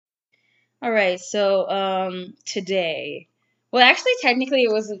All right, so today, well, actually, technically,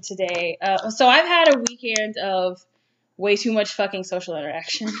 it wasn't today. So I've had a weekend of way too much fucking social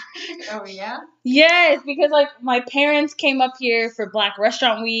interaction. Oh, yeah? Yes, because like my parents came up here for Black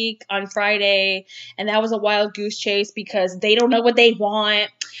Restaurant Week on Friday, and that was a wild goose chase because they don't know what they want.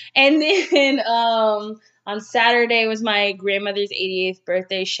 And then on Saturday was my grandmother's 88th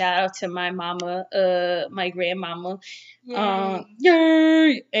birthday. Shout out to my mama, my grandmama.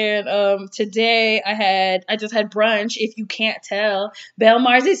 Yay! And today I just had brunch. If you can't tell,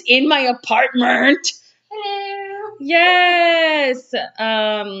 Belmars is in my apartment. Hello. Yes.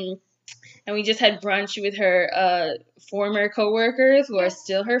 And we just had brunch with her former coworkers who are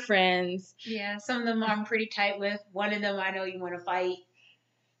still her friends. Yeah, some of them I'm pretty tight with. One of them I know you want to fight.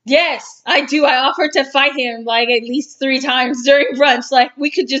 Yes, I do. I offered to fight him like at least 3 times during brunch. Like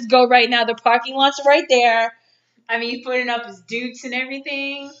we could just go right now. The parking lot's right there. I mean, he's putting up his dukes and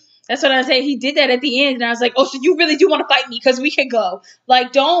everything. That's what I say. He did that at the end, and I was like, "Oh, so you really do want to fight me? Because we can go.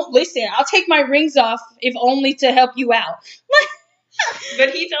 Like, don't listen. I'll take my rings off if only to help you out." But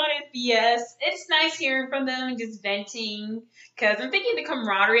he's on his BS. It's nice hearing from them and just venting. Because I'm thinking the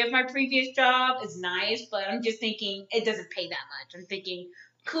camaraderie of my previous job is nice, but I'm just thinking it doesn't pay that much. I'm thinking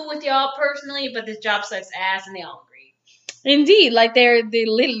cool with y'all personally, but this job sucks ass, and they all agree. Indeed, like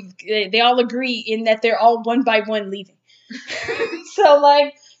they all agree in that they're all one by one leaving. So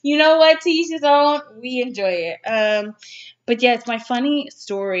like, you know what, to each his own. We enjoy it. But yeah, it's my funny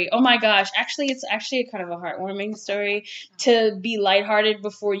story. Oh my gosh, it's actually a kind of a heartwarming story to be lighthearted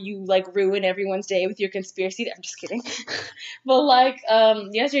before you like ruin everyone's day with your conspiracy. I'm just kidding. But like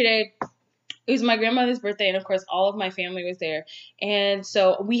yesterday, it was my grandmother's birthday, and of course all of my family was there. And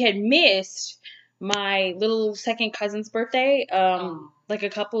so we had missed my little second cousin's birthday like a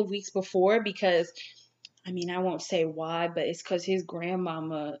couple of weeks before because I mean, I won't say why, but it's because his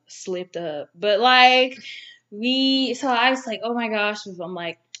grandmama slipped up. But like so I was like, oh my gosh. I'm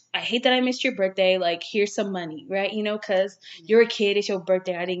like, I hate that I missed your birthday. Like, here's some money, right? You know, because you're a kid, it's your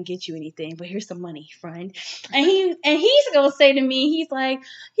birthday. I didn't get you anything, but here's some money, friend. And he's gonna say to me, he's like, no,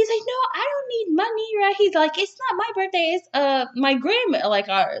 I don't need money, right? He's like, it's not my birthday, it's my grandma,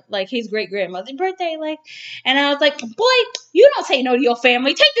 like his great grandmother's birthday, like. And I was like, boy, you don't say no to your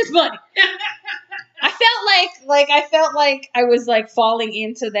family. Take this money. I felt like I was like falling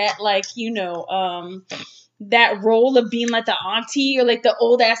into that, like, you know, that role of being like the auntie or like the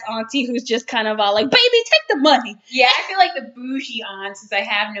old ass auntie who's just kind of all like, baby, take the money. Yeah, I feel like the bougie aunt since I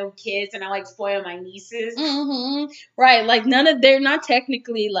have no kids and I like spoil my nieces. Mm-hmm. Right, like they're not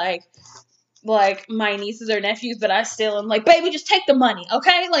technically like my nieces or nephews, but I still am like, baby, just take the money,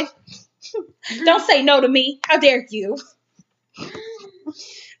 okay? Like, don't say no to me. How dare you? So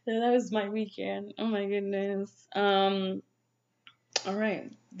that was my weekend. Oh my goodness. All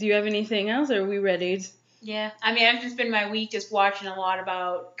right. Do you have anything else, or are we ready? Yeah, I mean, I've just been my week just watching a lot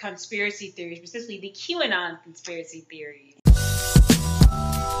about conspiracy theories, specifically the QAnon conspiracy theories.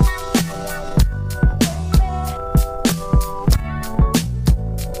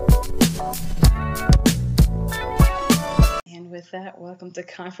 And with that, welcome to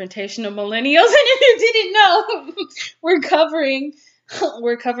Confrontational Millennials. And if you didn't know, we're covering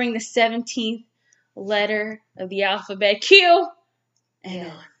the 17th letter of the alphabet, Q.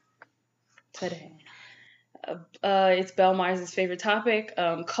 And today. It's Belmars' favorite topic,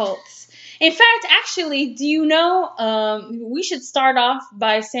 cults. In fact, actually, do you know, we should start off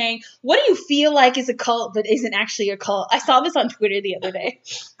by saying, what do you feel like is a cult but isn't actually a cult? I saw this on Twitter the other day.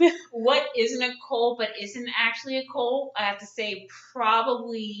 What isn't a cult but isn't actually a cult? I have to say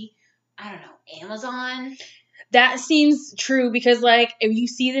probably, I don't know, Amazon. That seems true because, like, if you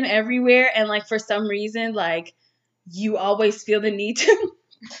see them everywhere and, like, for some reason, like, you always feel the need to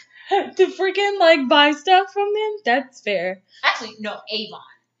freaking, like, buy stuff from them, that's fair. Actually, no, Avon.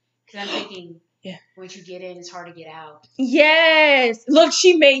 Because I'm thinking, once you get in, it's hard to get out. Yes. Look,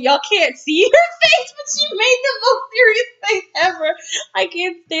 y'all can't see her face, but she made the most serious face ever. I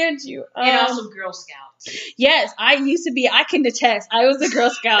can't stand you. And also Girl Scouts. Yes, I can attest. I was a Girl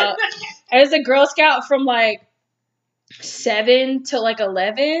Scout. I was a Girl Scout from, like, 7 to, like,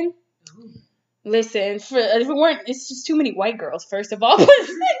 11. Ooh. Listen, it's just too many white girls, first of all.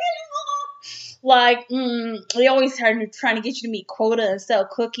 Like, they always trying to get you to meet quota and sell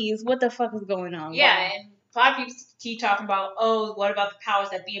cookies. What the fuck is going on? Yeah, and a lot of people keep talking about, oh, what about the powers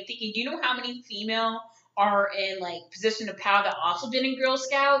that be? I'm thinking, do you know how many female are in, like, position of power that also been in Girl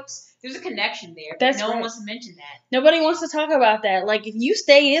Scouts? There's a connection there, but no one wants to mention that. Nobody wants to talk about that. Like, if you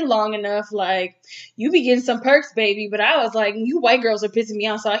stay in long enough, like, you be getting some perks, baby. But I was like, you white girls are pissing me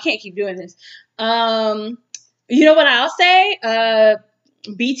off, so I can't keep doing this. You know what I'll say?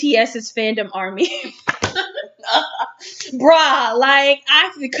 BTS's fandom army. Bruh, like,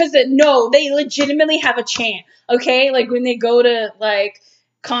 they legitimately have a chant, okay? Like, when they go to, like,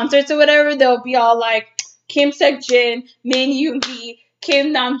 concerts or whatever, they'll be all like, Kim Seokjin, Min Yoongi,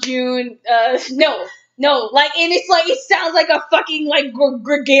 Kim Namjoon, no, like, and it's like, it sounds like a fucking, like,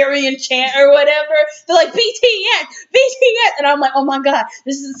 Gregorian chant or whatever. They're like, BTS, and I'm like, oh my god,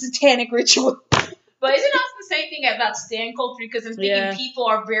 this is a satanic ritual. But isn't also the same thing about stan culture? Because I'm thinking people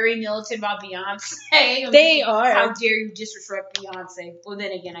are very militant about Beyonce. They are. How dare you disrespect Beyonce? Well,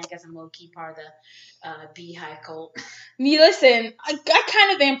 then again, I guess I'm low-key part of the Beehive cult. Listen, I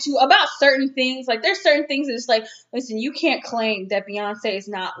kind of am too about certain things. Like, there's certain things that's like, listen, you can't claim that Beyonce is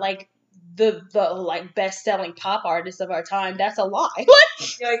not, like, the like best-selling pop artist of our time. That's a lie.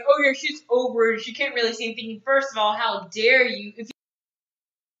 What? You're like, oh yeah, she's over. She can't really say anything. First of all, how dare you?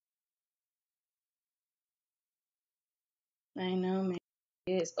 I know, man.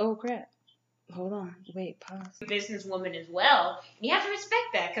 It is. Oh, crap. Hold on. Wait, pause. Businesswoman as well. And you have to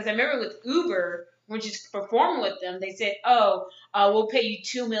respect that. Because I remember with Uber, when just performing with them, they said, we'll pay you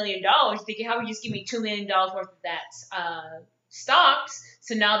 $2 million. Thinking, how would you just give me $2 million worth of that stocks?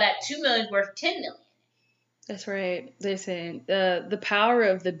 So now that $2 million is worth $10 million. That's right. Listen, the power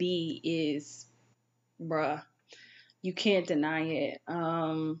of the bee is, bruh, you can't deny it.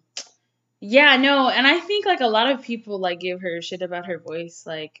 Yeah, no, and I think, like, a lot of people, like, give her shit about her voice,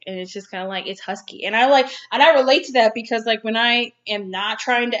 like, and it's just kind of like, it's husky, and I relate to that, because, like, when I am not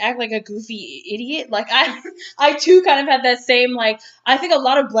trying to act like a goofy idiot, like, I too kind of have that same, like, I think a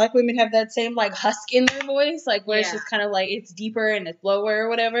lot of black women have that same, like, husk in their voice, like, where it's just kind of like, it's deeper and it's lower or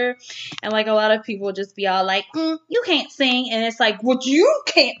whatever, and, like, a lot of people just be all like, you can't sing, and it's like, what you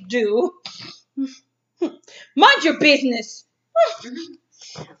can't do, mind your business.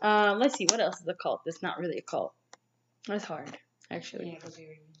 Let's see, what else is a cult that's not really a cult? That's hard, actually. Yeah,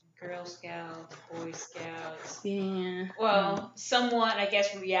 Girl Scouts, Boy Scouts. Yeah. Well, somewhat, I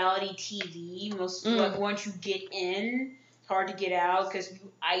guess, reality TV. Once you get in, it's hard to get out because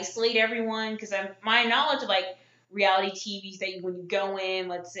you isolate everyone. Because my knowledge of, like, reality TV is that when you go in,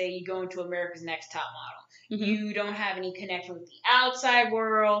 let's say you go into America's Next Top Model. You don't have any connection with the outside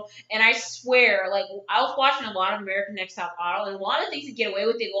world. And I swear, like, I was watching a lot of American Next Top Model, and a lot of things to get away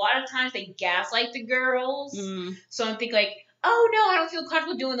with it, a lot of times they gaslight the girls. So I'm thinking, like, oh, no, I don't feel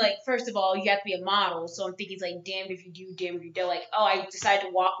comfortable doing, like, first of all, you have to be a model. So I'm thinking, it's like, damned if you do, damned if you don't. Like, oh, I decided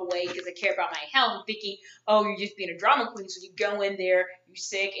to walk away because I care about my health. I'm thinking, oh, you're just being a drama queen. So you go in there, you're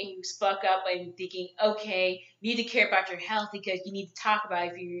sick, and you fuck up, and you're thinking, okay, you need to care about your health because you need to talk about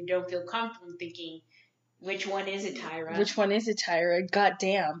it if you don't feel comfortable. I'm thinking, which one is it, Tyra? Which one is it, Tyra?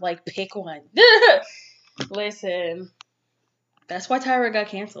 Goddamn, like, pick one. Listen, that's why Tyra got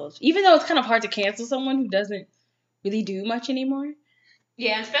canceled. Even though it's kind of hard to cancel someone who doesn't really do much anymore.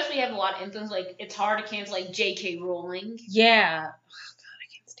 Yeah, and especially you have a lot of influence. Like, it's hard to cancel, like, J.K. Rowling. Yeah. Oh, God, I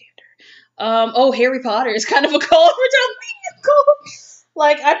can't stand her. Harry Potter is kind of a cult, which I'm thinking cult.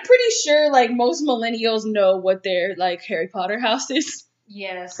 Like, I'm pretty sure, like, most millennials know what their, like, Harry Potter house is.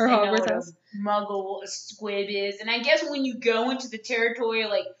 Yes, or they know Hogwarts what house. a muggle, a squib is. And I guess when you go into the territory,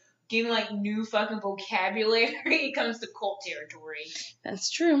 like, giving, like, new fucking vocabulary, it comes to cult territory. That's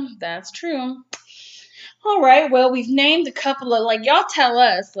true. That's true. All right. Well, we've named a couple of, like, y'all tell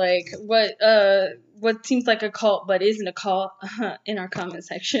us, like, what seems like a cult but isn't a cult in our comment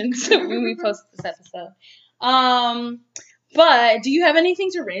sections when we post this episode. But do you have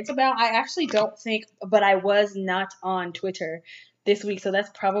anything to rant about? I actually don't think, but I was not on Twitter this week, so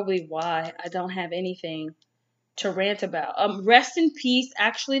that's probably why I don't have anything to rant about. Rest in peace,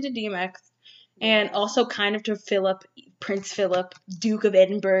 actually, to DMX, and also kind of to Philip, Prince Philip, Duke of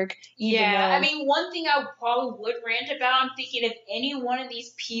Edinburgh. Yeah, I mean, one thing I probably would rant about, I'm thinking if any one of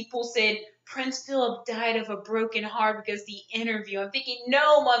these people said Prince Philip died of a broken heart because the interview, I'm thinking,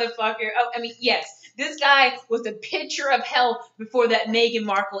 no, motherfucker. Oh, I mean, yes, this guy was a picture of hell before that Meghan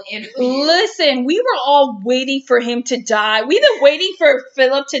Markle interview. Listen, we were all waiting for him to die. We've been waiting for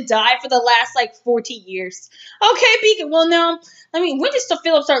Philip to die for the last, like, 40 years. Okay, Beacon, well, no. I mean, when did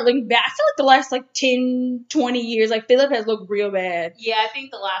Philip start looking bad? I feel like the last, like, 10, 20 years, like, Philip has looked real bad. Yeah, I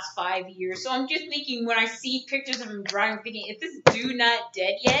think the last 5 years. So I'm just thinking, when I see pictures of him driving, I'm thinking, is this dude not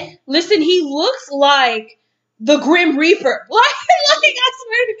dead yet? Listen, he looks like the Grim Reaper. Like, I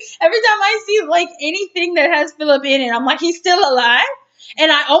swear, every time I see, like, anything that has Philip in it, I'm like, he's still alive?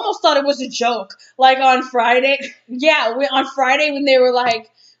 And I almost thought it was a joke. Like, on Friday, on Friday when they were, like,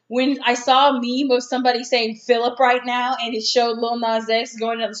 when I saw a meme of somebody saying Philip right now, and it showed Lil Nas X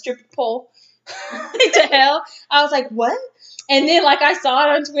going down the stripper pole to hell, I was like, what? And then, like, I saw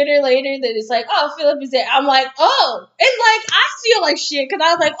it on Twitter later that it's like, oh, Philip is there. I'm like, oh. And, like, I feel like shit because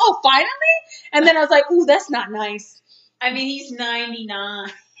I was like, oh, finally? And then I was like, ooh, that's not nice. I mean, he's 99.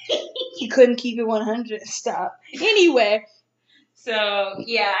 He couldn't keep it 100. Stop. Anyway. So,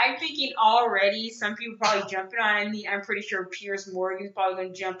 yeah, I'm thinking already some people probably jumping on it. I'm pretty sure Piers Morgan's probably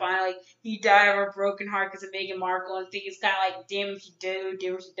going to jump on it. Like, he died of a broken heart because of Meghan Markle. And think it's kind of like, damn if she did,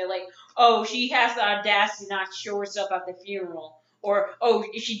 damn if she did. Like, oh, she has the audacity to not show herself at the funeral. Or, oh,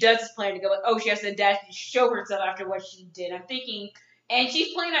 if she does plan to go, like, oh, she has the audacity to show herself after what she did. I'm thinking, and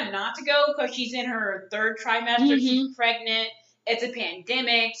she's planning on not to go because she's in her 3rd trimester. Mm-hmm. She's pregnant. It's a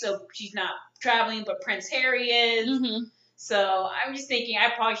pandemic, so she's not traveling, but Prince Harry is. Mm-hmm. So I'm just thinking I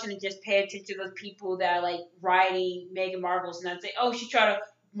probably shouldn't just pay attention to those people that are like riding Meghan Markle's nuts. Say, oh, she tried to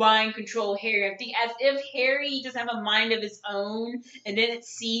mind control Harry. I think as if Harry doesn't have a mind of his own and didn't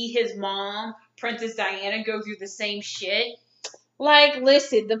see his mom, Princess Diana, go through the same shit. Like,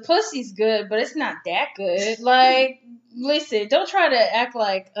 listen, the pussy's good, but it's not that good. Like, listen, don't try to act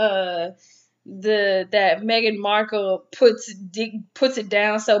like that Meghan Markle puts it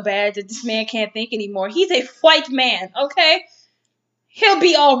down so bad that this man can't think anymore. He's a white man, okay? He'll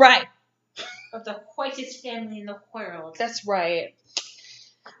be all right. Of the whitest family in the world. That's right.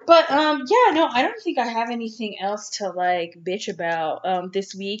 But yeah, no, I don't think I have anything else to like bitch about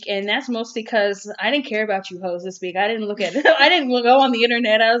this week, and that's mostly because I didn't care about you hoes this week. I didn't look at it. I didn't go on the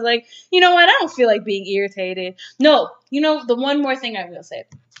internet. I was like, you know what? I don't feel like being irritated. No, you know the one more thing I will say.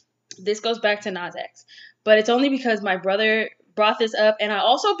 This goes back to Nas X, but it's only because my brother brought this up, and I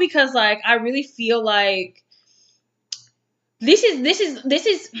also because like I really feel like this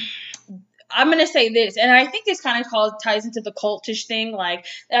is. I'm gonna say this, and I think this kind of ties into the cultish thing. Like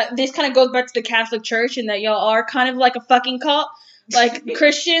this kind of goes back to the Catholic Church, and that y'all are kind of like a fucking cult, like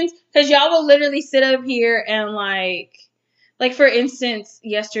Christians, because y'all will literally sit up here and like for instance,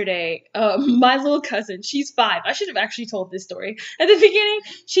 yesterday, my little cousin, she's 5. I should have actually told this story at the beginning.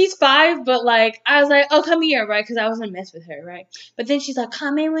 She's 5, but like, I was like, oh, come here, right? Because I was gonna mess with her, right? But then she's like,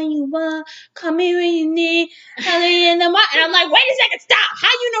 come in when you want, come in when you need, and I'm like, wait a second, stop! How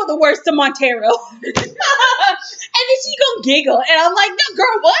you know the words to Montero? And then she gonna giggle, and I'm like, no,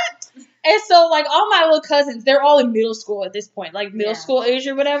 girl, what? And so like, all my little cousins, they're all in middle school at this point, like middle school age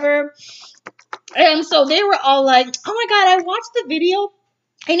or whatever. And so they were all like, oh my God, I watched the video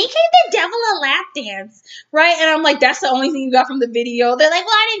and he gave the devil a lap dance, right? And I'm like, that's the only thing you got from the video. They're like,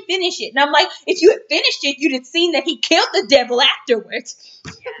 well, I didn't finish it. And I'm like, if you had finished it, you'd have seen that he killed the devil afterwards.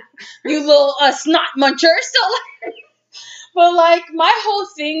 You little snot muncher. So, but like, my whole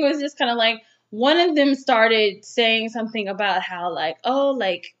thing was just kind of like, one of them started saying something about how like, oh,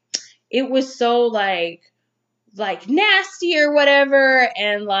 like, it was so like nasty or whatever.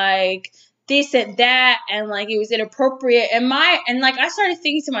 And like, this and that, and like it was inappropriate, and like I started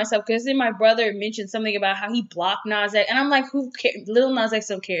thinking to myself, because then my brother mentioned something about how he blocked Nas X, and I'm like, who cares? Little Nas X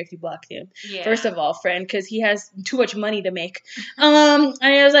don't care if you blocked him. Yeah. First of all, friend, because he has too much money to make. And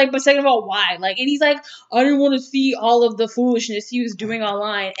I was like, but second of all, why? Like, and he's like, I didn't want to see all of the foolishness he was doing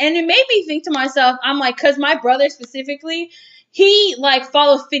online, and it made me think to myself, I'm like, because my brother specifically, he, like,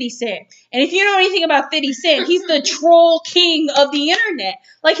 follows 50 Cent. And if you know anything about 50 Cent, he's the troll king of the internet.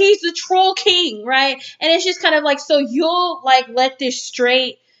 Like, he's the troll king, right? And it's just kind of like, so you'll, like, let this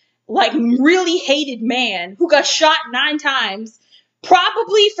straight, like, really hated man who got shot 9 times,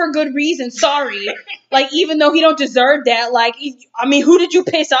 probably for good reason, sorry. Like, even though he don't deserve that, like, I mean, who did you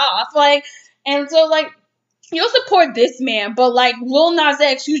piss off? Like, and so, like, you'll support this man, but like Lil Nas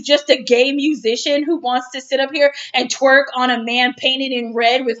X, who's just a gay musician who wants to sit up here and twerk on a man painted in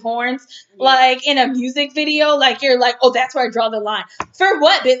red with horns, like in a music video, like you're like, oh, that's where I draw the line. For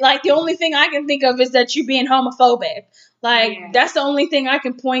what? But like the only thing I can think of is that you being homophobic. Like that's the only thing I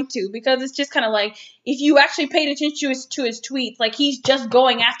can point to, because it's just kind of like, if you actually paid attention to his tweets, like he's just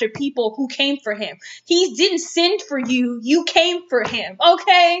going after people who came for him. He didn't send for you, you came for him,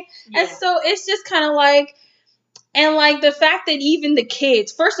 okay? Yeah. And so it's just kind of like, and, like, the fact that even the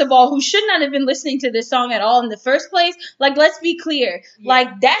kids, first of all, who should not have been listening to this song at all in the first place, like, let's be clear. Yeah.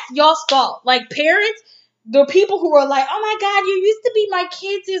 Like, that's y'all's fault. Like, parents, the people who are like, oh, my God, you used to be my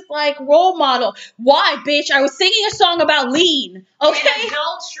kids' like, role model. Why, bitch? I was singing a song about lean, okay? And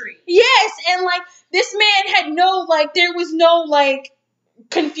adultery. Yes, and, like, this man had no, like, there was no, like,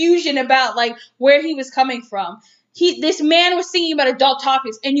 confusion about, like, where he was coming from. This man was singing about adult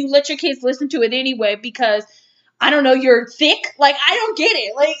topics, and you let your kids listen to it anyway because, I don't know, you're thick. Like, I don't get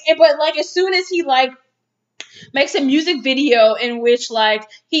it. Like, but like, as soon as he like makes a music video in which like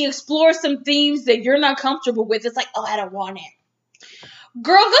he explores some themes that you're not comfortable with, it's like, oh, I don't want it.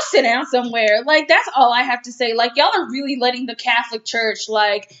 girl, go sit down somewhere. Like, that's all I have to say. Like, y'all are really letting the Catholic Church,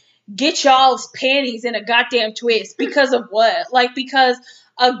 like, get y'all's panties in a goddamn twist. Because of what? Like, because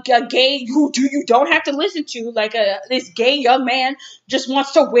a gay who you don't have to listen to, like, this gay young man just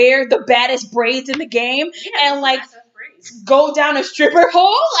wants to wear the baddest braids in the game and, like, go down a stripper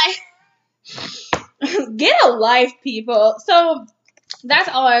hole? Like, get a life, people. So, that's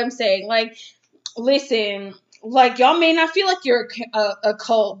all I'm saying. Like, listen, like, y'all may not feel like you're a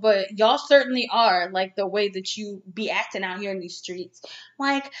cult, but y'all certainly are, like, the way that you be acting out here in these streets.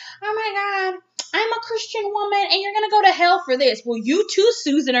 Like, oh my God, I'm a Christian woman, and you're gonna go to hell for this. Well, you too,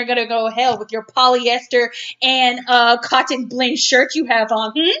 Susan, are gonna go to hell with your polyester and cotton blend shirt you have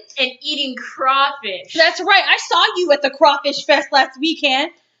on. And eating crawfish. That's right. I saw you at the Crawfish Fest last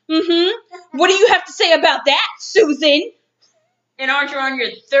weekend. What do you have to say about that, Susan? And aren't you on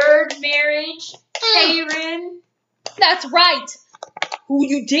your third marriage, Karen? That's right. Who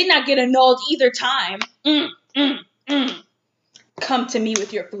you did not get annulled either time. Come to me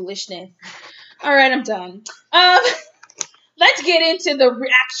with your foolishness. All right, I'm done. Let's get into the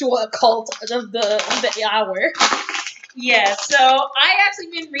actual occult of the hour. Yeah, so I actually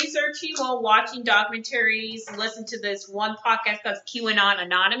been researching while watching documentaries, listened to this one podcast called QAnon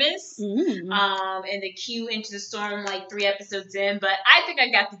Anonymous, and the Q Into the Storm, like 3 episodes in, but I think I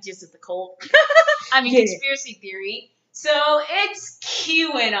got the gist of the cult. I mean, conspiracy theory. So it's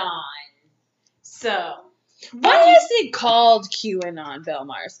QAnon. So why is it called QAnon,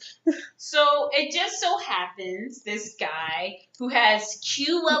 Belmars? So it just so happens this guy who has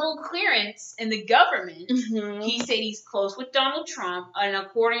Q level clearance in the government, he said he's close with Donald Trump, and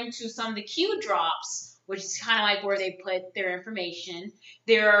according to some of the Q drops, which is kind of like where they put their information,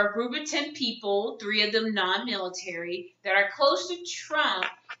 there are a group of 10 people, 3 of them non-military, that are close to Trump,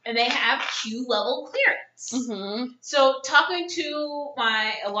 and they have Q level clearance. So talking to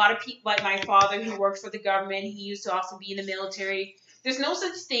a lot of people, like my father who works for the government, he used to also be in the military. There's no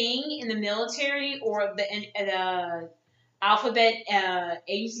such thing in the military or the alphabet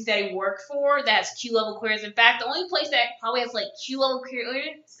agencies that he worked for that has Q level clearance. In fact, the only place that probably has like Q level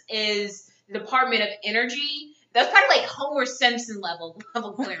clearance is the Department of Energy. That's probably like Homer Simpson level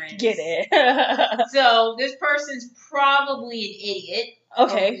clearance. Get it? So this person's probably an idiot.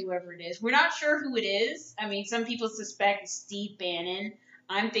 Okay. Whoever it is. We're not sure who it is. I mean, some people suspect it's Steve Bannon.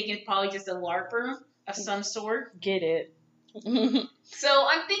 I'm thinking it's probably just a LARPer of some sort. Get it. So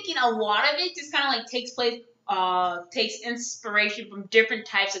I'm thinking a lot of it just kind of like takes inspiration from different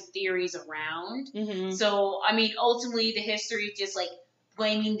types of theories around. So, I mean, ultimately the history is just like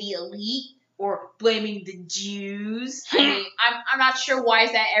blaming the elite or blaming the Jews. I mean, I'm not sure why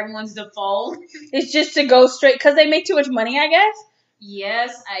is that everyone's default. It's just to go straight, because they make too much money, I guess?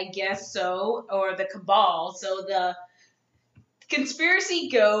 Yes, I guess so. Or the cabal. So the conspiracy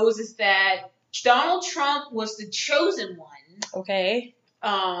goes is that Donald Trump was the chosen one. Okay.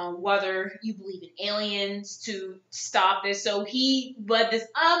 Whether you believe in aliens to stop this. So he led this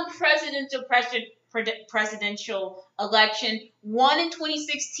unprecedented presidential election, won in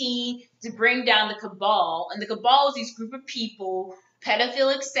 2016 to bring down the cabal. And the cabal is this group of people,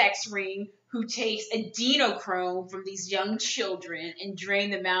 pedophilic sex ring, who takes adrenochrome from these young children and drain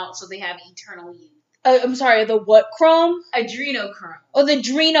them out so they have eternal youth. I'm sorry, the what chrome? Adrenochrome. Oh, the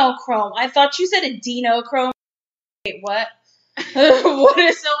adrenochrome. I thought you said adenochrome. Wait, what? What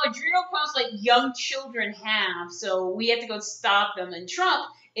is... So adrenochrome's like young children have, so we have to go stop them. And Trump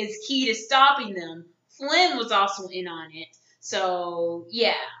is key to stopping them. Flynn was also in on it. So,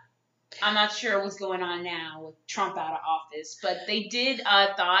 yeah. I'm not sure what's going on now with Trump out of office, but they did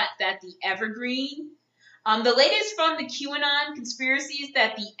thought that the Evergreen, the latest from the QAnon conspiracies,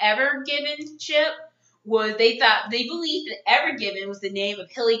 that the Ever Given chip was, they believed that Ever Given was the name of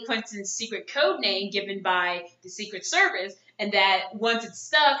Hillary Clinton's secret code name given by the Secret Service, and that once it's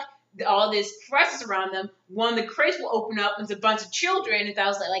stuck, all this press around them, one of the crates will open up and there's a bunch of children, and that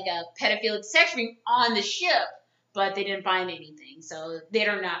was like a pedophilic sex ring on the ship. But they didn't find anything, so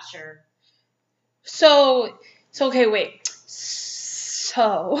they're not sure. So okay, wait.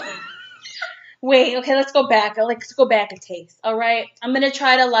 So, wait, okay, let's go back. Let's go back a taste, all right? I'm going to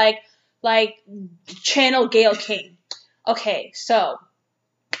try to, like, channel Gayle King. Okay, so,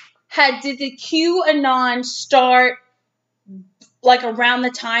 did the QAnon start, like, around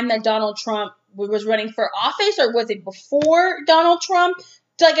the time that Donald Trump was running for office, or was it before Donald Trump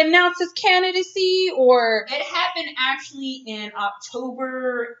like announce his candidacy, or? It happened actually in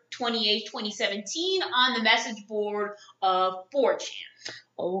October 28, 2017 on the message board of 4chan.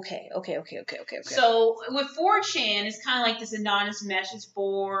 Okay. So with 4chan, it's kind of like this anonymous message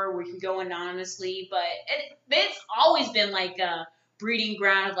board where you can go anonymously, but it's always been like a breeding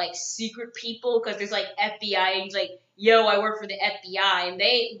ground of like secret people because there's like FBI agents like, yo, I work for the FBI, and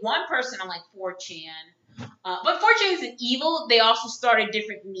one person on like 4chan. But 4chan isn't evil. They also started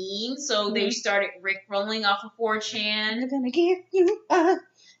different memes, so they started Rickrolling off of 4chan. I'm gonna give you up.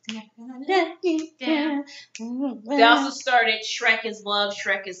 Let you down. They also started Shrek is Love,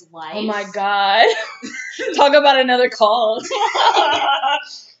 Shrek is Life. Oh my god. Talk about another call.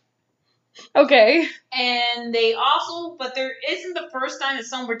 Okay. And they also, but there isn't the first time that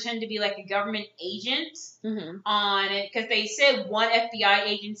someone pretended to be like a government agent on it, because they said one FBI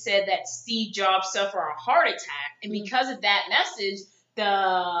agent said that Steve Jobs suffered a heart attack, and because of that message,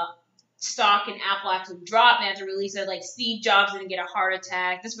 the stock in Apple actually dropped, and after release said like Steve Jobs didn't get a heart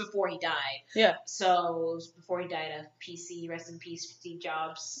attack. This is before he died. Yeah. So it was before he died of PC. Rest in peace, Steve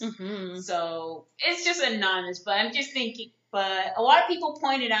Jobs. So it's just anonymous, but I'm just thinking. But a lot of people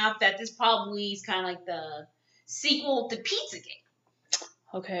pointed out that this probably is kind of like the sequel to Pizzagate.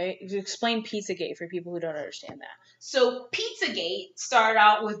 Okay, explain Pizzagate for people who don't understand that. So Pizzagate started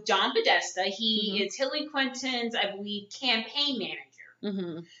out with John Podesta. He is Hillary Clinton's, I believe, campaign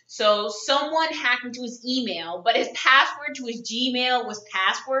manager. So someone hacked into his email, but his password to his Gmail was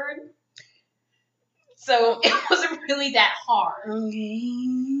password. So it wasn't really that hard.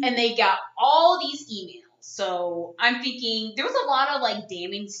 Okay. And they got all these emails. So I'm thinking there was a lot of like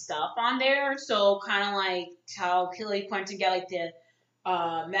damning stuff on there. So kind of like how Hillary Clinton got like the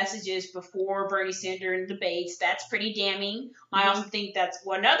messages before Bernie Sanders debates. That's pretty damning. I also think that's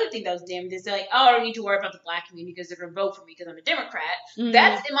one other thing that was damning is they're like, oh, I don't need to worry about the black community because they're going to vote for me because I'm a Democrat.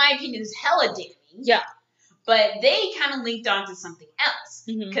 That's, in my opinion, is hella damning. Yeah. But they kind of linked on to something else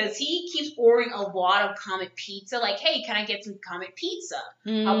because he keeps ordering a lot of Comet pizza. Like, hey, can I get some Comet pizza?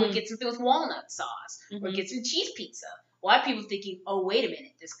 I would get something with walnut sauce or get some cheese pizza. A lot of people thinking, oh, wait a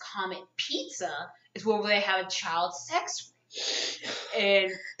minute, this Comet pizza is where they have a child sex ring.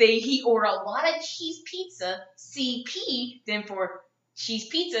 And he ordered a lot of cheese pizza, CP, then for cheese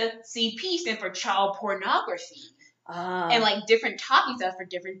pizza, CP stand for child pornography. And like different toppings are for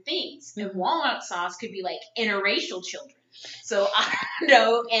different things. And walnut sauce could be like interracial children. So I don't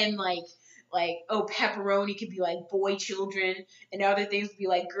know. And like pepperoni could be like boy children, and other things would be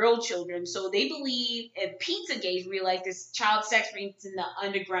like girl children. So they believe if Pizzagate realized this child sex rings in the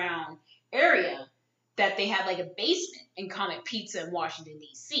underground area, that they had like a basement in Comet Pizza in Washington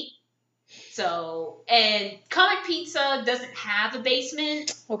D.C. So, and Comet Pizza doesn't have a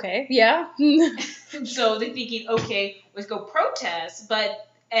basement. Okay, yeah. So they're thinking, okay, let's go protest. But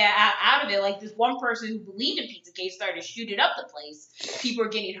out of it, like this one person who believed in Pizzagate started shooting up the place. People are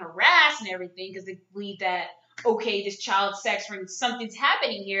getting harassed and everything because they believe that, okay, this child sex ring, something's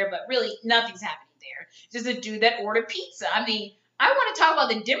happening here, but really nothing's happening there. Just a dude that ordered pizza. I mean, I want to talk about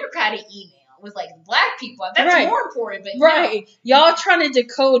the Democratic email with like black people. That's more important. But y'all trying to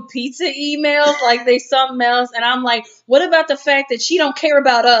decode pizza emails like they something else, and I'm like, what about the fact that she don't care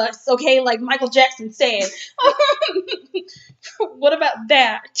about us? Okay, like Michael Jackson said. What about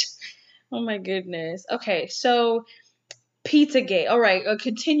that? Oh my goodness. Okay, so Pizzagate. All right,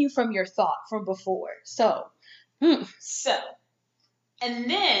 continue from your thought from before. So, and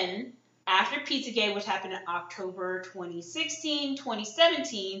then after Pizzagate, which happened in October 2016,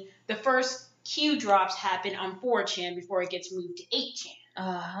 2017, the first Q drops happen on 4chan before it gets moved to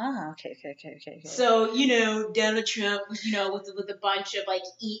 8chan. Okay. So, Donald Trump was, with a bunch of, like,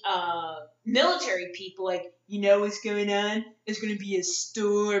 military people, like, what's going on? There's going to be a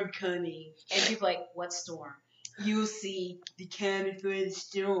storm coming. And people are like, what storm? You'll see the coming for the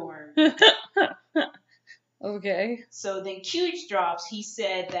storm. Okay. So then Q drops, he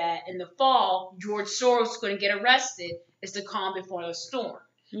said that in the fall, George Soros is going to get arrested as the calm before the storm.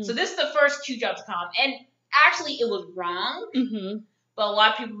 So this is the first Q drops calm. And actually, it was wrong. But a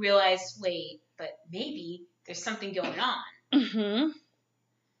lot of people realized, wait, but maybe there's something going on.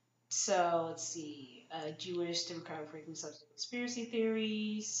 So let's see. Jewish Democratic freaking subject conspiracy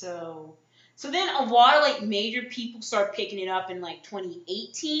theories. So then a lot of like major people start picking it up in like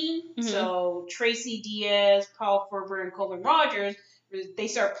 2018. So Tracy Diaz, Paul Ferber, and Coleman Rogers, they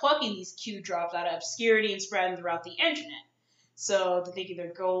start plucking these Q drops out of obscurity and spreading them throughout the internet. So they're thinking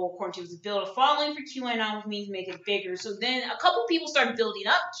their goal, according to, was to build a following for QAnon, which means make it bigger. So then a couple people started building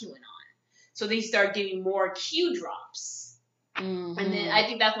up QAnon. So they start getting more Q drops. And then I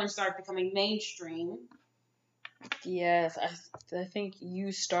think that's when it started becoming mainstream. Yes, I think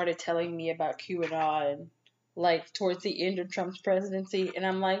you started telling me about QAnon, like, towards the end of Trump's presidency, and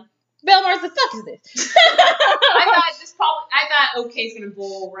I'm like, Belmars, the fuck is this? I thought, okay, it's going to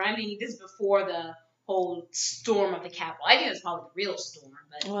blow over. I mean, this is before the whole storm of the Capitol. I think that's probably the real storm.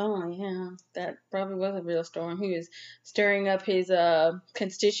 But Well, yeah, that probably was a real storm. He was stirring up his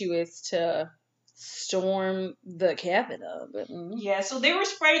constituents to storm the Capitol. But yeah, so they were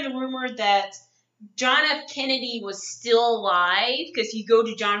spreading the rumor that John F. Kennedy was still alive because you go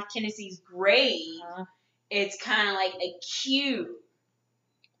to John F. Kennedy's grave, it's kind of like a Q.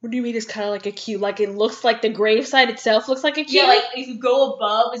 What do you mean it's kind of like a Q? Like it looks like the gravesite itself looks like a Q? Yeah, like if you go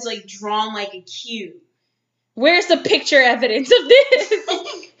above, it's like drawn like a Q. Where's the picture evidence of this?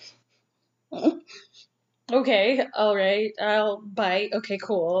 Okay, alright, I'll bite. Okay,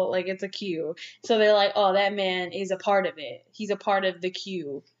 cool. Like it's a Q. So they're like, oh, that man is a part of it. He's a part of the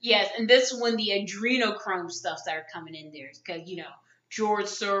Q. Yes, and this is when the adrenochrome stuff started coming in there. Because, George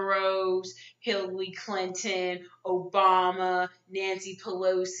Soros, Hillary Clinton, Obama, Nancy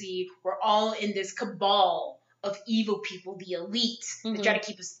Pelosi were all in this cabal of evil people, the elite, that try to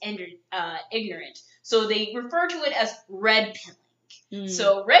keep us ignorant. So they refer to it as red pilling.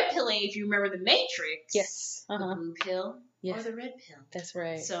 So red pilling, if you remember the Matrix, yes, the blue pill or the red pill. That's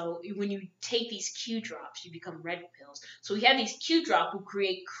right. So when you take these Q drops, you become red pills. So we have these Q drops who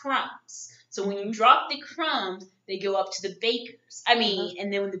create crumbs. So when you drop the crumbs, they go up to the bakers.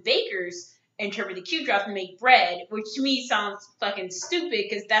 And then when the bakers interpret the Q drops and make bread, which to me sounds fucking stupid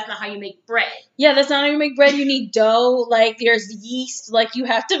because that's not how you make bread. Yeah, that's not how you make bread. You need dough. Like, there's yeast. Like, you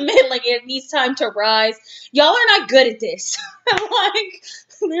have to like, it needs time to rise. Y'all are not good at this. Like,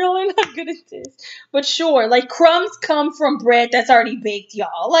 y'all are not good at this. But sure, like, crumbs come from bread that's already baked,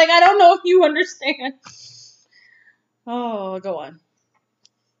 y'all. Like, I don't know if you understand. Oh, go on.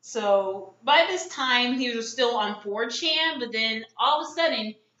 So, by this time, he was still on 4chan, but then all of a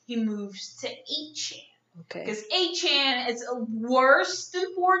sudden, he moves to 8chan. Okay. Because 8chan is worse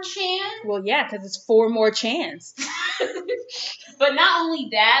than 4chan. Well, yeah, because it's 4 more chans. But not only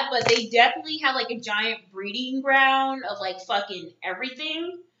that, but they definitely have, like, a giant breeding ground of, like, fucking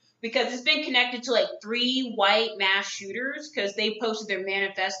everything. Because it's been connected to, like, 3 white mass shooters, because they posted their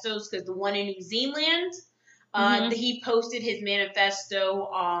manifestos, because the one in New Zealand... he posted his manifesto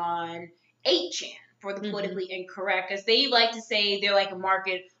on 8chan for the politically incorrect, because they like to say they're like a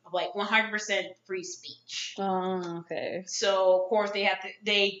market of like 100% free speech. Oh, okay. So of course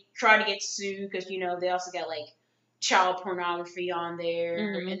they try to get sued because they also got like child pornography on there,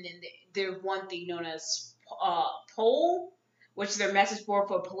 and then there's one thing known as poll, which is their message board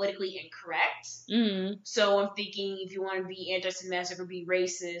for politically incorrect. So I'm thinking if you want to be anti-Semitic or be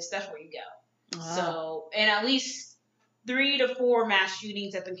racist, that's where you go. Wow. So, and at least 3 to 4 mass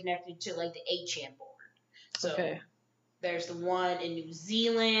shootings have been connected to, like, the 8chan board. So, there's the one in New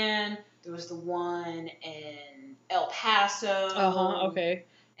Zealand, there was the one in El Paso. Okay.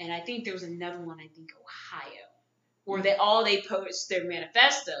 And I think there was another one, Ohio, where they post their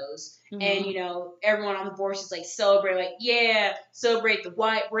manifestos, and, everyone on the board is just, like, celebrate the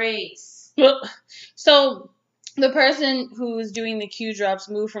white race. So... the person who's doing the Q drops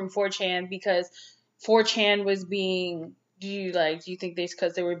moved from 4chan because 4chan was being. Do you think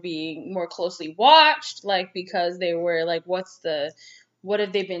because they were being more closely watched? Like because they were like, what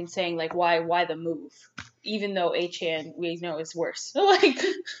have they been saying? Like why the move? Even though 8chan we know is worse. Like,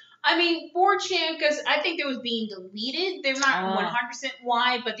 4chan because I think it was being deleted. They're not 100%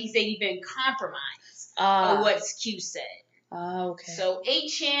 why, but they say you've been compromised. What Q said. Oh, okay. So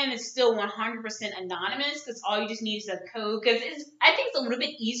 8chan is still 100% anonymous because all you just need is a code. Because I think it's a little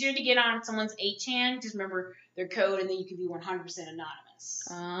bit easier to get on someone's 8chan. Just remember their code, and then you can be 100% anonymous.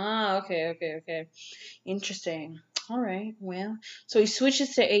 Okay. Interesting. All right. Well, so he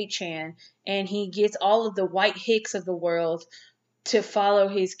switches to 8chan, and he gets all of the white hicks of the world to follow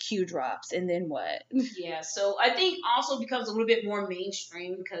his Q drops, and then what? Yeah. So I think also becomes a little bit more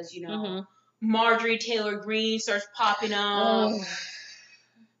mainstream because Marjorie Taylor Greene starts popping up.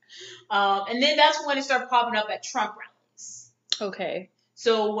 And then that's when it started popping up at Trump rallies. Okay.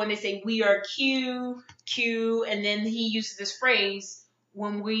 So when they say, we are Q, and then he uses this phrase,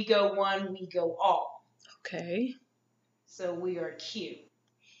 when we go one, we go all. Okay. So we are Q.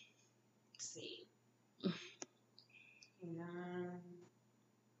 Let's see.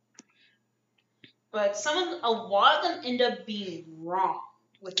 But a lot of them end up being wrong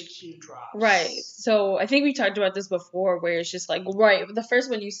with the Q drops. Right. So I think we talked about this before where it's just like, right, the first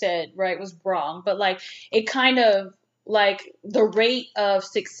one you said, right, was wrong. But like, it kind of, like, the rate of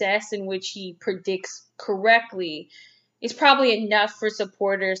success in which he predicts correctly is probably enough for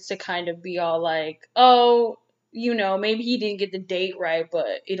supporters to kind of be all like, oh, maybe he didn't get the date right, but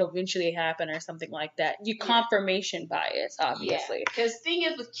it'll eventually happen or something like that. Confirmation bias, obviously. Because the thing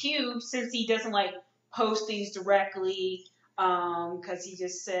is with Q, since he doesn't, like, post things directly, because he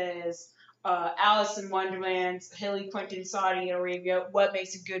just says, Alice in Wonderland, Hillary Clinton, Saudi Arabia, what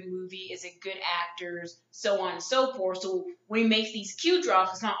makes a good movie? Is it good actors? So on and so forth. So when he makes these cue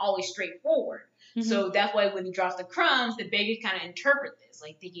drops, it's not always straightforward. Mhm. So that's why when he drops the crumbs, the babies kind of interpret this,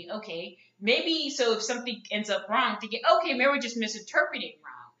 like thinking, okay, maybe, so if something ends up wrong, thinking, okay, maybe we're just misinterpreting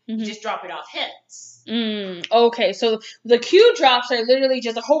wrong. Mhm. You just drop it off hints. Okay, so the cue drops are literally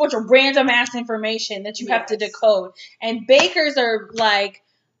just a whole bunch of random ass information that you have to Yes. decode. And bakers are like,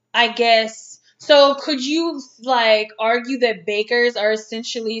 I guess, so could you like argue that bakers are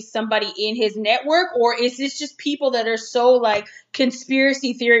essentially somebody in his network, or is this just people that are so like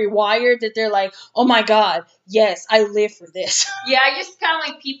conspiracy theory wired that they're like, oh my god, yes, I live for this. Yeah, I just kind of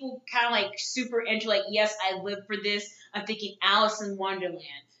like people kind of like super into like, yes, I live for this. I'm thinking Alice in Wonderland.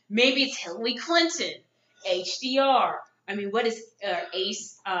 Maybe it's Hillary Clinton, HDR. I mean, what is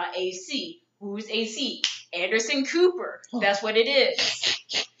AC? Who's AC? Anderson Cooper. That's what it is.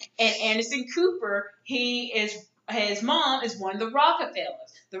 And Anderson Cooper, his mom is one of the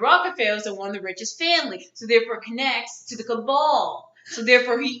Rockefellers. The Rockefellers are one of the richest families, so therefore connects to the cabal. So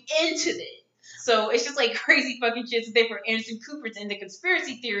therefore he into it. So it's just like crazy fucking shit. So therefore Anderson Cooper's in the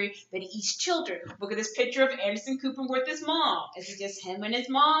conspiracy theory that he eats children. Look at this picture of Anderson Cooper with his mom. Is it just him and his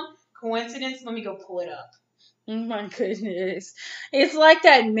mom? Coincidence? Let me go pull it up. Oh my goodness. It's like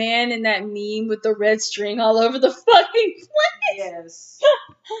that man in that meme with the red string all over the fucking place. Yes.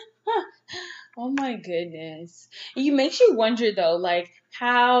 Oh my goodness. It makes you wonder though, like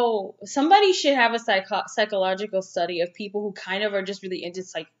how somebody should have a psychological study of people who kind of are just really into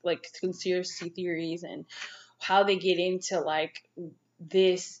like conspiracy theories and how they get into like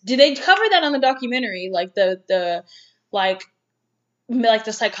this. Did they cover that on the documentary? Like the like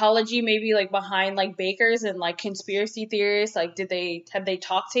the psychology maybe like behind like bakers and like conspiracy theorists, like have they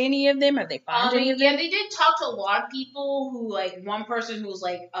talked to any of them? Have they found any of them? Yeah, they did talk to a lot of people who, like, one person who was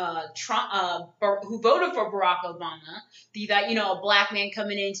like Trump, who voted for Barack Obama. That, a black man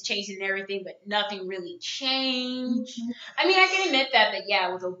coming in, changing everything, but nothing really changed. Mhm. I mean, I can admit that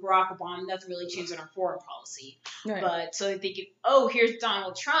yeah, with Barack Obama, nothing really changed in our foreign policy. Right. But so they thinking, oh, here's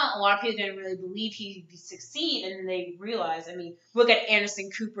Donald Trump. A lot of people didn't really believe he'd succeed, and then they realized, I mean, look at Anderson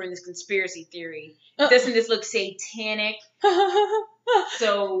Cooper and this conspiracy theory. Doesn't this look satanic?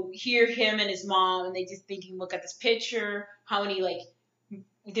 So here, him and his mom, and they just thinking, look at this picture. How many like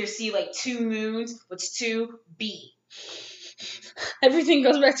they see like 2 moons? What's 2? B. Everything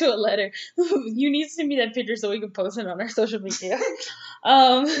goes back to a letter. You need to send me that picture so we can post it on our social media.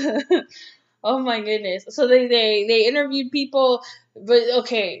 Oh my goodness. So they interviewed people, but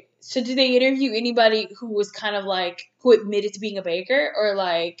okay. So did they interview anybody who was kind of like who admitted to being a baker, or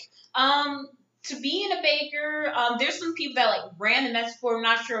like To be in a baker, there's some people that like ran the message board. I'm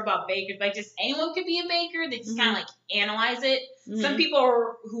not sure about bakers, but just anyone could be a baker. They just kind of like analyze it. Mhm. Some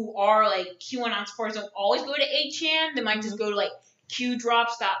people who are like QAnon supporters don't always go to 8chan. They might just go to like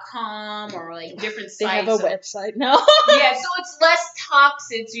qdrops.com or like different they sites. have a website now? Yeah, so it's less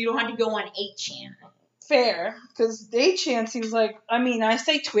toxic, so you don't have to go on 8chan. Fair, because 8chan seems like, I mean, I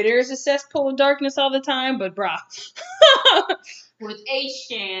say Twitter is a cesspool of darkness all the time, but brah. With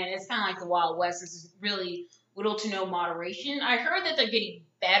 8chan, it's kind of like the Wild West. There's really little to no moderation. I heard that they're getting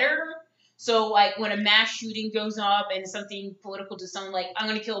better. So, like, when a mass shooting goes up and something political to someone, like, I'm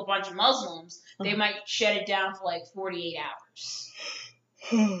going to kill a bunch of Muslims, they might shut it down for, like, 48 hours.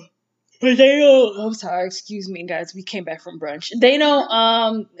 But they don't, I'm sorry, excuse me, guys. We came back from brunch. They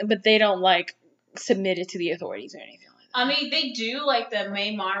don't, but they don't, like, submit it to the authorities or anything like that. I mean, they do, like, the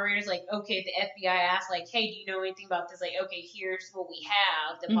main moderators, like, okay, if the FBI asks, like, hey, do you know anything about this? Like, okay, here's what we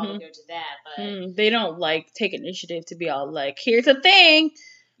have. They'll probably go to that, but... They don't, like, take initiative to be all, like, here's a thing.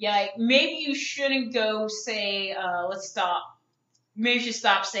 Yeah, like, maybe you shouldn't go say, maybe you should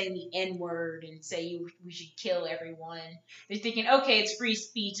stop saying the N-word and say we should kill everyone. They're thinking, okay, it's free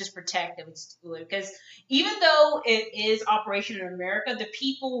speech, just protect them. Because even though it is Operation in America, the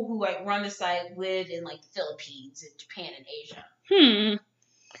people who like run the site live in like the Philippines and Japan and Asia.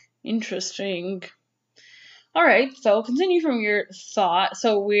 Interesting. All right, so continue from your thought.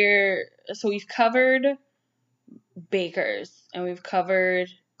 So we've covered bakers and we've covered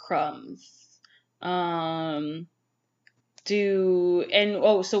crumbs.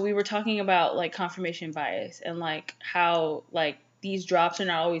 So we were talking about like confirmation bias and like how like these drops are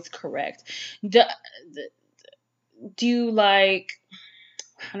not always correct. Do you like,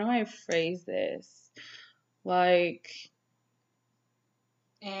 how do I phrase this? Like,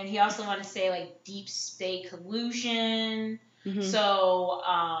 and he also wanted to say like deep state collusion. Mm-hmm. So,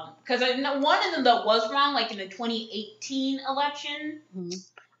 because one of them that was wrong, like in the 2018 election. Mm-hmm.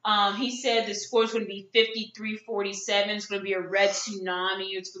 He said the score's going to be 53-47. It's going to be a red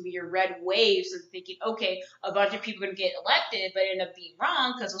tsunami. It's going to be a red wave. So thinking, okay, a bunch of people are going to get elected, but it ended up being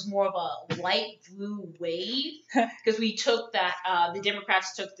wrong because it was more of a light blue wave. Because we took that, the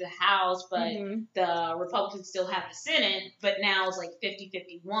Democrats took the House, but the Republicans still have the Senate. But now it's like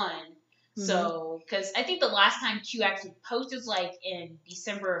 50-51. So, because I think the last time Q actually posted was like in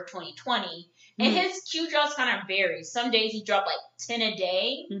December of 2020. And his Q drops kind of vary. Some days he dropped like 10 a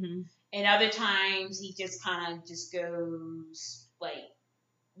day. And other times he just kind of just goes like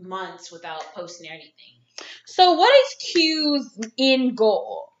months without posting anything. So what is Q's end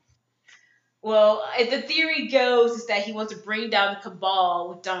goal? Well, the theory goes is that he wants to bring down the cabal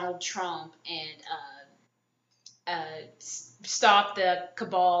with Donald Trump and stop the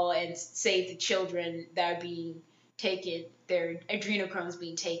cabal and save the children that are being taken, their adrenochrome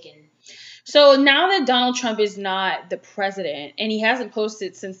being taken. So now that Donald Trump is not the president, and he hasn't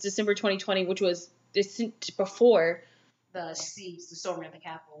posted since December 2020, which was before the storming of the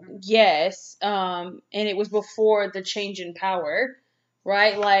Capitol. Yes, and it was before the change in power,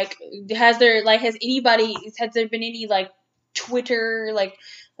 right? Like, has there been any like Twitter, like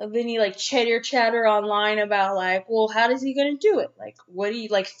any like chatter online about like, well, how is he gonna do it? Like, what do you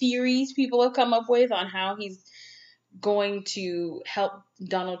like theories people have come up with on how he's going to help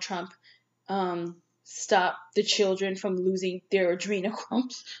Donald Trump stop the children from losing their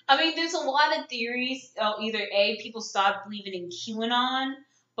adrenochrome? I mean, there's a lot of theories. Either A, people stop believing in QAnon,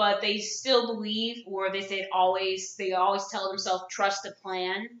 but they still believe, or they always tell themselves, trust the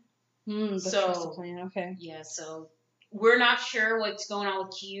plan. Trust the plan, okay. Yeah, so we're not sure what's going on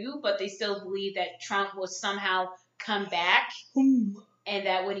with Q, but they still believe that Trump will somehow come back. And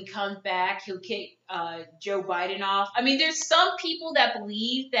that when he comes back, he'll kick Joe Biden off. I mean, there's some people that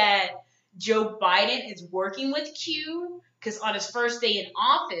believe that Joe Biden is working with Q because on his first day in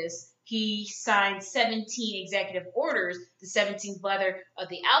office, he signed 17 executive orders. The 17th letter of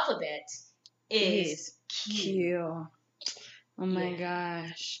the alphabet is Q. Oh my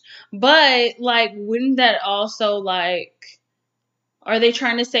gosh. But, like, wouldn't that also, like, are they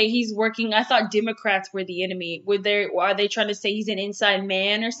trying to say he's working? I thought Democrats were the enemy. Are they trying to say he's an inside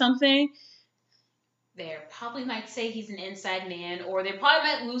man or something? They probably might say he's an inside man, or they probably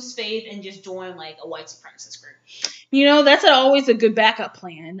might lose faith and just join like a white supremacist group. You know, that's always a good backup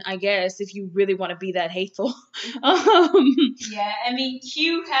plan, I guess, if you really want to be that hateful. Yeah, I mean,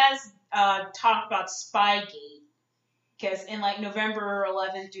 Q has talked about Spygate, because in like November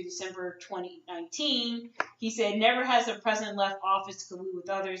 11th through December 2019, he said, never has a president left office to collude with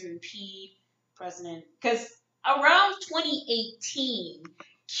others and impede president. Because around 2018,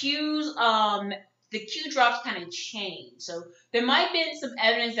 the Q drops kind of changed. So there might have been some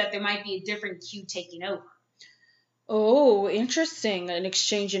evidence that there might be a different Q taking over. Oh, interesting. An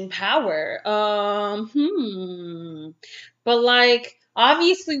exchange in power. But like,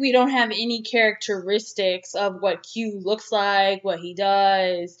 obviously we don't have any characteristics of what Q looks like, what he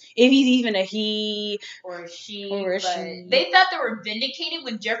does, if he's even a he or a she. They thought they were vindicated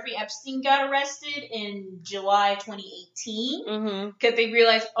when Jeffrey Epstein got arrested in July 2018 because they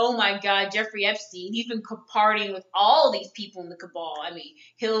realized, oh my God, Jeffrey Epstein, he's been partying with all these people in the cabal. I mean,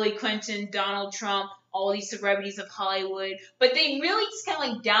 Hillary Clinton, Donald Trump, all these celebrities of Hollywood, but they really just kind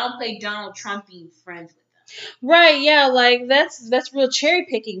of like downplayed Donald Trump being friends with them. Right, yeah, like that's real cherry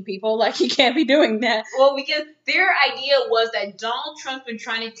picking, people. Like, you can't be doing that. Well, because their idea was that Donald Trump's been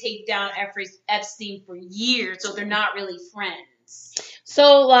trying to take down Epstein for years, so they're not really friends.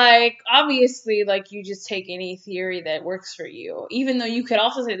 So, like, obviously, like, you just take any theory that works for you, even though you could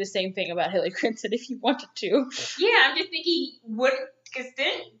also say the same thing about Hillary Clinton if you wanted to. Yeah, I'm just thinking, because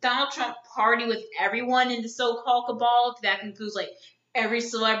didn't Donald Trump party with everyone in the so-called cabal? That includes, like, every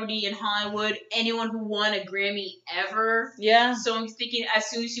celebrity in Hollywood, anyone who won a Grammy ever. Yeah. So I'm thinking, as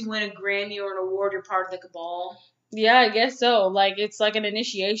soon as you win a Grammy or an award, you're part of the cabal. Yeah, I guess so. Like, it's like an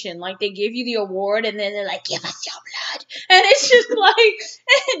initiation. Like, they give you the award, and then they're like, give us your blood. And it's just like,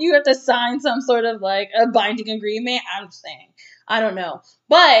 and you have to sign some sort of, like, a binding agreement. I'm saying. I don't know.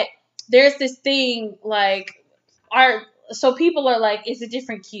 But there's this thing, like, so people are like, it's a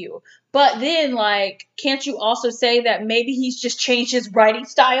different Q. But then, like, can't you also say that maybe he's just changed his writing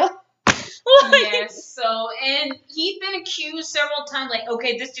style? Yes, so, and he's been accused several times, like,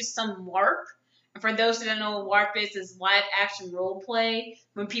 okay, this is just some LARP. And for those that don't know what LARP is live action role play.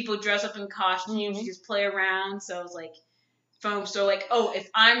 When people dress up in costumes, you just play around. So it's like, oh, if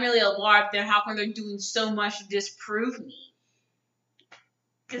I'm really a LARP, then how come they're doing so much to disprove me?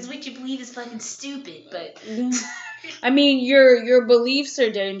 Because what you believe is fucking stupid, but... I mean, your beliefs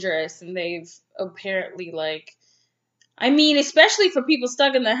are dangerous, and they've apparently, like... I mean, especially for people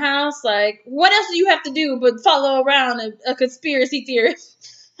stuck in the house, like, what else do you have to do but follow around a conspiracy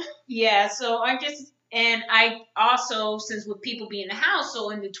theorist? Yeah, so I also, since with people being in the house,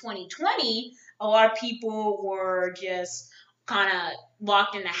 so in the 2020, a lot of people were just kind of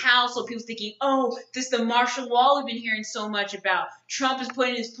locked in the house. So people thinking, oh, this is the martial law we've been hearing so much about. Trump is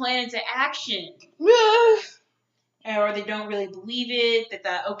putting his plan into action. Or they don't really believe it,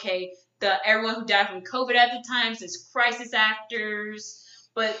 everyone who died from COVID at the time says crisis actors.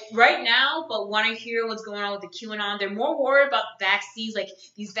 But right now, when I hear what's going on with the QAnon, they're more worried about vaccines, like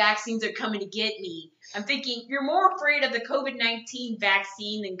these vaccines are coming to get me. I'm thinking, you're more afraid of the COVID-19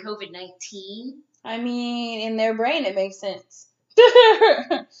 vaccine than COVID-19? I mean, in their brain, it makes sense.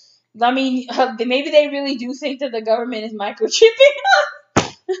 I mean, maybe they really do think that the government is microchipping us.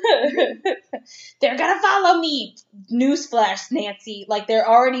 They're gonna follow me. Newsflash, Nancy. Like, they're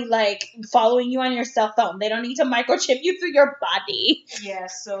already, like, following you on your cell phone. They don't need to microchip you through your body. Yeah,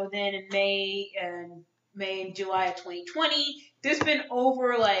 so then in May and July of 2020, there's been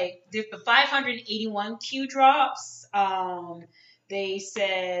over, like, the 581 Q drops. They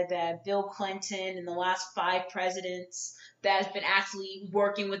said that Bill Clinton and the last 5 presidents that has been actually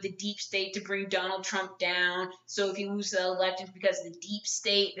working with the deep state to bring Donald Trump down. So if he loses the elections because of the deep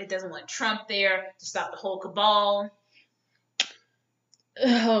state that doesn't want Trump there to stop the whole cabal.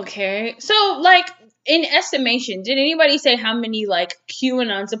 Okay. So, like, in estimation, did anybody say how many, like,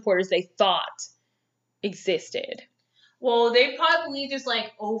 QAnon supporters they thought existed? Well, they probably believe there's,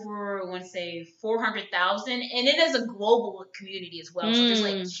 like, over, I want to say, 400,000. And it is a global community as well. So there's,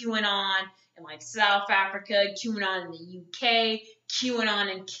 like, QAnon in, like, South Africa, QAnon in the UK,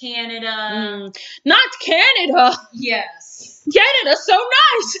 QAnon in Canada. Not Canada! Yes. Canada's so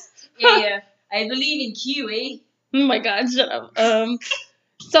nice! Yeah. I believe in Q, eh? Oh my god, shut up.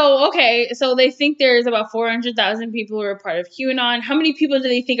 So they think there's about 400,000 people who are part of QAnon. How many people do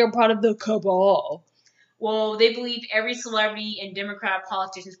they think are part of the cabal? Well, they believe every celebrity and Democrat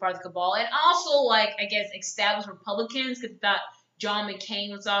politician is part of the cabal. And also, like, I guess, established Republicans, because that John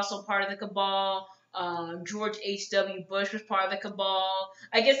McCain was also part of the cabal. George H.W. Bush was part of the cabal.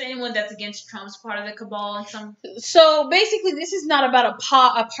 I guess anyone that's against Trump's part of the cabal. So basically, this is not about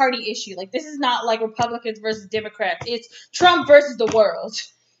a party issue. Like, this is not like Republicans versus Democrats. It's Trump versus the world.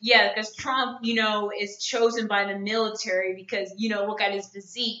 Yeah, because Trump, is chosen by the military because, look at his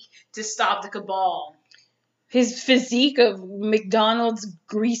physique to stop the cabal. His physique of McDonald's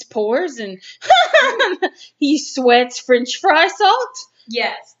grease pores and he sweats French fry salt?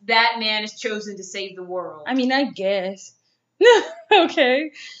 Yes, that man is chosen to save the world. I mean, I guess.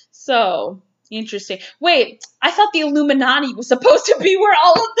 Okay. So, interesting. Wait, I thought the Illuminati was supposed to be where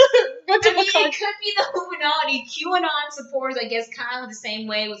all of the... it could be the Illuminati. QAnon supporters, I guess, kind of the same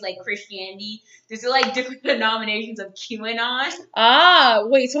way with, like, Christianity. There's, like, different denominations of QAnon. Ah,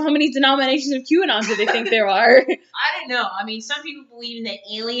 wait, so how many denominations of QAnon do they think there are? I don't know. I mean, some people believe in the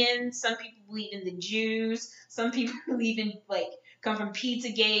aliens. Some people believe in the Jews. Some people believe in, like, come from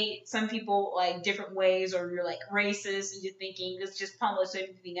Pizzagate. Some people, like, different ways, or you're, like, racist and you're thinking it's just pointless or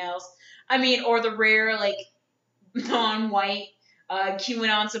anything else. I mean, or the rare, like, non-white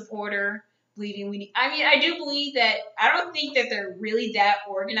QAnon supporter believing I do believe that, I don't think that they're really that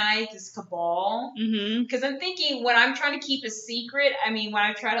organized, this cabal. Because I'm thinking, when I'm trying to keep a secret, I mean, when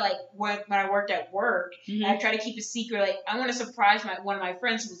I try to, like, when I worked at work, I try to keep a secret, like, I want to surprise one of my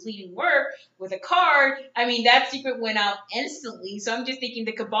friends who was leaving work with a card. I mean, that secret went out instantly. So I'm just thinking,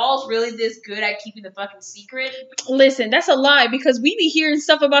 the cabal's really this good at keeping the fucking secret? Listen, that's a lie, because we be hearing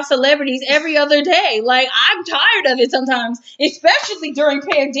stuff about celebrities every other day. Like, I'm tired of it sometimes, especially during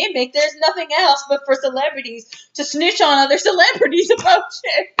pandemic. There's nothing else but for celebrities to snitch on other celebrities about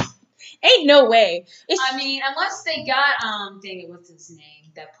shit. Ain't no way. I mean, unless they got, dang it, what's his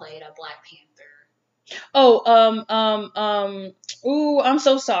name that played Black Panther? Ooh, I'm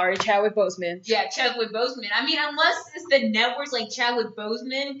so sorry, Chadwick Boseman. Yeah, Chadwick Boseman. I mean, unless it's the networks like Chadwick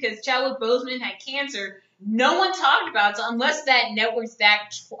Boseman, because Chadwick Boseman had cancer, no one talked about it. So unless that network's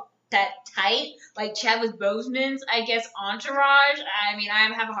that tight, like Chadwick Boseman's, I guess, entourage, I mean, I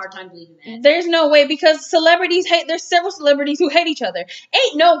have a hard time believing that. There's no way, because there's several celebrities who hate each other.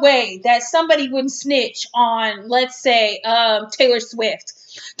 Ain't no way that somebody wouldn't snitch on, let's say, Taylor Swift.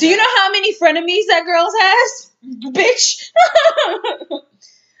 Do you know how many frenemies that girl has? Bitch.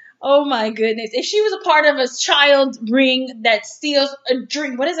 Oh my goodness. If she was a part of a child ring that steals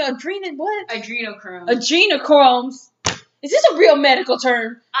what is it? Adrenochrome. Adrenochromes. Is this a real medical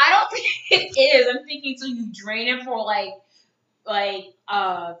term? I don't think it is. I'm thinking so you drain it for, like,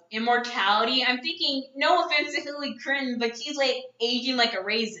 immortality, I'm thinking, no offense to Hillary Clinton, but she's like aging like a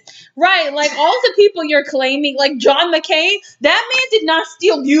raisin. Right, like all the people you're claiming, like John McCain, that man did not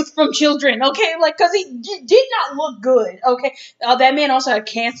steal youth from children, okay? Like, because he did not look good, okay? That man also had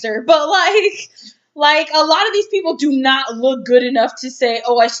cancer, but like a lot of these people do not look good enough to say,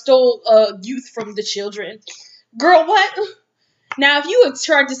 oh, I stole youth from the children. Girl, what? Now, if you had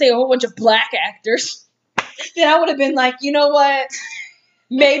tried to say a whole bunch of black actors, then I would have been like, you know what?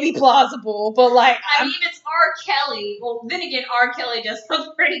 Maybe plausible, but like, I mean, it's R. Kelly. Well, then again, R. Kelly does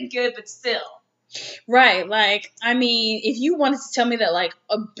look pretty good, but still. Right, like, I mean, if you wanted to tell me that, like,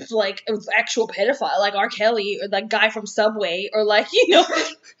 an actual pedophile, like R. Kelly, or, like, guy from Subway, or, like, you know,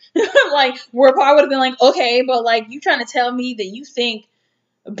 like, where I would have been like, okay, but, like, you trying to tell me that you think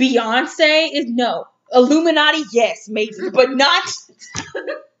Beyonce is, no. Illuminati, yes, maybe, but not...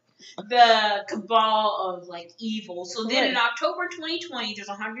 the cabal of, like, evil. So then in Right. October 2020, there's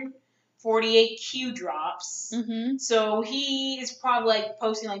 148 Q drops. Mm-hmm. So he is probably, like,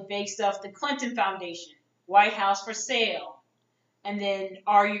 posting, like, vague stuff. The Clinton Foundation, White House for sale. And then,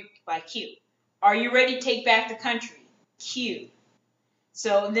 by Q. Are you ready to take back the country? Q.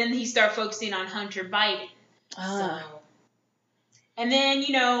 So then he started focusing on Hunter Biden. So, and then,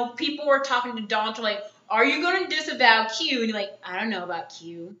 you know, people were talking to Donald Trump, like, are you going to disavow Q? And he's like, I don't know about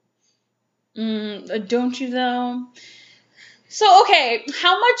Q. Don't you though? So, okay,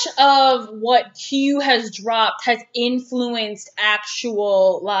 how much of what Q has dropped has influenced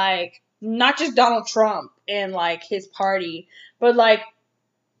actual, like, not just Donald Trump and, like, his party, but, like,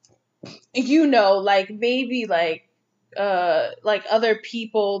 you know, like, maybe, like other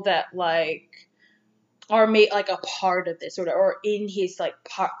people that, like, are made, like, a part of this, or in his, like,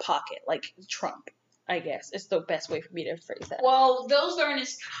 pocket, like Trump, I guess. It's the best way for me to phrase that. Well, those are in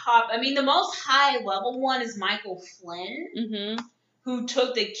his top. I mean, the most high level one is Michael Flynn, Mm-hmm. who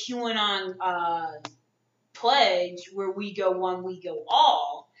took the QAnon pledge, where we go one, we go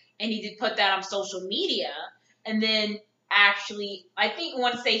all, and he did put that on social media. And then actually, I think I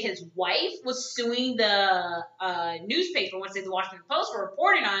want to say his wife was suing the newspaper, I want to say the Washington Post, for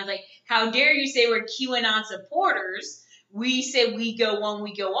reporting on it. Like, how dare you say we're QAnon supporters? We said we go one,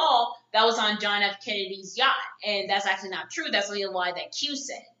 we go all. That was on John F. Kennedy's yacht. And that's actually not true. That's only a lie that Q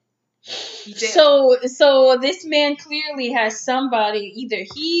said. So this man clearly has somebody, either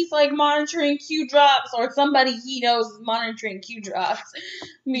he's, like, monitoring Q drops, or somebody he knows is monitoring Q drops.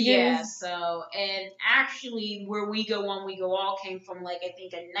 Yeah, so, and actually, where we go one, we go all came from, like, I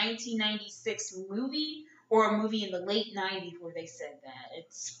think a 1996 movie, or a movie in the late 90s where they said that.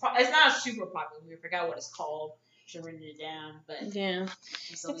 It's not a super popular movie. I forgot what it's called. Should have written it down, but yeah,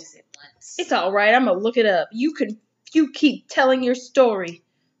 it's only said once. it's all right. I'm gonna look it up. You keep telling your story.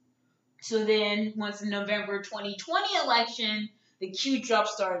 So then, once the November 2020 election, the Q drop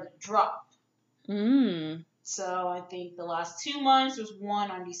started to drop. So I think the last 2 months, there was one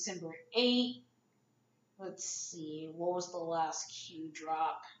on December 8th. Let's see, what was the last Q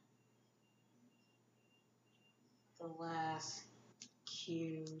drop? The last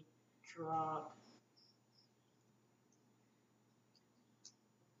Q drop.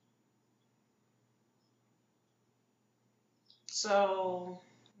 So,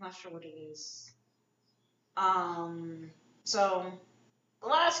 I'm not sure what it is. So, the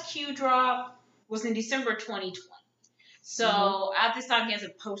last Q drop was in December 2020. So, at this time, he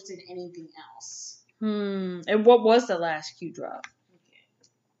hasn't posted anything else. And what was the last Q drop? Okay.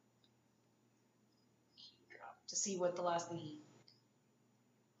 Q drop. To see what the last thing he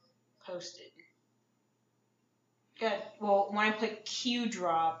posted. Good. Well, when I put Q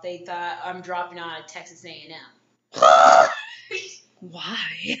drop, they thought I'm dropping out of Texas A&M.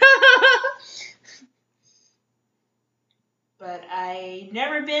 Why? But I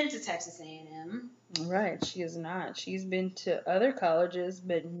never been to Texas A&M. Right, she is not. She's been to other colleges,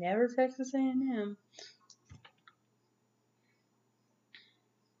 but never Texas A&M.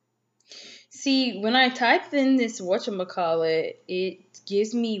 See, when I typed in this whatchamacallit, it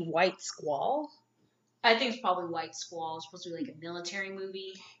gives me White Squall. I think it's probably White Squall. It's supposed to be like a military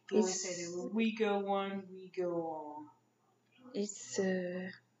movie. You always say that we go one, we go all. It's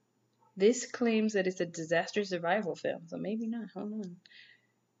this claims that it's a disaster survival film, so maybe not. Hold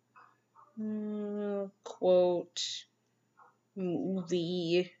on. Quote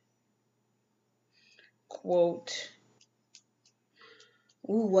movie. Quote.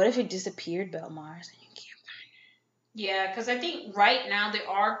 Ooh, what if it disappeared, Belmars? Yeah, because I think right now they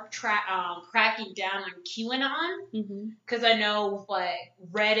are cracking down on QAnon. Because I know, like,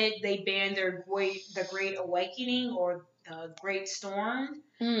 Reddit, they banned the Great Awakening or the Great Storm.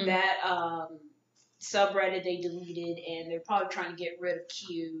 That subreddit they deleted, and they're probably trying to get rid of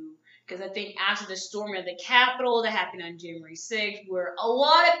Q. Because I think after the storming of the Capitol that happened on January 6th, where a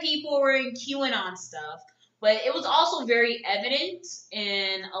lot of people were in QAnon stuff, but it was also very evident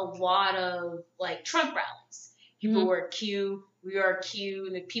in a lot of like Trump rallies. People were Q, we are Q,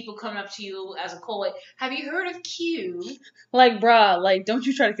 and the people coming up to you as a cold, like, have you heard of Q? Like, bruh, like, don't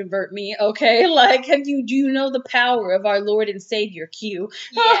you try to convert me, okay? Like, do you know the power of our Lord and Savior, Q?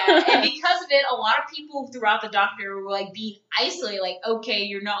 Yeah, and because of it, a lot of people throughout the documentary were like being isolated, like, okay,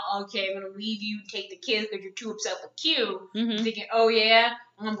 you're not okay, I'm gonna leave you, take the kids because you're too upset with Q. Thinking, oh yeah,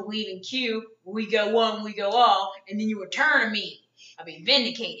 I'm gonna believe in Q, we go one, we go all, and then you return to me. I'll be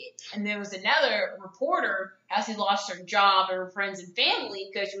vindicated. And there was another reporter, as he lost her job and her friends and family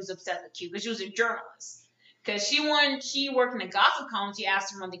because she was upset with Q, because she was a journalist. Because she worked in a gossip column, she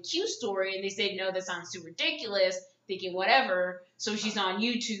asked them on the Q story, and they said, no, that sounds too ridiculous, thinking whatever, so she's on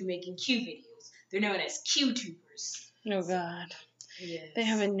YouTube making Q videos. They're known as Q-tubers. Oh, God. Yes. They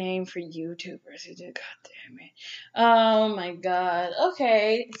have a name for YouTubers. God damn it. Oh, my God.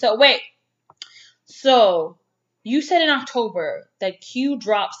 Okay. So, wait. So, you said in October that Q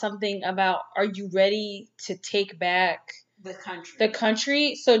dropped something about, are you ready to take back the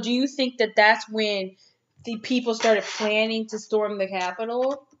country? So, do you think that that's when the people started planning to storm the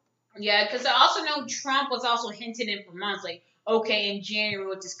Capitol? Yeah, because I also know Trump was also hinting in for months, like, okay, in January,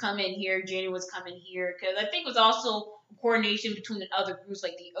 we'll just come in here, January was coming here, because I think it was also coordination between the other groups,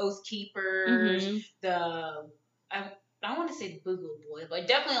 like the Oath Keepers, I want to say the Boogaloo Boys, but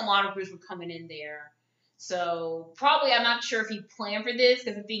definitely a lot of groups were coming in there. So probably, I'm not sure if he planned for this,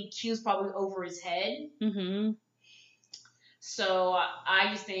 because I think Q's probably over his head. So I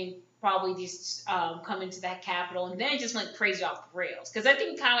just think probably just come into that Capitol, and then it just went crazy off the rails. Because I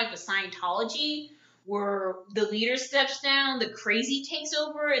think kind of like the Scientology, where the leader steps down, the crazy takes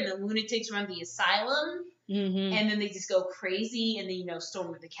over, and the lunatics run the asylum, and then they just go crazy, and then,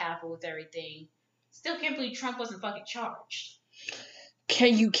 storm the Capitol with everything. Still can't believe Trump wasn't fucking charged.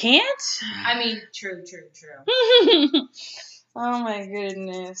 You can't? I mean, true. Oh my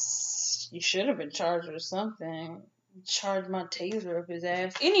goodness. You should have been charged with something. Charge my taser up his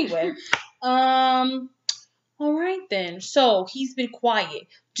ass. Anyway, all right then. So he's been quiet.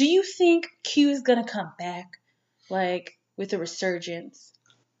 Do you think Q is gonna come back, like with a resurgence?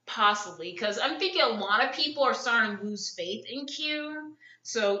 Possibly, because I'm thinking a lot of people are starting to lose faith in Q.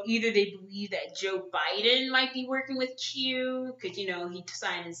 So either they believe that Joe Biden might be working with Q because he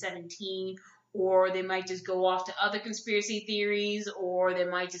signed in 2017, or they might just go off to other conspiracy theories, or they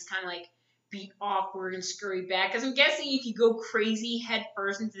might just kind of like be awkward and scurry back. Because I'm guessing if you go crazy head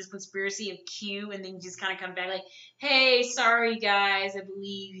first into this conspiracy of Q and then you just kind of come back like, hey, sorry guys, I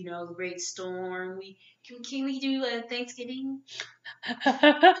believe, the great storm. Can we do Thanksgiving?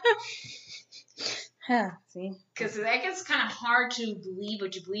 See? Because that gets kind of hard to believe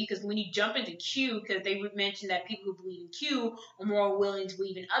what you believe, because when you jump into Q, because they would mention that people who believe in Q are more willing to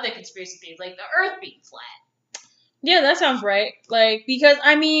believe in other conspiracy theories, like the Earth being flat. Yeah, that sounds right. Like, because,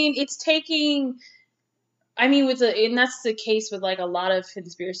 it's taking... and that's the case with like a lot of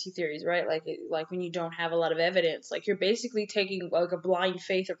conspiracy theories, right? Like when you don't have a lot of evidence, like you're basically taking like a blind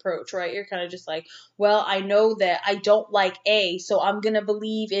faith approach, right? You're kind of just like, well, I know that I don't like A, so I'm gonna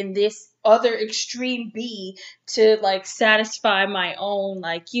believe in this other extreme B to like satisfy my own,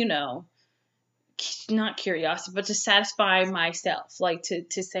 like, not curiosity, but to satisfy myself, like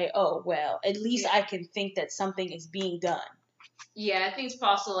to say, oh well, at least I can think that something is being done. Yeah, I think it's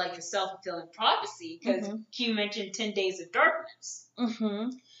possible like a self-fulfilling prophecy, because Q mentioned 10 days of darkness.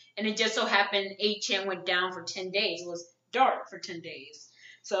 And it just so happened 8chan went down for 10 days. It was dark for 10 days.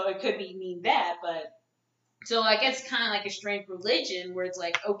 So it could mean that, but... So I guess kind of like a strange religion where it's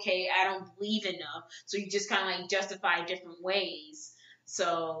like, okay, I don't believe enough. So you just kind of like justify different ways.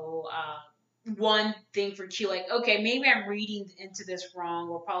 So... one thing for Q, like, okay, maybe I'm reading into this wrong,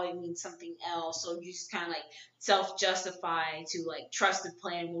 or probably means something else. So you just kind of like self-justify to like trust the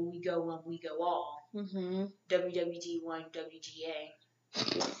plan when we go all. WWG1, WGA.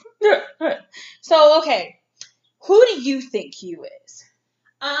 So, okay, who do you think Q is?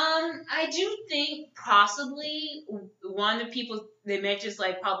 I do think possibly one of the people they mentioned is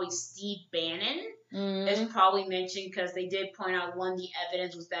like probably Steve Bannon. Is probably mentioned because they did point out one of the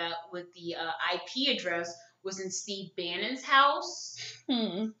evidence was that with the IP address was in Steve Bannon's house.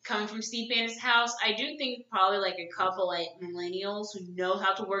 Coming from Steve Bannon's house. I do think probably like a couple like millennials who know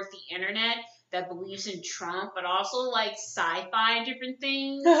how to work the internet that believes in Trump, but also like sci-fi and different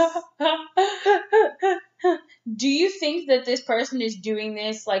things. Do you think that this person is doing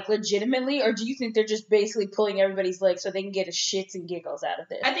this like legitimately, or do you think they're just basically pulling everybody's leg so they can get a shits and giggles out of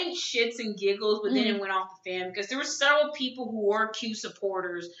this? I think shits and giggles, but then it went off the fan because there were several people who were Q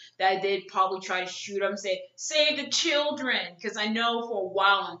supporters that did probably try to shoot them, say "Save the children," because I know for a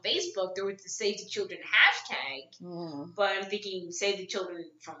while on Facebook there was the "Save the Children" hashtag, but I'm thinking "Save the children"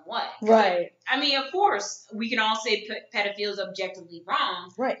 from what? Right. I mean, of course, we can all say pedophilia is objectively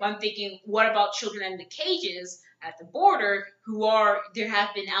wrong. Right. But I'm thinking, what about children in the cages at the border there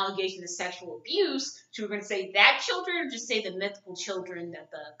have been allegations of sexual abuse? So we're going to say that children, or just say the mythical children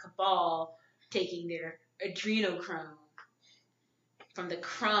that the cabal taking their adrenochrome from the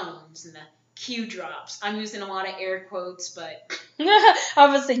crumbs and the Q drops. I'm using a lot of air quotes, but I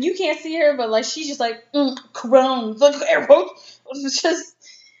was saying you can't see her, but like she's just like crumbs, like air quotes. It's just.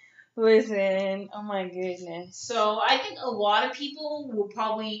 Listen, oh my goodness. So I think a lot of people will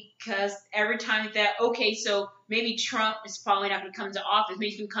probably, because every time that, okay, so maybe Trump is probably not going to come to office.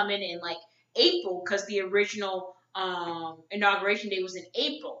 Maybe he can come in like April, because the original inauguration day was in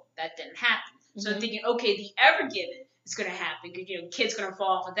April. That didn't happen. So I'm thinking, okay, the Ever Given is going to happen, because, kids going to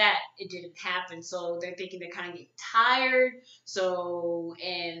fall off of that. It didn't happen. So they're thinking they're kind of getting tired. So,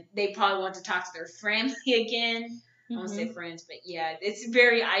 and they probably want to talk to their family again. I won't say friends, but yeah, it's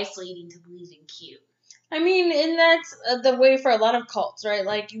very isolating to believe in Q. I mean, and that's the way for a lot of cults, right?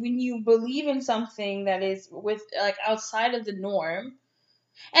 Like, when you believe in something that is like outside of the norm.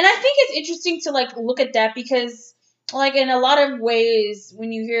 And I think it's interesting to like look at that because, like, in a lot of ways,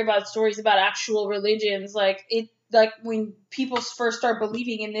 when you hear about stories about actual religions, like when people first start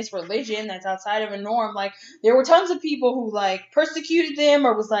believing in this religion that's outside of a norm, like there were tons of people who like persecuted them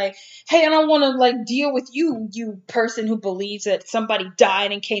or was like, hey, I don't want to like deal with you person who believes that somebody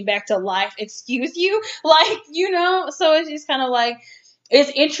died and came back to life. Excuse you? Like, so it's just kind of like, it's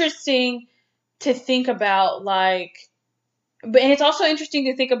interesting to think about like, and it's also interesting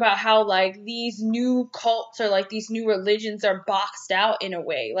to think about how like these new cults or like these new religions are boxed out in a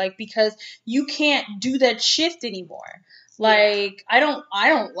way, like because you can't do that shift anymore. Like I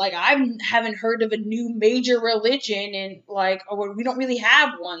haven't heard of a new major religion, and like, or we don't really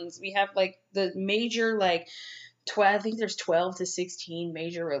have ones. We have like the major like 12, I think there's 12 to 16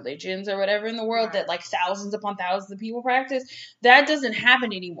 major religions or whatever in the world that like thousands upon thousands of people practice. That doesn't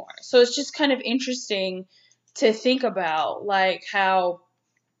happen anymore. So it's just kind of interesting to think about like how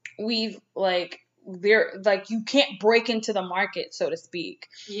we've like you can't break into the market, so to speak.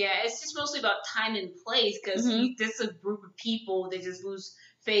 Yeah, it's just mostly about time and place, because this is a group of people that just lose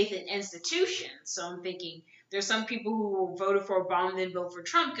faith in institutions. So I'm thinking there's some people who voted for Obama and then vote for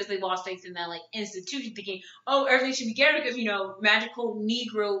Trump because they lost faith in that like institution, thinking, oh, everything should be better because magical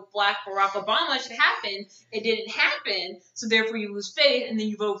Negro Black Barack Obama should happen. It didn't happen, so therefore you lose faith, and then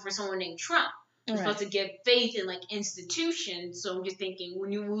you vote for someone named Trump. You're supposed to get faith in like institutions. So I'm just thinking,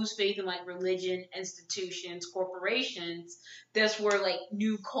 when you lose faith in like religion, institutions, corporations, that's where like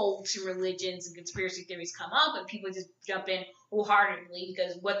new cults and religions and conspiracy theories come up, and people just jump in wholeheartedly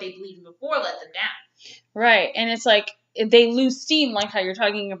because what they believed in before let them down. Right, and it's like they lose steam, like how you're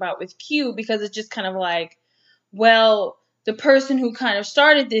talking about with Q, because it's just kind of like, well, the person who kind of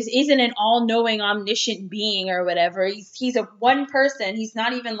started this isn't an all-knowing, omniscient being or whatever. He's a one person. He's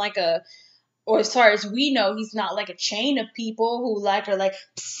not even like a, or as far as we know, he's not like a chain of people who like are like,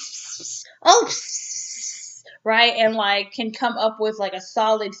 right, and like can come up with like a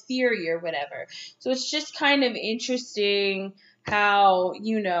solid theory or whatever. So it's just kind of interesting how,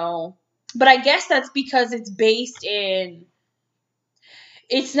 but I guess that's because it's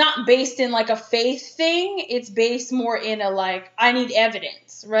not based in like a faith thing. It's based more in a like, I need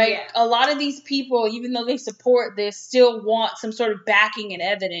evidence, right? Yeah. A lot of these people, even though they support this, still want some sort of backing and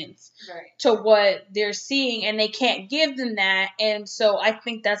evidence to what they're seeing, and they can't give them that. And so I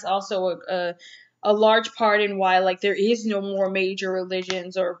think that's also a large part in why like there is no more major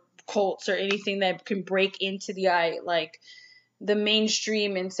religions or cults or anything that can break into the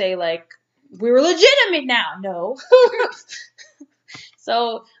mainstream and say like, we're legitimate now. No.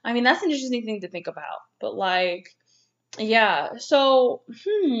 So, I mean, that's an interesting thing to think about. But, like, yeah. So,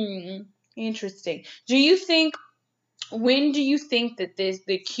 interesting. When do you think that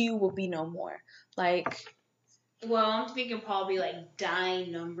the Q will be no more? Like... Well, I'm thinking probably like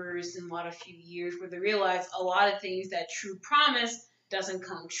dying numbers in a few years where they realize a lot of things that true promise doesn't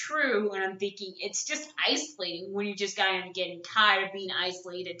come true. And I'm thinking it's just isolating when you just kind of getting tired of being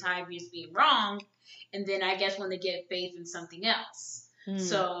isolated, tired of just being wrong. And then I guess when they get faith in something else.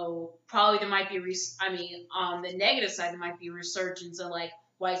 So probably there might be, on the negative side, there might be a resurgence of like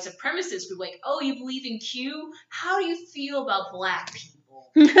white supremacists who like, oh, you believe in Q? How do you feel about black people?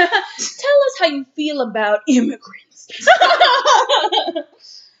 Tell us how you feel about immigrants.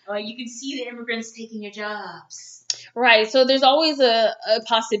 You can see the immigrants taking your jobs. Right. So there's always a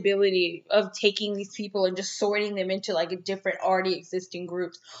possibility of taking these people and just sorting them into like a different already existing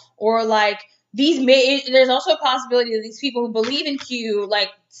groups. Or like there's also a possibility that these people who believe in Q like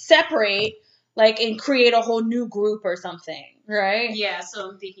separate like and create a whole new group or something. Right? Yeah, so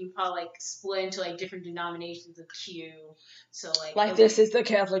I'm thinking probably like split into like different denominations of Q. So like this is the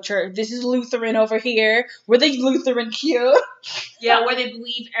Catholic Church. This is Lutheran over here. We're the Lutheran Q. Yeah, where they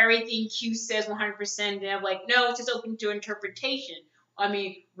believe everything Q says 100%. And they're like, no, it's just open to interpretation. I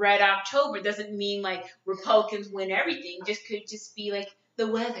mean, Red October doesn't mean like Republicans win everything. Just could just be like the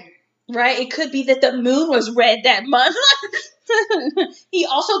weather. Right? It could be that the moon was red that month. He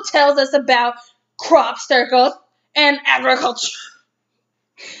also tells us about crop circles and agriculture.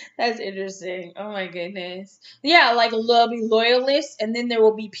 That's interesting. Oh my goodness. Yeah, like there'll be loyalists, and then there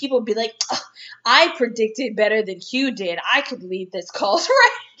will be people be like, I predicted better than Q did. I could lead this cause,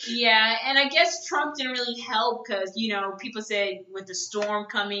 right? Yeah, and I guess Trump didn't really help because, you know, people said with the storm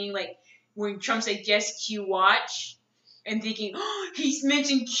coming, like when Trump said just Q watch, and thinking, oh, he's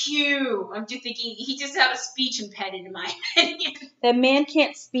mentioned Q. I'm just thinking he just had a speech impediment in my opinion. That man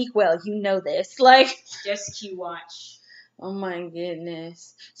can't speak well. You know this. Like, just Q watch. Oh my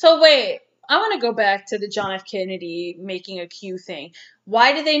goodness. So wait, I want to go back to the John F. Kennedy making a Q thing.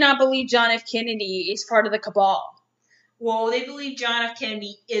 Why do they not believe John F. Kennedy is part of the cabal? Well, they believe John F.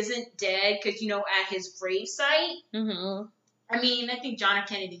 Kennedy isn't dead because, you know, at his gravesite, I mean, I think John F.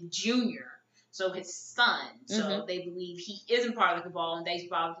 Kennedy Jr., so his son, so they believe he isn't part of the cabal and they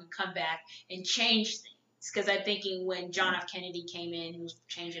probably can come back and change things. Because I'm thinking when John F. Kennedy came in, he was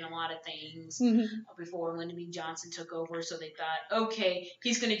changing a lot of things before Lyndon B. Johnson took over. So they thought, okay,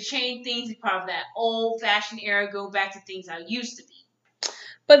 he's going to change things. He's part of that old-fashioned era, go back to things how it used to be.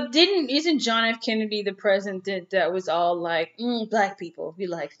 But isn't John F. Kennedy the president that was all like, black people, we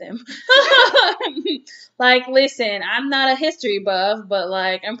like them. Like, listen, I'm not a history buff, but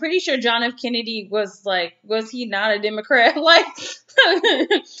like, I'm pretty sure John F. Kennedy was he not a Democrat? Like,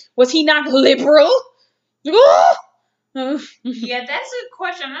 was he not liberal? Yeah, that's a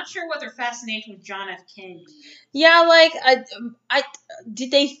question. I'm not sure what their fascination with John F. Kennedy is. Yeah, like I did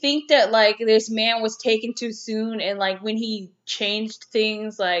they think that like this man was taken too soon and like when he changed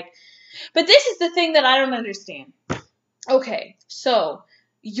things like, but this is the thing that I don't understand. Okay, so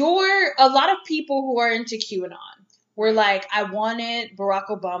a lot of people who are into QAnon were like, I wanted Barack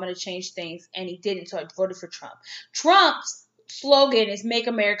Obama to change things and he didn't, so I voted for Trump. Trump's slogan is "Make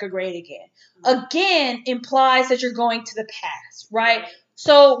America Great Again." Again implies that you're going to the past, right?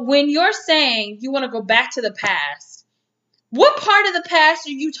 So when you're saying you want to go back to the past, what part of the past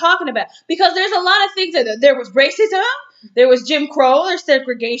are you talking about? Because there's a lot of things that there was racism, there was Jim Crow, there's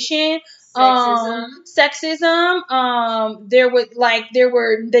segregation, sexism. There were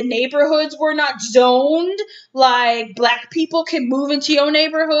the neighborhoods were not zoned. Like black people can move into your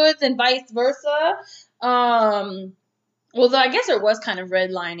neighborhoods and vice versa. Well, I guess there was kind of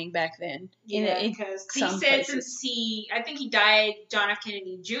redlining back then. Yeah, because he said since I think he died, John F.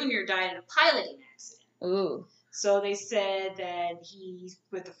 Kennedy Jr. died in a piloting accident. Ooh. So they said that he's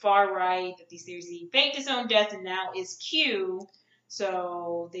with the far right, that these theories he faked his own death and now is Q.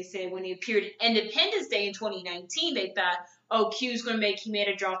 So they said when he appeared at Independence Day in 2019, they thought, oh, Q's going to he made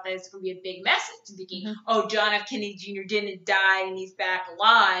a drop that it's going to be a big message. And thinking, oh, John F. Kennedy Jr. didn't die and he's back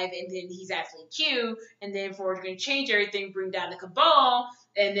alive, and then he's actually Q, and then we're going to change everything, bring down the cabal,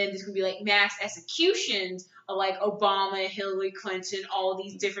 and then there's going to be like mass executions of like Obama, Hillary Clinton, all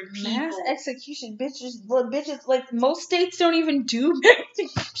these different people. Mass execution, bitches, like most states don't even do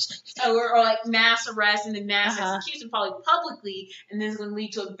or like mass arrest and then mass execution, probably publicly, and then it's going to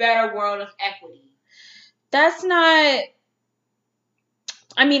lead to a better world of equity. That's not.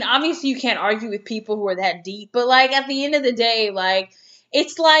 I mean, obviously you can't argue with people who are that deep, but like at the end of the day, like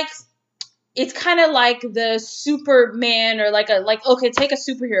it's kind of like the Superman or okay, take a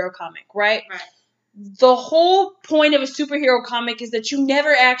superhero comic, right? Right. The whole point of a superhero comic is that you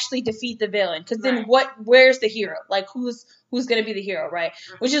never actually defeat the villain, because then where's the hero? Like who's gonna be the hero, right?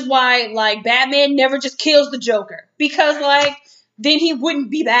 Which is why like Batman never just kills the Joker, because like then he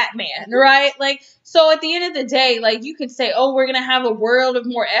wouldn't be Batman, right? Like, so at the end of the day, like, you could say, oh, we're going to have a world of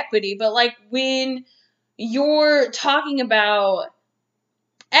more equity. But, like, when you're talking about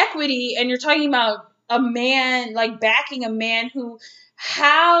equity and you're talking about a man, like, backing a man who,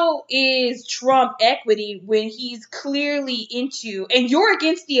 how is Trump equity when he's clearly into, and you're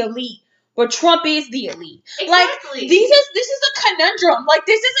against the elite but Trump is the elite. Exactly. Like, this is a conundrum. Like,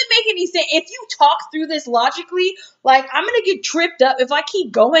 this doesn't make any sense. If you talk through this logically, like, I'm gonna get tripped up. If I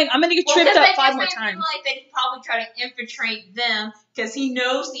keep going, I'm gonna get tripped up 5 more times. Like that he probably try to infiltrate them because he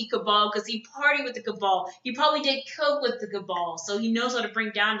knows the cabal, because he partied with the cabal. He probably did coke with the cabal, so he knows how to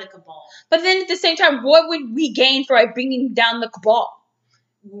bring down the cabal. But then at the same time, what would we gain for bringing down the cabal?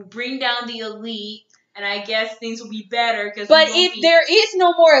 We'll bring down the elite, and I guess things will be better. But if there is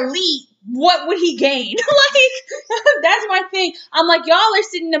no more elite, what would he gain? Like, that's my thing. I'm like, y'all are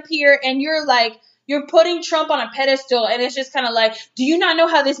sitting up here and you're like, you're putting Trump on a pedestal, and it's just kind of like, do you not know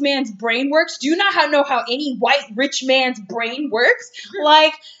how this man's brain works? Do you not know how any white rich man's brain works?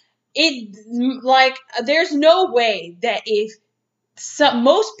 Like, there's no way that if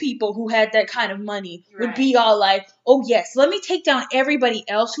most people who had that kind of money would be all like, oh yes, let me take down everybody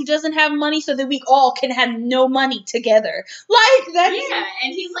else who doesn't have money so that we all can have no money together. Like, that's... Yeah,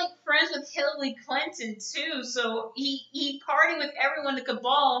 and he's like friends with Hillary Clinton too, so he partied with everyone in the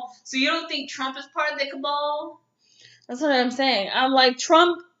cabal. So you don't think Trump is part of the cabal? That's what I'm saying. I'm like,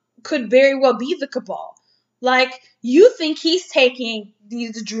 Trump could very well be the cabal. Like, you think he's taking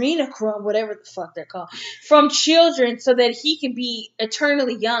these adrenochrome, whatever the fuck they're called, from children so that he can be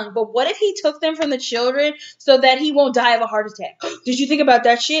eternally young. But what if he took them from the children so that he won't die of a heart attack? Did you think about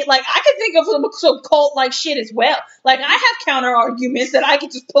that shit? Like, I could think of some cult-like shit as well. Like, I have counter-arguments that I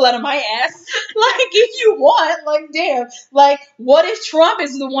could just pull out of my ass. Like, if you want, like, damn. Like, what if Trump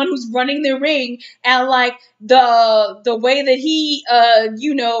is the one who's running the ring and, like, the way that he,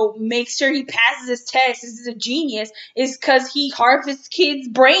 makes sure he passes his test, is a genius, is because he harvests kids'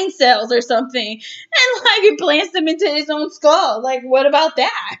 brain cells or something, and like implants them into his own skull. Like, what about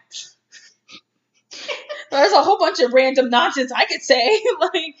that? There's a whole bunch of random nonsense I could say.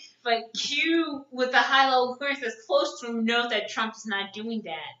 Like, but Q with the high level clearance that's close to him knows that Trump is not doing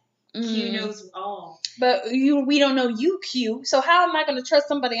that. Q knows all. But we don't know you, Q. So how am I going to trust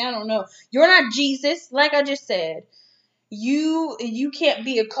somebody I don't know? You're not Jesus, like I just said. You can't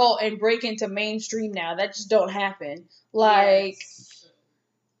be a cult and break into mainstream now. That just don't happen. Like, yes.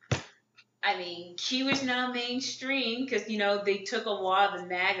 I mean, Q is now mainstream because, they took a lot of the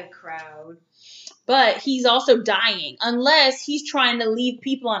MAGA crowd. But he's also dying, unless he's trying to leave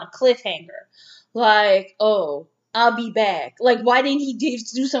people on a cliffhanger. Like, oh, I'll be back. Like, why didn't he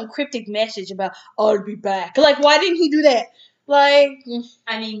do some cryptic message about, I'll be back? Like, why didn't he do that? Like,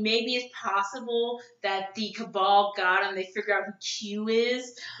 I mean, maybe it's possible that the cabal got him. They figured out who Q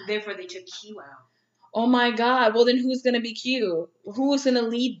is, therefore they took Q out. Oh my God. Well, then who's going to be Q? Who's going to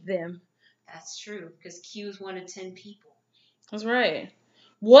lead them? That's true, because Q is 1 of 10 people. That's right.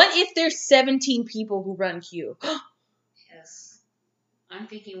 What if there's 17 people who run Q? Yes. I'm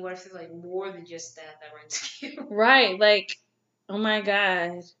thinking, what if there's, like, more than just that runs Q? Right. Like, oh my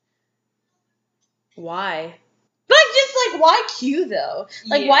God. Why? Like, why Q, though?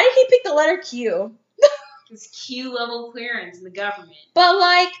 Like, why did he pick the letter Q? It's Q level clearance in the government. But,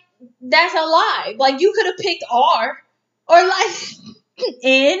 like, that's a lie. Like, you could have picked R. Or, like,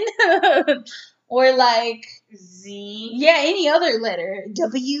 N. Or, like, Z. Yeah, any other letter.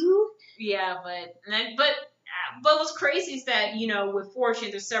 W. Yeah, but what's crazy is that, with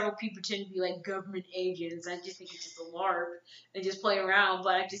Fortune, there's several people pretending to be, like, government agents. I just think it's just a LARP. They just play around,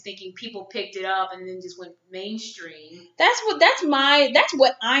 but I'm just thinking people picked it up and then just went mainstream. That's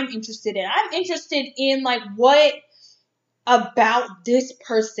what I'm interested in. I'm interested in, like, what about this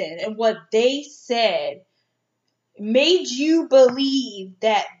person and what they said made you believe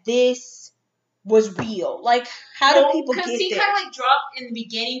that this was real. Like, how do people get there? Because he kind of, like, dropped, in the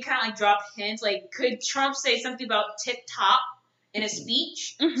beginning, dropped hints. Like, could Trump say something about tip-top in a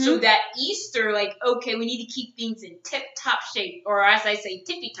speech? Mm-hmm. So that Easter, like, okay, we need to keep things in tip-top shape. Or, as I say,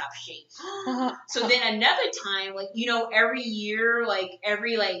 tippy-top shape. So then another time, like, every year, like,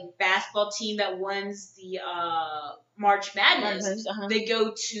 every, like, basketball team that wins the March Madness, they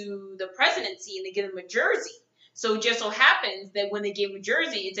go to the presidency and they give them a jersey. So it just so happens that when they gave him a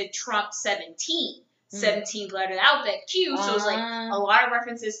jersey, it's a Trump 17. 17th letter of the alphabet, Q. So it's like a lot of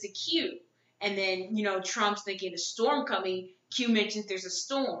references to Q. And then, Trump's thinking a storm coming. Q mentions there's a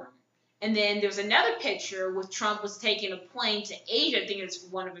storm. And then there's another picture where Trump was taking a plane to Asia. I think it's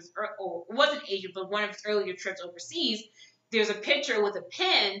one of his, or it wasn't Asia, but one of his earlier trips overseas. There's a picture with a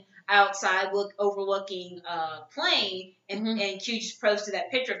pen outside overlooking a plane, and Q just posted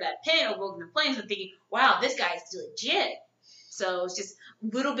that picture of that pen overlooking the plane. So I'm thinking, wow, this guy's legit. So it's just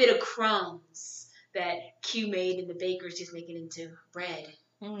a little bit of crumbs that Q made, and the baker's just making into bread.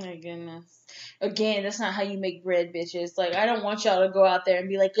 Oh my goodness. Again, that's not how you make bread, bitches. Like, I don't want y'all to go out there and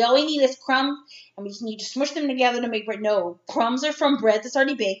be like, all we need is crumbs, and we just need to smush them together to make bread. No, crumbs are from bread that's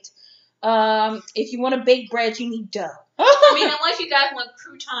already baked. If you want to bake bread, you need dough. I mean, unless you guys want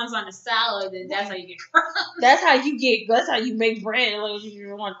croutons on a salad, then that's how you get crumbs. That's how you make bread. Like, if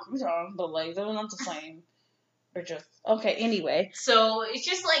you want croutons, but like they're not the same. They're just okay. Anyway, so it's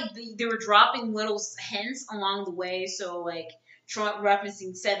just like they were dropping little hints along the way. So like Trump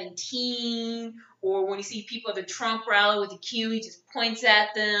referencing 17, or when you see people at the Trump rally with the Q, he just points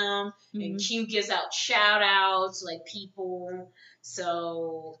at them, and Q gives out shout outs like people.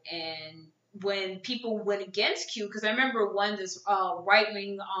 So and when people went against Q, because I remember one this right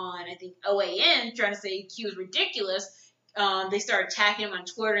wing on I think OAN trying to say Q is ridiculous. They started attacking him on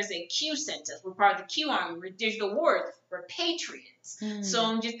Twitter and saying Q sent us. We're part of the Q army. We're digital wars. We're patriots. So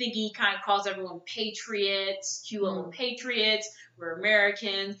I'm just thinking he kind of calls everyone patriots, Q level patriots. We're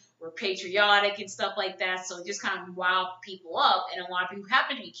Americans. We're patriotic and stuff like that. So it just kind of riled people up. And a lot of people who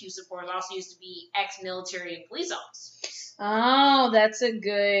happen to be Q supporters also used to be ex-military and police officers. Oh, that's a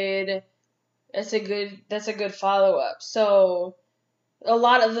good follow up. So a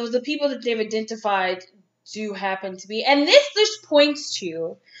lot of the people that they've identified do happen to be, and this just points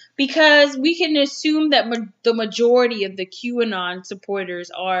to, because we can assume that the majority of the QAnon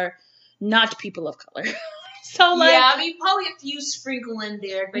supporters are not people of color. So like, yeah, I mean probably a few sprinkle in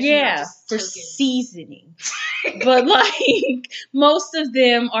there, but for seasoning. But like most of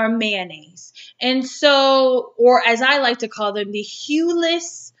them are mayonnaise, and so, or as I like to call them, the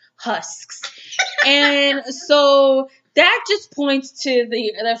hueless husks. And so that just points to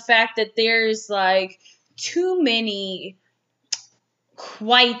the fact that there's like too many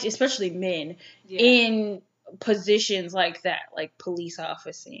white, especially men, in positions like that, like police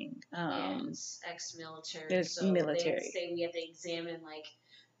officing, ex-military. So military. They say we have to examine like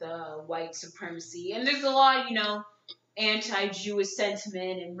the white supremacy, and there's a lot, anti-Jewish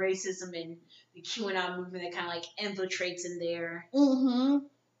sentiment and racism in the QAnon movement that kind of like infiltrates in there. So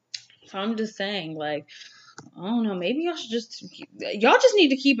I'm just saying, like, I don't know, maybe y'all just need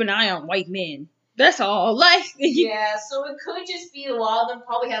to keep an eye on white men. That's all. Like, yeah, so it could just be a lot of them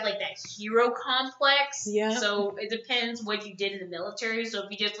probably have like that hero complex. Yeah. So it depends what you did in the military. So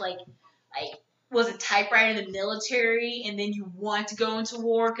if you just like was a typewriter in the military and then you want to go into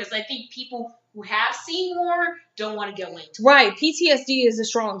war, because I think people who have seen war don't want to go into war. Right. PTSD is a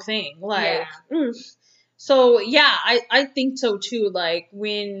strong thing. Like, so yeah, I think so too. Like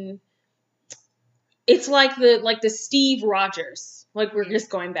when it's like the Steve Rogers. Like, we're just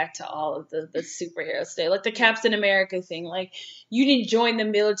going back to all of the superheroes today. Like, the Captain America thing. Like, you didn't join the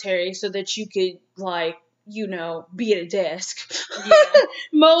military so that you could, like, be at a desk. Yeah.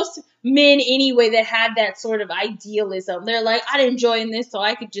 Most men, anyway, that had that sort of idealism, they're like, I didn't join this so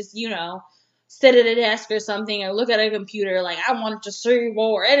I could just, sit at a desk or something and look at a computer. Like, I wanted to serve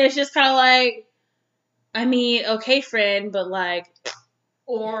war. And it's just kind of like, I mean, okay, friend, but, like...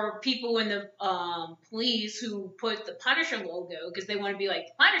 Or people in the police who put the Punisher logo because they want to be like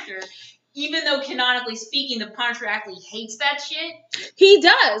the Punisher, even though canonically speaking, the Punisher actually hates that shit. He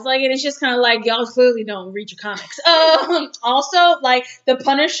does. Like, and it's just kind of like, y'all clearly don't read your comics. Also, like, the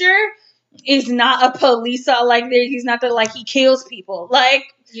Punisher is not a police. Like, he's not like, he kills people. Like,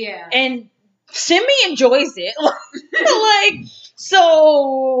 yeah. And Simi enjoys it. Like,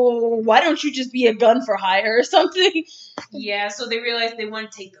 so why don't you just be a gun for hire or something? Yeah, so they realized they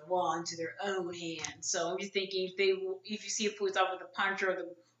want to take the law into their own hands. So I'm just thinking, if you see a police officer with a Punisher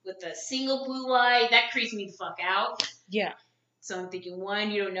with a single blue light, that creeps me the fuck out. Yeah. So I'm thinking, one,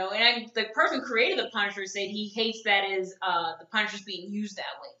 you don't know. And the person who created the Punisher said he hates that as the Punisher's being used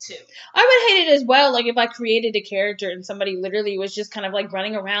that way, too. I would hate it as well, like, if I created a character and somebody literally was just kind of, like,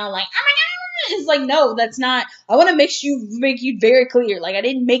 running around like, oh my god! It's like, no, that's not. I want to make you very clear. Like, I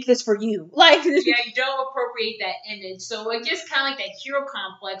didn't make this for you. Like, yeah, you don't appropriate that image. So it just kind of like that hero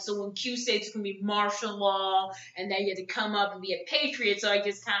complex. So when Q says it's gonna be martial law, and then you have to come up and be a patriot. So I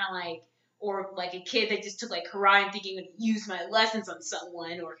just kind of like, or like a kid that just took like karate and thinking I'm gonna use my lessons on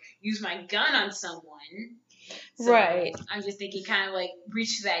someone or use my gun on someone. So right. I'm just thinking kind of like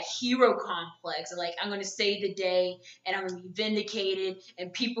reach that hero complex. Like, I'm going to save the day and I'm going to be vindicated.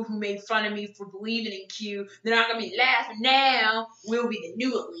 And people who made fun of me for believing in Q, they're not going to be laughing now. We'll be the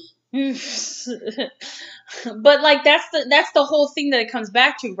new elite. But like, that's the whole thing that it comes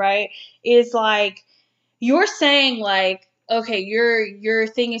back to, right? Is like, you're saying like, okay, your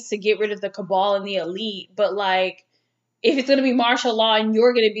thing is to get rid of the cabal and the elite. But like, if it's going to be martial law and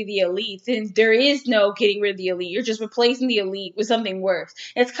you're going to be the elite, then there is no getting rid of the elite. You're just replacing the elite with something worse.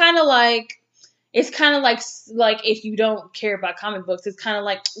 It's kind of like if you don't care about comic books, it's kind of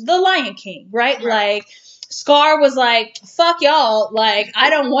like The Lion King, right? Like, Scar was like, fuck y'all. Like, I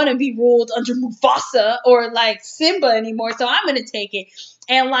don't want to be ruled under Mufasa or like Simba anymore, so I'm going to take it.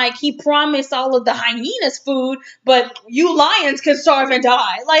 And like he promised all of the hyenas food, but you lions can starve and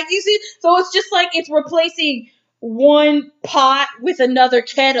die. Like you see, so it's just like it's replacing one pot with another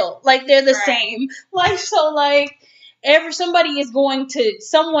kettle. Like they're the same. Like so like someone is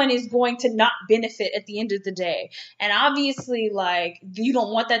going to not benefit at the end of the day. And obviously like you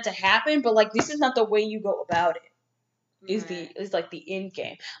don't want that to happen, but like this is not the way you go about it. Is like the end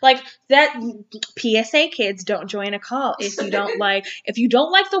game. Like that PSA kids, don't join a cult if you don't like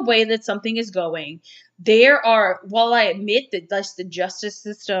the way that something is going. There are, while I admit that that's the justice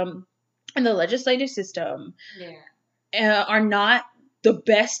system and the legislative system are not the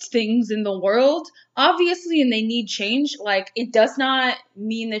best things in the world, obviously, and they need change, like it does not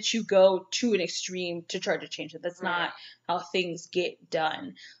mean that you go to an extreme to try to change it. That's not how things get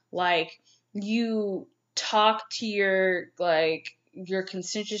done. Like you talk to your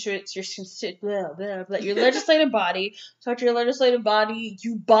constituents, your legislative body, talk to your legislative body,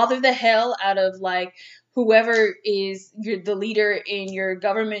 you bother the hell out of like whoever is the leader in your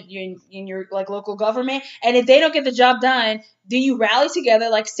government, in your like local government, and if they don't get the job done, then you rally together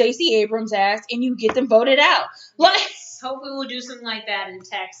like Stacey Abrams asked and you get them voted out. Like hopefully we'll do something like that in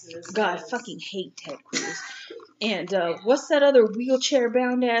Texas. God, I fucking hate Ted Cruz. And what's that other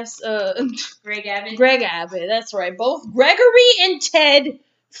wheelchair-bound ass? Greg Abbott. Greg Abbott, that's right. Both Gregory and Ted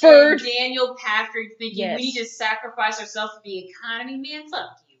Ford. And Daniel Patrick thinking we need to sacrifice ourselves for the economy. Man,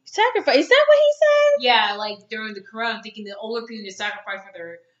 fuck you. Sacrifice? Is that what he said? Yeah, like during the corona, thinking the older people need to sacrifice for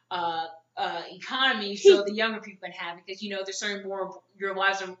their economy so the younger people can have it. Because, there's certain your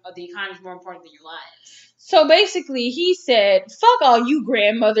lives the economy is more important than your lives. So basically, he said, "Fuck all you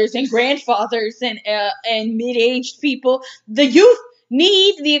grandmothers and grandfathers and mid-aged people. The youth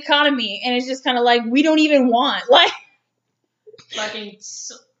need the economy," and it's just kind of like we don't even want like fucking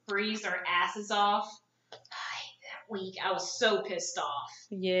freeze their asses off. That week, I was so pissed off.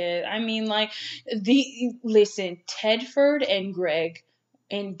 Yeah, I mean, like listen, Tedford and Greg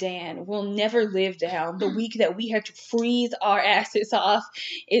and Dan will never live down the week that we had to freeze our asses off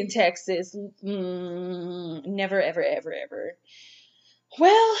in Texas. Never, ever, ever, ever.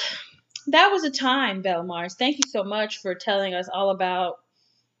 Well, that was a time, Belmars. Thank you so much for telling us all about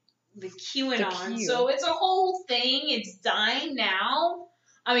the QAnon. So it's a whole thing. It's dying now.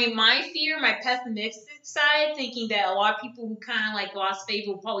 I mean, my pessimistic side, thinking that a lot of people who kind of like lost faith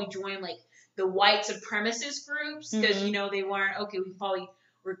will probably join like the white supremacist groups because, they weren't, okay, we can probably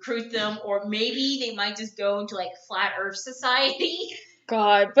recruit them, or maybe they might just go into like Flat Earth Society.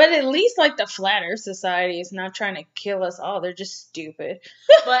 God, but at least like the Flat Earth Society is not trying to kill us all. They're just stupid.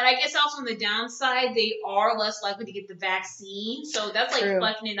 But I guess also on the downside, they are less likely to get the vaccine. So that's like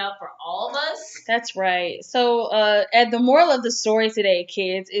fucking it up for all of us. That's right. So and the moral of the story today,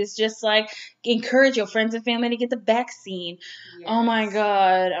 kids, is just like encourage your friends and family to get the vaccine. Yes. Oh my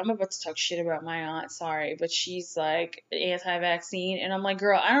God. I'm about to talk shit about my aunt. Sorry. But she's like anti-vaccine. And I'm like,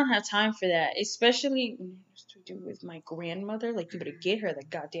 girl, I don't have time for that. Especially to do with my grandmother. Like, you better get her the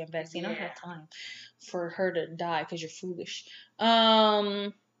goddamn vaccine. I don't have time for her to die because you're foolish.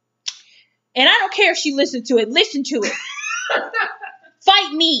 And I don't care if she listened to it. Listen to it.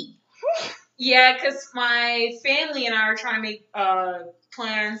 Fight me. Yeah, because my family and I are trying to make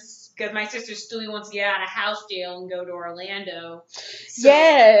plans because my sister Stewie wants to get out of house jail and go to Orlando. So,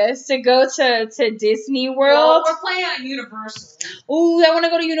 yes, to go to Disney World. Well, we're playing at Universal. Ooh, I want to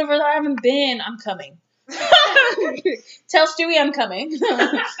go to Universal. I haven't been. I'm coming. Tell Stewie I'm coming.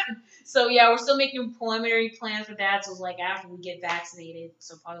 So yeah, we're still making preliminary plans for that. So it's like after we get vaccinated,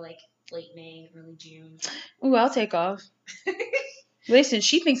 so probably like late May, early June. Ooh, I'll take off. Listen,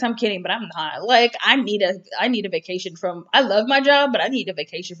 she thinks I'm kidding, but I'm not. Like, I need a vacation from. I love my job, but I need a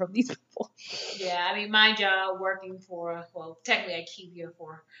vacation from these people. Yeah, I mean, my job working for technically IQVIA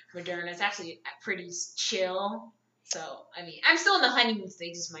for Moderna is actually pretty chill. So I mean, I'm still in the honeymoon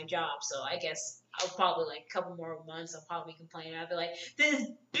stages of my job, so I guess I'll probably like a couple more months. I'll probably complain. I'll be like, this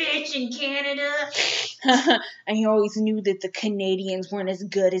bitch in Canada. And you always knew that the Canadians weren't as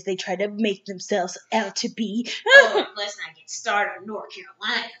good as they tried to make themselves out to be. Let's not get started on North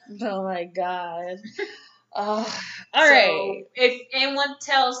Carolina. Oh my God. All right. If anyone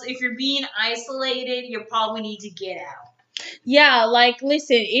tells, if you're being isolated, you probably need to get out. Yeah, like,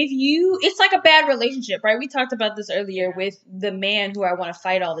 listen, it's like a bad relationship, right? We talked about this earlier with the man who I want to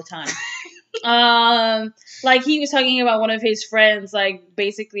fight all the time. Like, he was talking about one of his friends, like,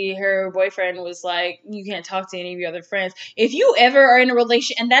 basically her boyfriend was like, you can't talk to any of your other friends. If you ever are in a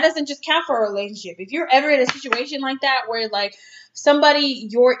relationship, and that doesn't just count for a relationship, if you're ever in a situation like that where, like, somebody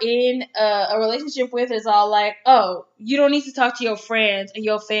you're in a relationship with is all like, oh, you don't need to talk to your friends or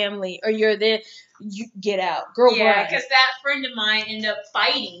your family or you're there. you get out. Girl, Yeah, run. because that friend of mine ended up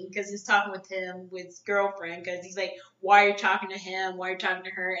fighting because he was talking with his girlfriend because he's like, why are you talking to him? Why are you talking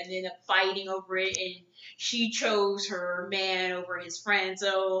to her? And they ended up fighting over it, and she chose her man over his friend.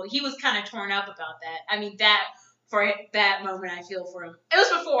 So he was kind of torn up about that. I mean, for that moment, I feel for him. It was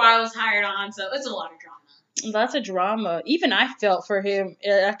before I was hired on, so it's a lot of drama. Lots of drama. Even I felt for him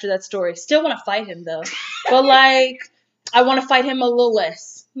after that story. Still want to fight him though, but like I want to fight him a little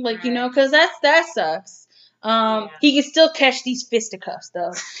less. Like you know, because that sucks. He can still catch these fisticuffs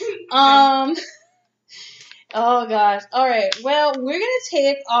though. Oh gosh. All right. Well, we're gonna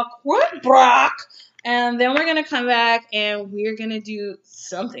take a quick break, and then we're gonna come back and we're gonna do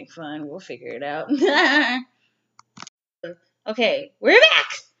something fun. We'll figure it out. Okay, we're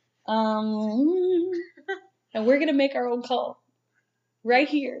back. And we're gonna make our own cult right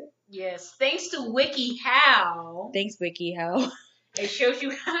here. Yes, thanks to WikiHow. Thanks, WikiHow. It shows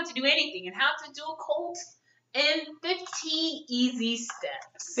you how to do anything and how to do a cult in 15 easy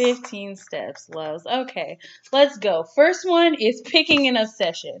steps. 15 steps, loves. Okay, let's go. First one is picking an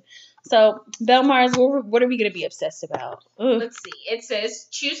obsession. So, Belmars, what are we gonna be obsessed about? Ugh. Let's see. It says,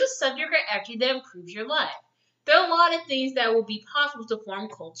 choose a subject or activity that improves your life. There are a lot of things that will be possible to form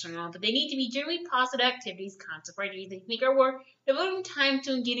cults around, but they need to be generally positive activities, concepts, or ideas that make our work, devoting time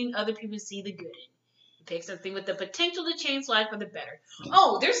to and getting other people to see the good in. Pick something with the potential to change life for the better.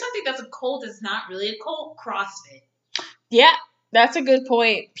 Oh, there's something that's a cult that's not really a cult. CrossFit. Yeah, that's a good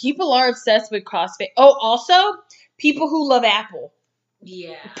point. People are obsessed with CrossFit. Oh, also, people who love Apple.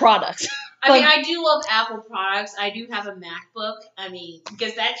 Yeah. Products. I mean, I do love Apple products. I do have a MacBook. I mean,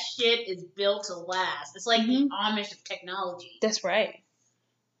 because that shit is built to last. It's like the Amish of technology. That's right.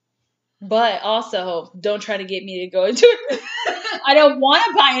 But also, don't try to get me to go into it. I don't want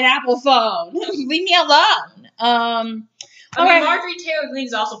to buy an Apple phone. Leave me alone. I mean, Marjorie Taylor Greene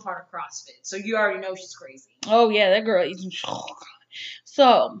is also part of CrossFit, so you already know she's crazy. Oh, yeah, that girl is...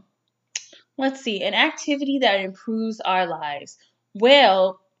 So, let's see. An activity that improves our lives.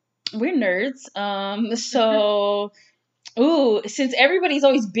 Well, we're nerds. So... Ooh, since everybody's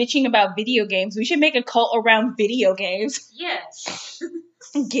always bitching about video games, we should make a cult around video games. Yes.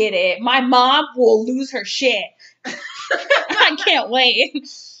 Get it. My mom will lose her shit. I can't wait.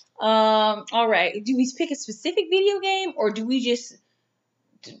 All right. Do we pick a specific video game or do we just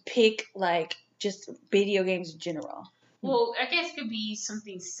pick like just video games in general? Well, I guess it could be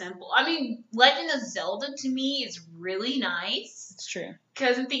something simple. I mean, Legend of Zelda to me is really nice. It's true.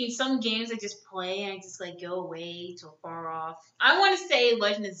 Because I'm thinking some games I just play and I just like go away to far off. I want to say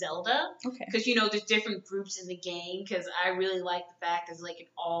Legend of Zelda. Okay. Because, you know, there's different groups in the game. Because I really like the fact there's like an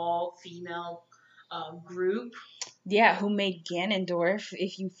all-female group. Yeah, who made Ganondorf,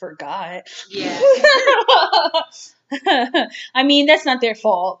 if you forgot. Yeah. I mean, that's not their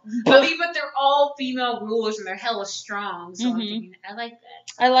fault. But they're all female rulers and they're hella strong. So I'm thinking, I like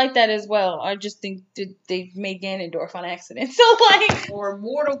that. I like that as well. I just think they made Ganondorf on accident. So, like... Or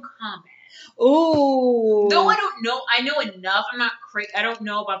Mortal Kombat. Ooh. Though I don't know. I know enough. I'm not crazy. I don't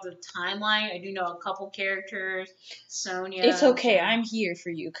know about the timeline. I do know a couple characters. Sonya. It's okay. I'm here for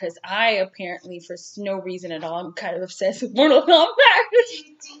you because I apparently, for no reason at all, I'm kind of obsessed with Mortal Kombat.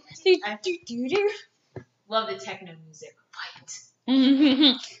 Love the techno music.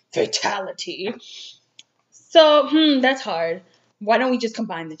 Fight. Fatality. So, that's hard. Why don't we just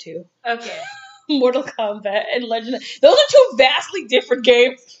combine the two? Okay. Mortal Kombat and Legend of... Those are two vastly different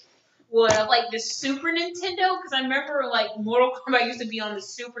games. What, like the Super Nintendo? Because I remember, like, Mortal Kombat used to be on the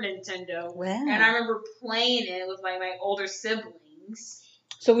Super Nintendo. Wow. And I remember playing it with, like, my older siblings.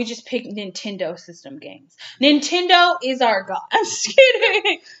 So we just picked Nintendo system games. Nintendo is our god. I'm just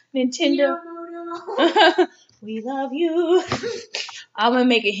kidding. Nintendo. We love you. I'm going to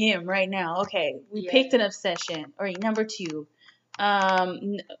make a hymn right now. Okay. We picked an obsession. All right, number 2.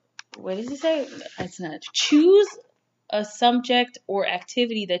 What did it say? It's not. Choose a subject or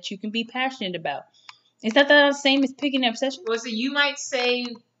activity that you can be passionate about. Is that the same as picking an obsession? Well, so you might say,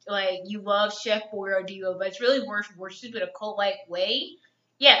 like, you love Chef Boyardee, but it's really worshipped in a cult-like way.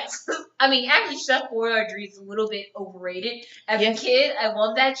 Yes. I mean, actually, Chef Boyardee is a little bit overrated. As a kid, I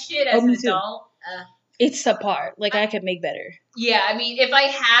love that shit. As an adult, it's subpar. Like, I could make better. Yeah, I mean, if I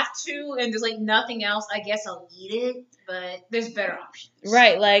have to and there's, like, nothing else, I guess I'll eat it. But there's better options.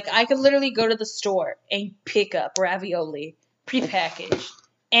 Right, like, I could literally go to the store and pick up ravioli, prepackaged,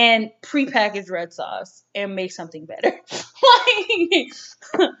 and prepackaged red sauce, and make something better.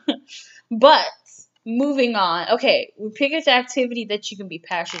 But, moving on. Okay, we pick an activity that you can be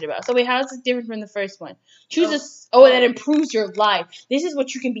passionate about. So wait, how is this different from the first one? Choose that improves your life. This is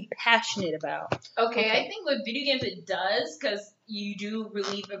what you can be passionate about. Okay. I think with video games it does, because you do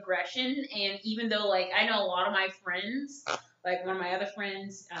relieve aggression, and even though like I know a lot of my friends, like one of my other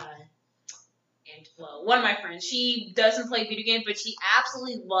friends, one of my friends, she doesn't play video games, but she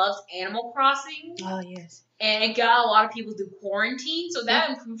absolutely loves Animal Crossing. Oh, yes. And it got a lot of people through quarantine, so that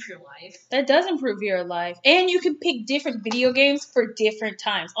improves your life. That does improve your life. And you can pick different video games for different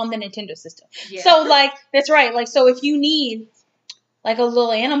times on the Nintendo system. Yeah. So, like, that's right. Like, so if you need, like, a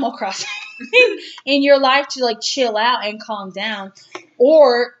little Animal Crossing in your life to, like, chill out and calm down,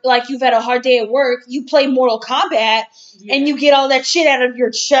 or, like, you've had a hard day at work, you play Mortal Kombat, and you get all that shit out of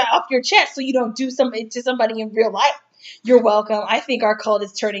off your chest so you don't do something to somebody in real life. You're welcome. I think our cult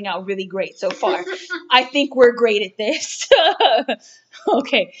is turning out really great so far. I think we're great at this.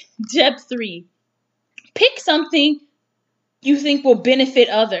 Okay, step 3. Pick something you think will benefit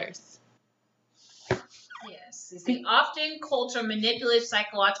others. Yes. The often culture manipulative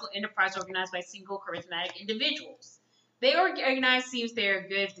psychological enterprise organized by single charismatic individuals. They organize seems they are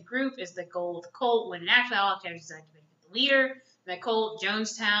good for the group is the goal of the cult, when in actuality they are designed to benefit the leader. The cult,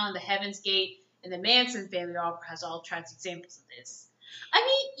 Jonestown, the Heaven's Gate, and the Manson family has all tried examples of this. I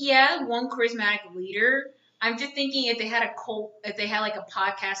mean, yeah, one charismatic leader. I'm just thinking if they had a cult, if they had like a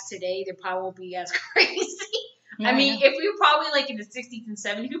podcast today, they probably won't be as crazy. I mean, if we were probably like in the 60s and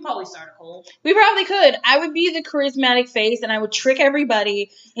 70s, we'd probably start a cult. We probably could. I would be the charismatic face, and I would trick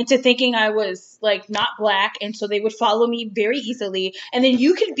everybody into thinking I was like not black, and so they would follow me very easily. And then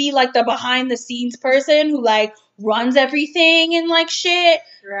you could be like the behind the scenes person who like runs everything and like shit.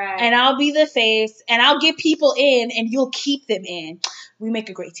 Right. And I'll be the face, and I'll get people in, and you'll keep them in. We make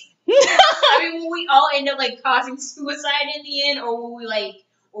a great team. I mean, will we all end up like causing suicide in the end, or will we like,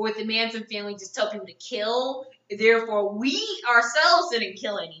 or with the Manson family just tell people to kill? Therefore, we ourselves didn't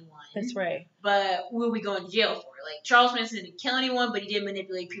kill anyone. That's right. But will we go in jail for it? Like, Charles Manson didn't kill anyone, but he did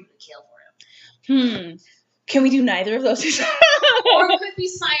manipulate people to kill for him. Can we do neither of those? Or it could be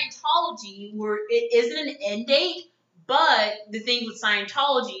Scientology, where it isn't an end date, but the thing with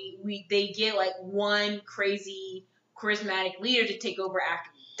Scientology, they get like one crazy charismatic leader to take over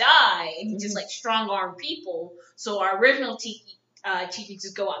after we die, and he just like strong-arm people, so our original teachings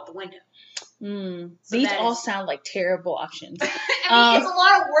just go out the window. So these all sound like terrible options. I mean, it's a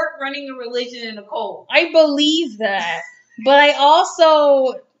lot of work running a religion in a cult. I believe that. But I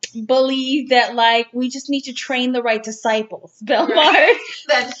also believe that, like, we just need to train the right disciples, Belmar. Right.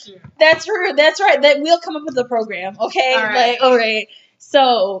 That's true. That's true. That's right. That we'll come up with a program, okay? All right. Like, all right.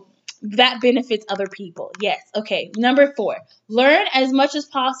 So that benefits other people. Yes. Okay. Number 4, learn as much as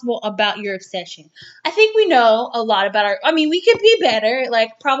possible about your obsession. I think we know a lot about we could be better,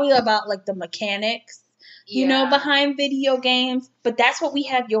 like probably about like the mechanics, you know, behind video games, but that's what we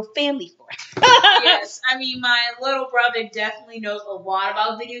have your family for. Yes. I mean, my little brother definitely knows a lot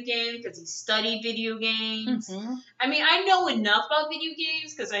about video games because he studied video games. Mm-hmm. I mean, I know enough about video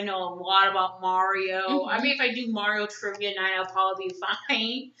games because I know a lot about Mario. Mm-hmm. I mean, if I do Mario trivia night, I'll probably be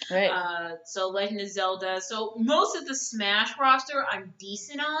fine. Right. So Legend of Zelda. So most of the Smash roster, I'm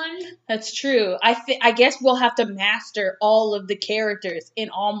decent on. That's true. I guess we'll have to master all of the characters in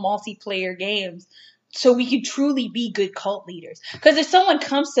all multiplayer games, so we can truly be good cult leaders. Because if someone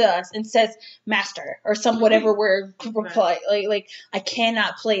comes to us and says master or some whatever word, like I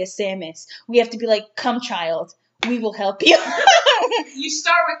cannot play as Samus, we have to be like, come child, we will help you. You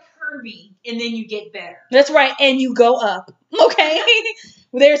start with Kirby and then you get better. That's right, and you go up. Okay,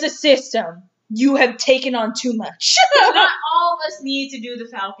 there's a system. You have taken on too much. Not all of us need to do the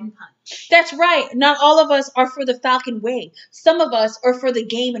Falcon Punch. That's right. Not all of us are for the Falcon way. Some of us are for the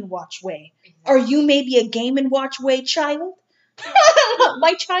Game & Watch way. Exactly. Are you maybe a Game & Watch way child?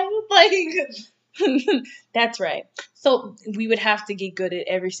 My child? Like, that's right. So we would have to get good at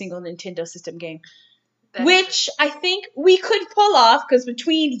every single Nintendo system game. That's which true. I think we could pull off, because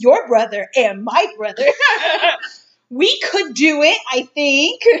between your brother and my brother... We could do it, I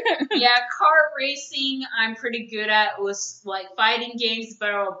think. Yeah, kart racing, I'm pretty good at. Was like fighting games,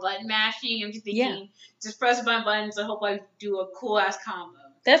 better at button mashing. I'm just thinking, just press my buttons. I hope I do a cool ass combo.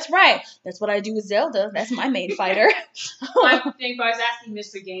 That's right. That's what I do with Zelda. That's my main fighter. I think I was asking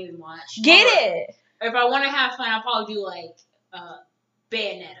Mr. Game & Watch. Get it. If I want to have fun, I'll probably do like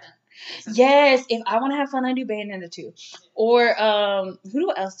Bayonetta. Yes, if I want to have fun, I do Bayonetta 2. Or,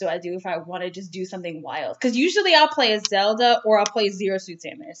 who else do I do if I want to just do something wild? Because usually I'll play as Zelda or I'll play Zero Suit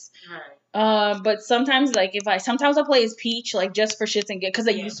Samus. Right. But sometimes, like, sometimes I'll play as Peach, like, just for shits and giggles, because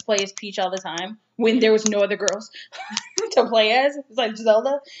I used to play as Peach all the time when there was no other girls to play as. It's like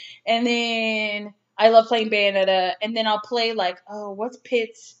Zelda. And then I love playing Bayonetta. And then I'll play, like, what's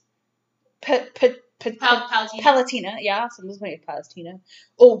Pit's? Palutena, yeah. Sometimes play as Palutena.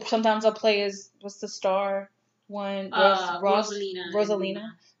 Oh, sometimes I'll play as, what's the star? one Rosalina.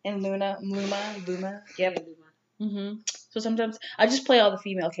 Rosalina, and Luma. Yep. Yeah, Luma. Mm-hmm. So sometimes I just play all the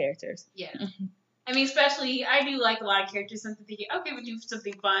female characters. Yeah. Mm-hmm. I mean, especially, I do like a lot of characters. Something thinking, okay, we'll do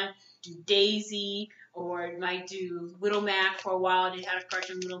something fun. Do Daisy, or might do Little Mac for a while. I did have a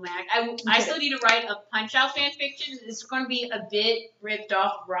crush on Little Mac. I still need to write a Punch-Out fan fiction. It's going to be a bit ripped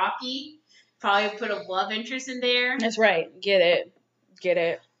off Rocky. Probably put a love interest in there. That's right. Get it.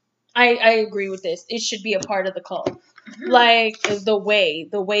 I agree with this. It should be a part of the cult. Mm-hmm. Like the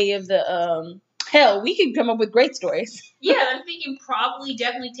way of the hell, we can come up with great stories. Yeah, I'm thinking probably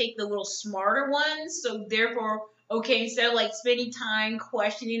definitely take the little smarter ones. So therefore, okay, instead of like spending time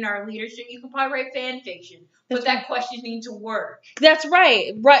questioning our leadership, you can probably write fan fiction. Put that questioning to work. That's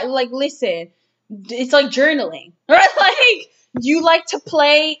right. Right. Like, listen, it's like journaling, right? Like, you like to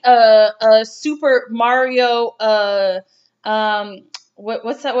play a Super Mario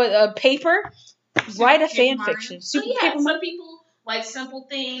what's that? What paper? Write a fan fiction. Super Paper Mario. Some people like simple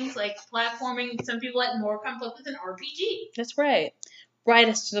things like platforming. Some people like more complex with an RPG. That's right. Write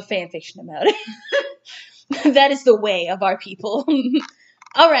us a fan fiction about it. That is the way of our people.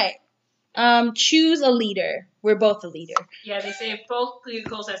 All right. Choose a leader. We're both a leader. Yeah, they say if both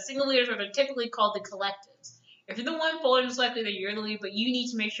politicals have single leaders, or they're typically called the collectives. If you're the one voting, it's likely that you're the leader, but you need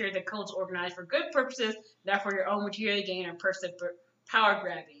to make sure the cult's organized for good purposes, not for your own material gain or personal power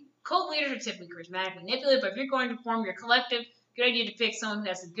grabbing. Cult leaders are typically charismatic, manipulative, but if you're going to form your collective, good idea to pick someone who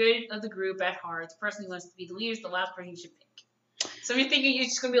has the good of the group at heart. The person who wants to be the leader is the last person you should pick. So you're thinking you're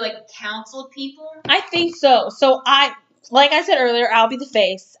just going to be like a council of people? I think so. So like I said earlier, I'll be the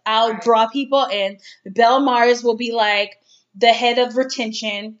face. I'll draw people in. Belle Mars will be like the head of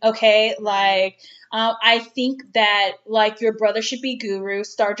retention. Okay, like I think that like your brother should be Guru.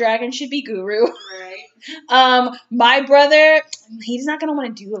 Star Dragon should be Guru. Right. My brother, he's not gonna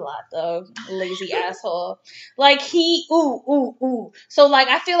want to do a lot though. Lazy asshole. Like ooh. So like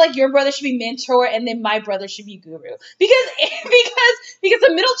I feel like your brother should be mentor, and then my brother should be Guru because the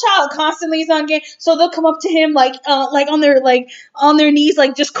middle child constantly is on game. So they'll come up to him like on their knees,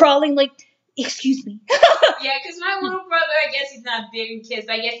 like just crawling like. Excuse me. Yeah, because my little brother, I guess he's not big in kids,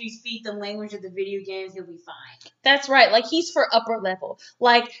 but I guess if you speak the language of the video games, he'll be fine. That's right. Like, he's for upper level.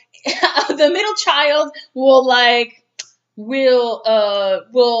 Like, the middle child will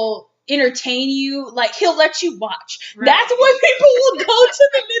entertain you. Like, he'll let you watch. Right. That's what people will go to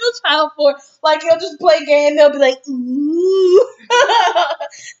the middle child for. Like, he'll just play a game. They'll be like, ooh.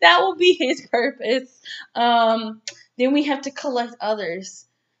 That will be his purpose. Then we have to collect others.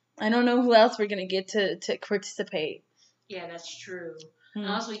 I don't know who else we're going to get to participate. Yeah, that's true. Mm-hmm.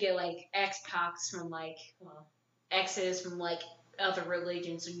 Unless we get, like, X-Pacs from, like, X's from, like, other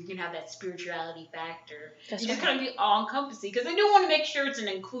religions, so you can have that spirituality factor. That's right. Just kind of be all-encompassing, because I do want to make sure it's an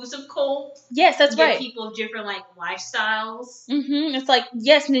inclusive cult. Yes, that's right. People of different, like, lifestyles. Mm-hmm. It's like,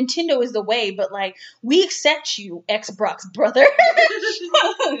 yes, Nintendo is the way, but, like, we accept you, Xbox brother.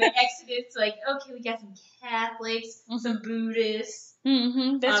 The Exodus, like, okay, we got some Catholics, some Buddhists.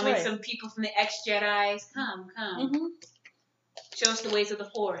 Mm-hmm. That's right. And some people from the Ex-Jedis. Come. Mm-hmm. Show us the ways of the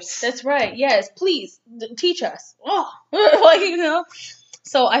Force. That's right. Yes, please teach us. Oh,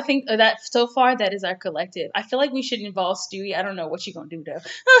 So I think that so far that is our collective. I feel like we should involve Stewie. I don't know what she's gonna do though.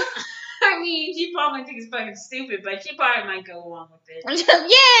 I mean, she probably thinks it's fucking stupid, but she probably might go along with it.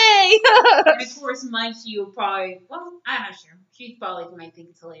 Yay! And of course, Munchie will probably. Well, I'm not sure. She probably might think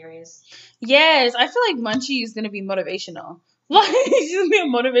it's hilarious. Yes, I feel like Munchie is gonna be motivational. Like, she's gonna be a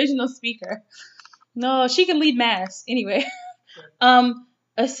motivational speaker. No, she can lead mass. Anyway.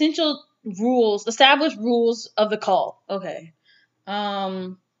 Established rules of the cult. Okay.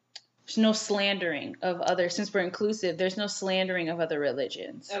 There's no slandering of others. Since we're inclusive, there's no slandering of other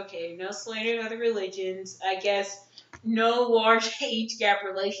religions. Okay, no slandering of other religions. I guess no large age gap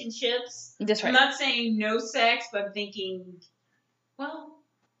relationships. That's right. I'm not saying no sex, but I'm thinking, well,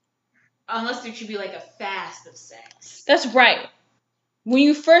 unless there should be like a fast of sex. That's right. When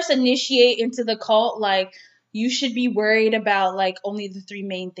you first initiate into the cult, like, you should be worried about, like, only the 3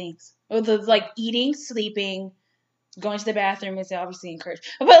 main things. Or the, like, eating, sleeping, going to the bathroom is obviously encouraged.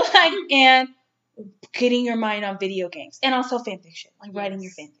 But, like, and getting your mind on video games. And also fanfiction. Like, writing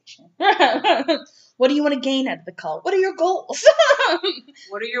your fanfiction. What do you want to gain out of the cult? What are your goals?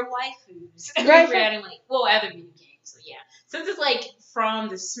 What are your waifus? Right. Other video games. So, yeah. Since it's, like, from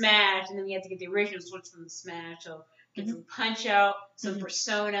the Smash, and then we have to get the original Switch from the Smash, so... Get some Punch-Out, some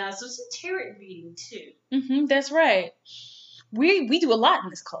Persona, so some tarot reading too. Mm-hmm, that's right. We do a lot in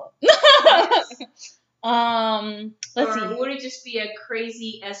this cult. Yes. Let's see. Or would it just be a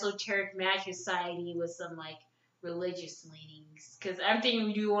crazy esoteric magic society with some like religious leanings. Because I'm thinking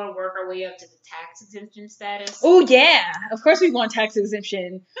we do want to work our way up to the tax exemption status. Oh yeah, of course we want tax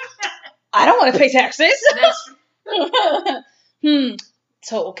exemption. I don't want to pay taxes. That's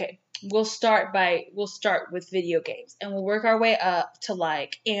So okay, we'll start with video games, and we'll work our way up to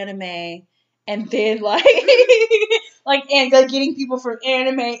like anime, and then like and like getting people from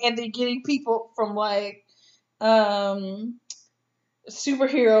anime, and then getting people from like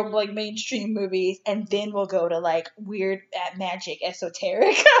superhero like mainstream movies, and then we'll go to like weird magic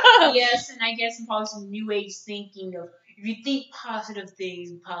esoteric. yes, and I guess probably some new age thinking of if you think positive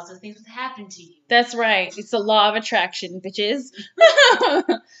things will happen to you. That's right. It's the law of attraction, bitches.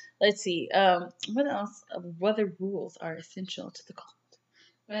 Let's see. What else? What other rules are essential to the cult?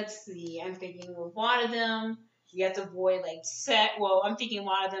 Let's see. I'm thinking with a lot of them, you have to avoid like set. Well, I'm thinking a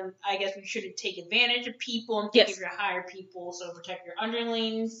lot of them. I guess we shouldn't take advantage of people. I'm thinking if you're hire people, so protect your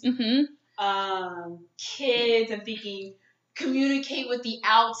underlings. Mm-hmm. Kids. I'm thinking communicate with the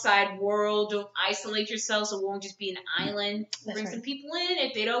outside world. Don't isolate yourself, so it won't just be an island. That's Bring right. some people in.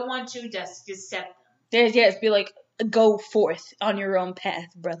 If they don't want to, just accept them. Yes, be like, go forth on your own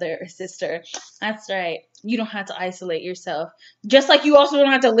path, brother or sister. That's right. You don't have to isolate yourself. Just like you also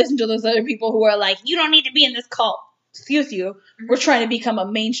don't have to listen to those other people who are like, you don't need to be in this cult. Excuse you. We're trying to become a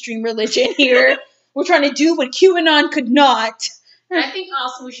mainstream religion here. We're trying to do what QAnon could not. And I think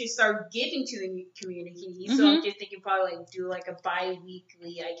also we should start giving to the community. So I'm just thinking probably like do like a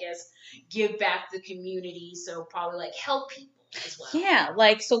bi-weekly, I guess, give back to the community. So probably like help people as well. Yeah,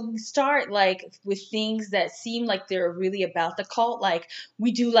 like so we start like with things that seem like they're really about the cult. Like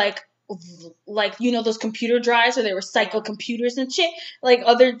we do like you know those computer drives where they recycle computers and shit. Like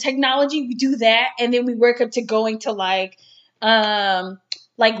other technology, we do that, and then we work up to going to like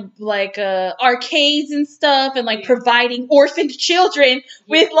arcades and stuff, and like providing orphaned children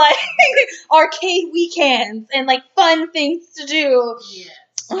with like arcade weekends and like fun things to do.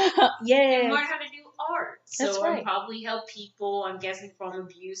 And learn how to do art. That's so right. I'll probably help people, I'm guessing, from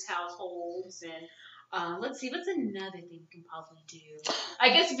abused households. And let's see, what's another thing we can probably do? I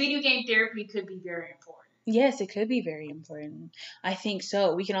guess video game therapy could be very important. Yes, it could be very important. I think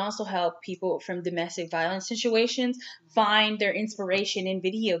so. We can also help people from domestic violence situations find their inspiration in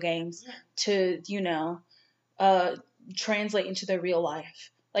video games to, you know, translate into their real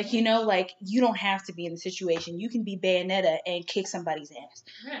life. Like, you know, like, you don't have to be in the situation. You can be Bayonetta and kick somebody's ass.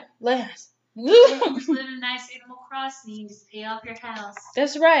 Yeah. Let's. Just live in a nice Animal Crossing, just pay off your house.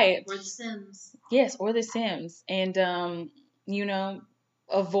 That's right. Or The Sims. Yes, or The Sims. And, you know,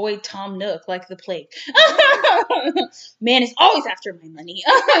 avoid Tom Nook like the plague. Man is always after my money.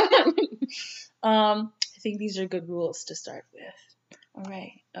 I think these are good rules to start with. All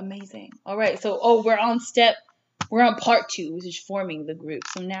right. Amazing. All right. So, we're on part 2, which is forming the group.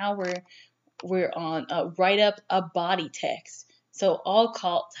 So now we're on write up a body text. So all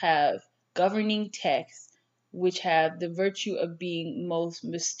cults have governing texts, which have the virtue of being most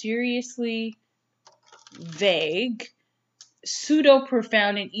mysteriously vague,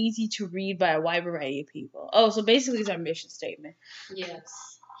 pseudo-profound, and easy to read by a wide variety of people. Oh, so basically it's our mission statement.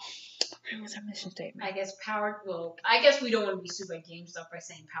 Yes. What's our mission statement? I guess I guess we don't want to be super game stuff by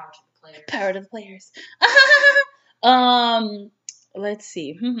saying power to the players. Power to the players. Let's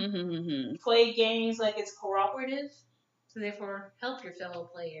see. Play games like it's cooperative, so therefore help your fellow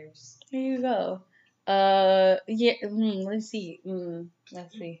players. There you go. Yeah. Let's see.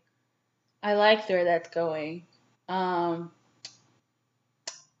 Let's see. I like where that's going.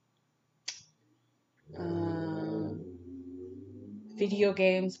 Video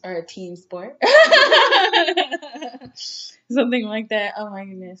games are a team sport. Something like that. Oh my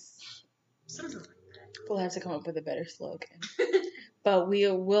goodness. Something like that. We'll have to come up with a better slogan. But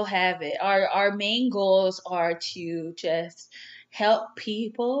we'll have it. Our main goals are to just help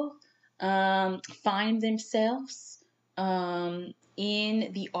people find themselves in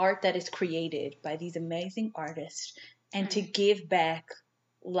the art that is created by these amazing artists, and to give back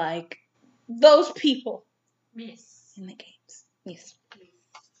like those people in the games. Yes.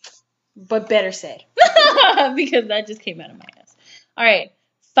 But better said. Because that just came out of my ass. All right.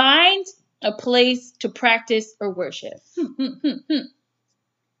 Find a place to practice or worship. That's a good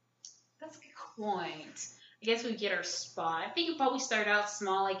point. I guess we get our spot. I think we'll probably start out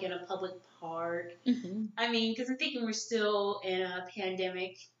small, like in a public park. I mean, because I'm thinking we're still in a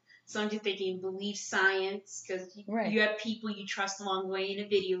pandemic. So I'm just thinking believe science, because you have people you trust along the way in a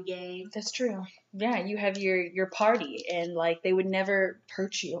video game. That's true. Yeah, you have your party, and like they would never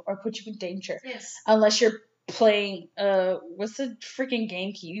hurt you or put you in danger. Yes. Unless you're playing what's the freaking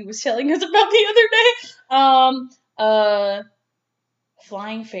game he was telling us about the other day?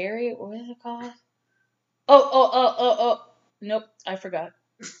 Flying Fairy, what is it called? Oh. Nope, I forgot.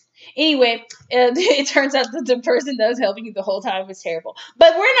 Anyway, it turns out that the person that was helping you the whole time was terrible.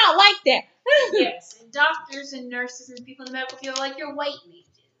 But we're not like that. Yes, and doctors and nurses and people in the medical field are like your white mages.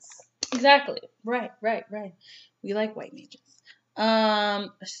 Exactly. Right. We like white mages.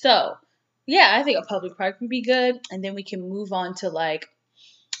 So, yeah, I think a public park would be good. And then we can move on to, like,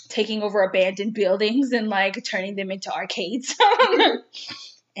 taking over abandoned buildings and, like, turning them into arcades.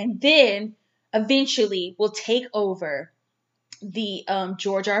 And then, eventually, we'll take over the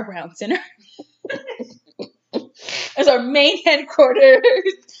George R. Brown Center as our main headquarters.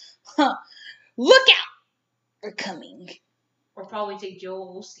 Look out! We're coming. Or probably take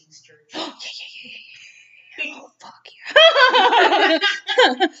Joel Osteen's church. Yeah. Oh, fuck yeah.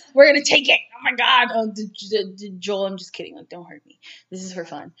 We're gonna take it. Oh my god. Oh, Joel, I'm just kidding. Like, don't hurt me. This is for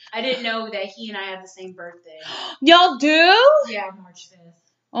fun. I didn't know that he and I have the same birthday. Y'all do? Yeah, March 5th.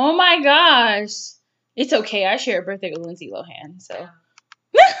 Oh my gosh. It's okay. I share a birthday with Lindsay Lohan, so.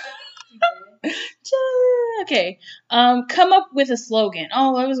 Okay. Come up with a slogan.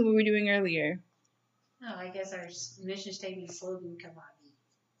 Oh, that was what we were doing earlier. Oh, I guess our mission statement slogan come on.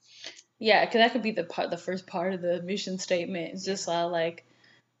 Yeah, because that could be the first part of the mission statement. It's just like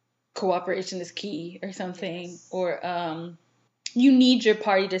cooperation is key or something, yes. Or you need your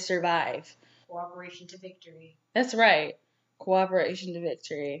party to survive. Cooperation to victory. That's right. Cooperation to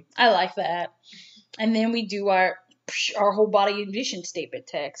victory. I like that. And then we do our whole body and mission statement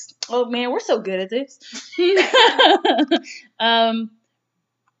text. Oh man, we're so good at this.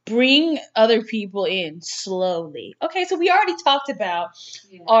 Bring other people in slowly. Okay, so we already talked about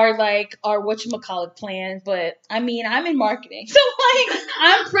our whatchamacallit plan, but I mean, I'm in marketing, so like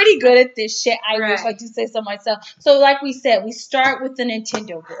I'm pretty good at this shit. I wish I do say so myself. So like we said, we start with the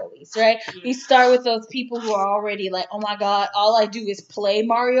Nintendo girlies, right? Yeah. We start with those people who are already like, oh my god, all I do is play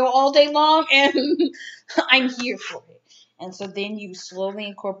Mario all day long, and I'm here for it. And so then you slowly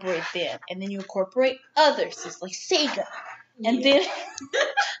incorporate them, and then you incorporate others, just like Sega. And then,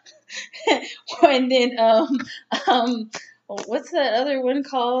 what's that other one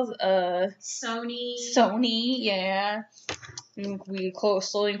called? Sony, yeah. We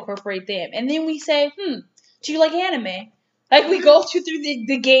slowly incorporate them. And then we say, do you like anime? Like, we go through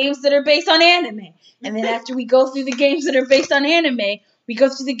the games that are based on anime. And then after we go through the games that are based on anime, we go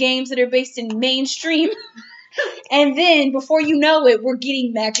through the games that are based in mainstream. And then, before you know it, we're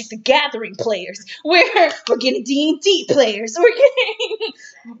getting Magic the Gathering players. We're getting D&D players.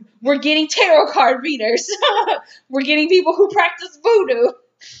 We're getting tarot card readers. We're getting people who practice voodoo.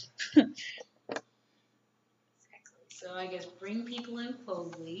 So I guess bring people in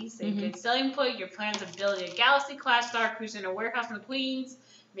slowly. Say good selling point. Your plans of building a Galaxy-class Star Cruiser in a warehouse in the Queens.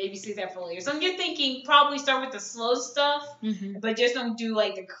 Maybe see that for later. So I'm just thinking probably start with the slow stuff, but just don't do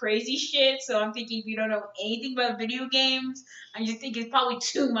like the crazy shit. So I'm thinking if you don't know anything about video games, I just think it's probably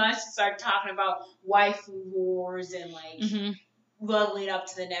too much to start talking about waifu wars and like leveling up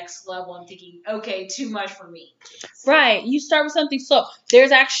to the next level. I'm thinking, okay, too much for me. Right. You start with something slow.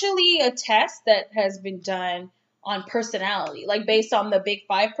 There's actually a test that has been done on personality, like based on the Big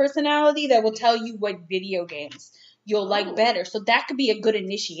Five personality that will tell you what video games you'll like better. So that could be a good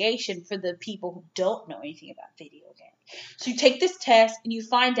initiation for the people who don't know anything about video games. So you take this test and you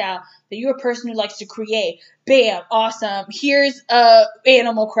find out that you're a person who likes to create. Bam, awesome. Here's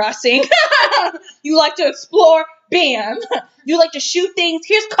Animal Crossing. You like to explore. Bam. You like to shoot things.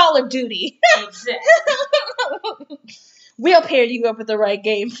 Here's Call of Duty. Exactly. We'll pair you up with the right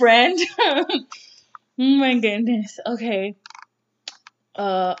game, friend. Oh my goodness. Okay.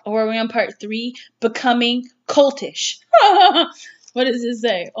 Or are we on part 3? Becoming cultish. What does it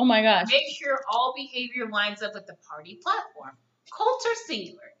say? Oh my gosh. Make sure all behavior lines up with the party platform. Cults are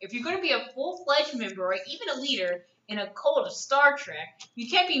singular. If you're going to be a full-fledged member or even a leader in a cult of Star Trek, you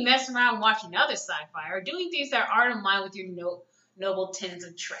can't be messing around watching other sci-fi or doing things that aren't in line with your noble tenets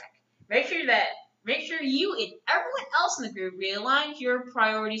of Trek. Make sure you and everyone else in the group realign your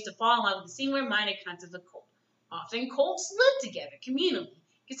priorities to fall in line with the similar-minded concepts of cult. Often, cults live together, communally.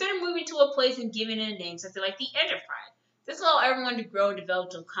 Consider moving to a place and giving it a name, something like the Enterprise. This will allow everyone to grow and develop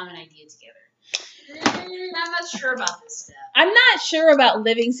to a common idea together. I'm not sure about this stuff. I'm not sure about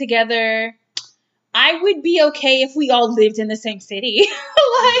living together. I would be okay if we all lived in the same city.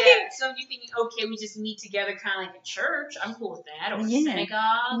 So you're thinking, okay, we just meet together kind of like a church. I'm cool with that. Or a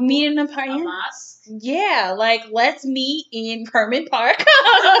synagogue. Meet in a mosque. Yeah, like let's meet in Herman Park.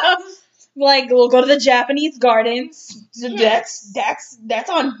 Like, we'll go to the Japanese gardens. Yeah. That's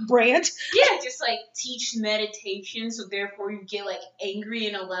on brand. Yeah, just, like, teach meditation, so therefore you get, like, angry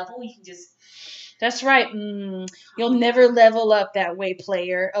in a level. You can just... That's right. You'll never level up that way,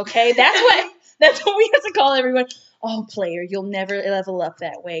 player, okay? That's That's what we have to call everyone. Oh, player, you'll never level up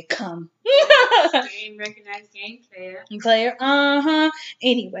that way. Come. Game recognized game player. Player,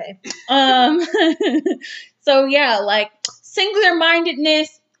 Anyway, so yeah, like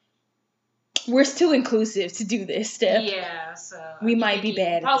singular-mindedness. We're still inclusive to do this, Steph. Yeah, so We might be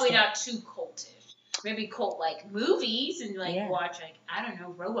bad at Probably this not too cultish. Maybe cult like movies and like Yeah. watch like I don't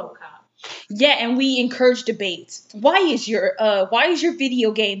know RoboCop. Yeah, and we encourage debates. Why is your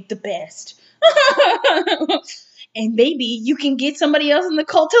video game the best? And maybe you can get somebody else in the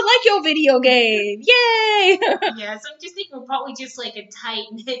cult to like your video game. Yay! Yeah, so I'm just thinking we're probably just like a tight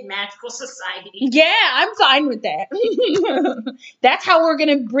knit magical society. Yeah, I'm fine with that. That's how we're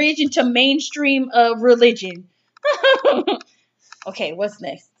gonna bridge into mainstream religion. Okay, what's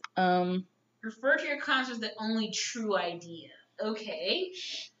next? Refer to your concept as the only true idea. Okay.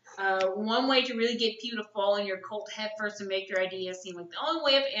 One way to really get people to fall in your cult headfirst and make your idea seem like the only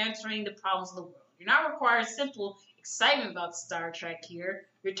way of answering the problems of the world. You're not requiring simple excitement about Star Trek here.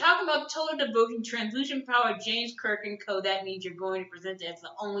 You're talking about total devotion, translucent power, James Kirk and co. That means you're going to present it as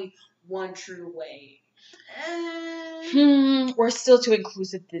the only one true way. We're still too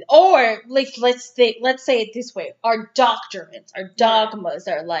inclusive. Or like let's say it this way: our doctrines, our dogmas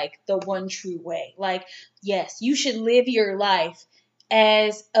are like the one true way. Like, yes, you should live your life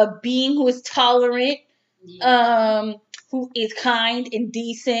as a being who is tolerant, who is kind and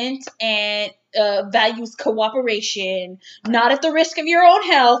decent, and values cooperation, not at the risk of your own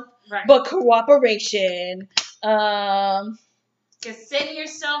health, but cooperation. Because setting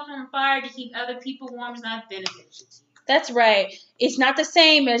yourself on fire to keep other people warm is not beneficial to you. That's right. It's not the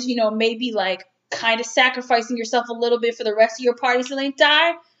same as, maybe like kind of sacrificing yourself a little bit for the rest of your party so they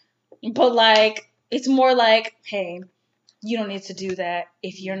die. But like, it's more like, hey, you don't need to do that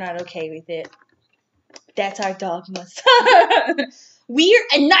if you're not okay with it. That's our dogmas. We're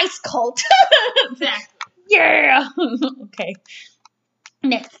a nice cult. Exactly. Yeah. Okay.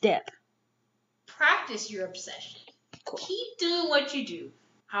 Next step. Practice your obsession. Cool. Keep doing what you do.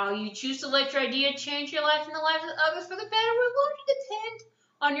 How you choose to let your idea change your life and the lives of others for the better will largely depend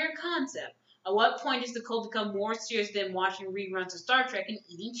on your concept. At what point does the cult become more serious than watching reruns of Star Trek and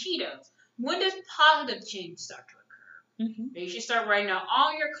eating Cheetos? When does positive change start to occur? You should start writing out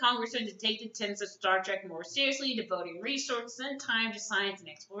all your congressmen to take the tenets of Star Trek more seriously, devoting resources and time to science and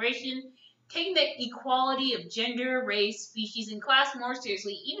exploration, taking the equality of gender, race, species, and class more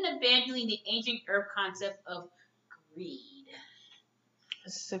seriously, even abandoning the ancient herb concept of greed.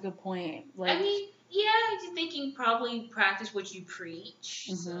 That's a good point. I mean, yeah, I'm just thinking probably practice what you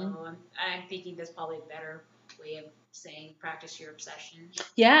preach. So I'm thinking that's probably a better way of saying practice your obsession.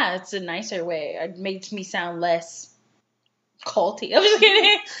 Yeah, it's a nicer way. It makes me sound less culty. I'm just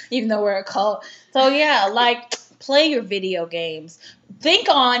kidding. Even though we're a cult. So yeah, like play your video games. Think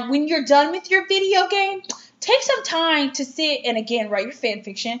on when you're done with your video game. Take some time to sit and again write your fan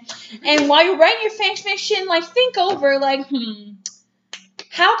fiction. And while you're writing your fan fiction, like think over like,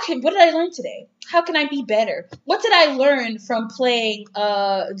 what did I learn today? How can I be better? What did I learn from playing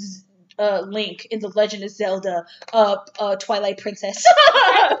Link in The Legend of Zelda Twilight Princess?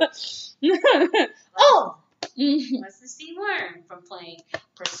 Oh! What's the C learn from playing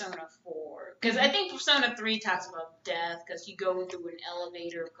Persona 4? Because I think Persona 3 talks about death, because you go through an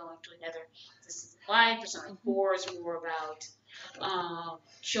elevator going to another existence of life. Persona 4 is more about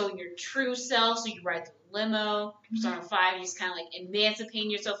showing your true self, so you ride the limo. Persona 5 is kind of like emancipating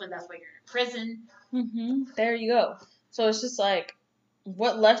yourself, and that's why you're in prison. There you go. So it's just like,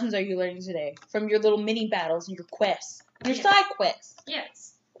 what lessons are you learning today from your little mini battles and your quests, your side quests?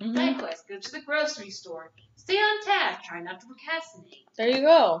 Yes. Side quests. Go to the grocery store. Stay on task. Try not to procrastinate. There you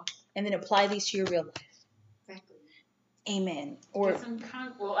go. And then apply these to your real life. Exactly. Amen. Or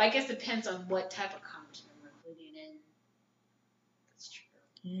well, I guess it depends on what type of congressman we're including in. That's true.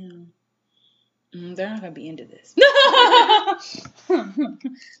 Yeah. They're not going to be into this.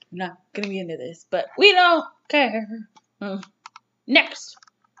 Not going to be into this. But we don't care. Next.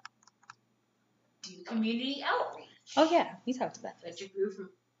 Do community outreach. Oh, yeah. We talked about that. Let your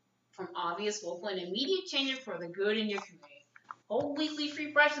group from obvious, local, and immediate changes for the good in your community. Hold weekly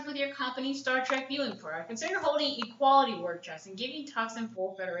free brushes with your company's Star Trek viewing program. Consider holding equality workshops and giving talks in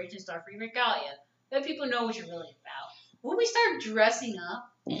full Federation Starfleet regalia. Let people know what you're really about. Will we start dressing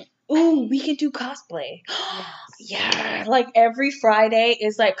up? Ooh, we can do cosplay. Yeah, like every Friday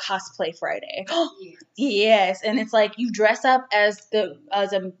is like cosplay Friday. Yes, and it's like you dress up as a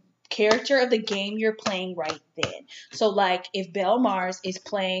character of the game you're playing right then. So like if Belle Mars is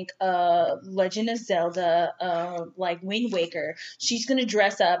playing Legend of Zelda, like Wind Waker, she's gonna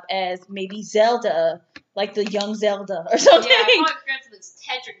dress up as maybe Zelda, like the young Zelda or something. Yeah, I want to dress as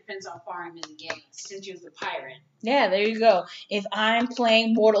Tetrick depends how far I'm in the game. Since you're the pirate. Yeah, there you go. If I'm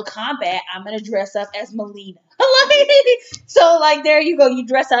playing Mortal Kombat, I'm gonna dress up as Melina. So like there you go. You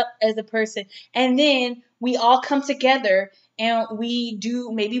dress up as a person, and then we all come together and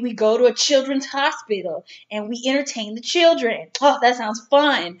maybe we go to a children's hospital and we entertain the children. Oh, that sounds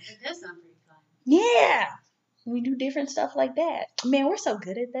fun. It does sound pretty fun. Yeah. We do different stuff like that. Man, we're so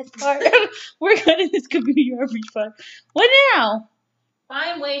good at that part. We're good at this community outreach fun. What now?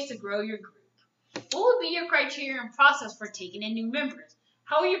 Find ways to grow your group. What would be your criteria and process for taking in new members?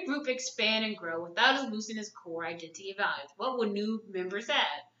 How will your group expand and grow without losing its core identity and values? What will new members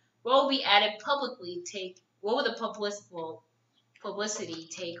add? What will be added publicly? What will the publicity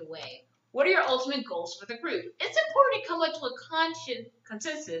take away? What are your ultimate goals for the group? It's important to come up to a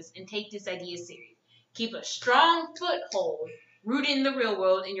consensus and take this idea serious. Keep a strong foothold rooted in the real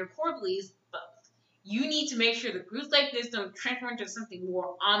world and your core beliefs, but you need to make sure the groups like this don't transform into something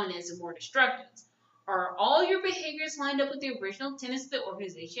more ominous and more destructive. Are all your behaviors lined up with the original tenets of the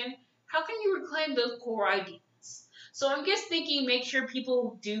organization? How can you reclaim those core ideas? So I'm just thinking, make sure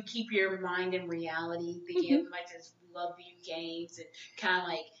people do keep your mind in reality. Thinking as much as we love video games and kind of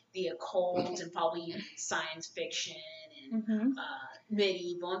like the occult and probably science fiction and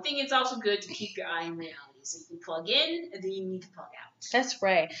medieval. I think it's also good to keep your eye in reality. So you can plug in and then you need to plug out. That's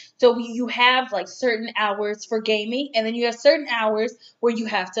right. So you have like certain hours for gaming, and then you have certain hours where you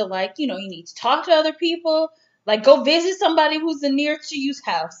have to like, you need to talk to other people, like go visit somebody who's near to you's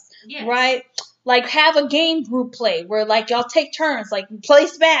house, right? Like have a game group play where like y'all take turns, like play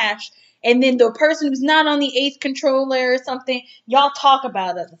Smash, and then the person who's not on the 8th controller or something, y'all talk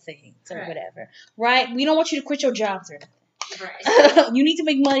about other things or whatever, right? We don't want you to quit your jobs or anything. Right. You need to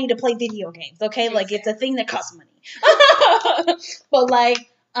make money to play video games, okay? Exactly. Like it's a thing that costs money. But like,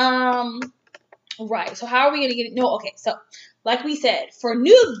 right. So how are we gonna get it? No, okay. So like we said, for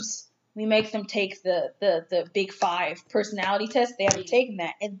noobs, we make them take the Big 5 personality test. They haven't taken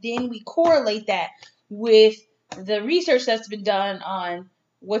that, and then we correlate that with the research that's been done on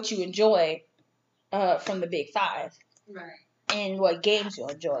what you enjoy from the Big 5, right? And what games you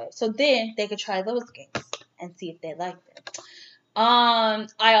enjoy. So then they could try those games and see if they like them.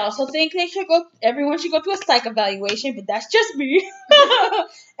 I also think everyone should go through a psych evaluation, but that's just me.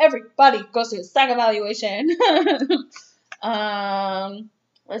 Everybody goes through a psych evaluation.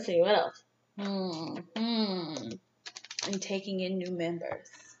 Let's see, what else? And taking in new members.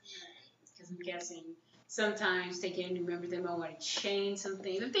 Because I'm guessing sometimes taking in new members, they might want to change some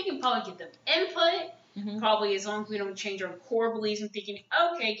things. I'm thinking probably get them input. Probably as long as we don't change our core beliefs. I'm thinking,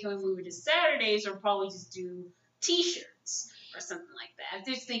 okay, can we move it to Saturdays or probably just do T-shirts or something like that. I'm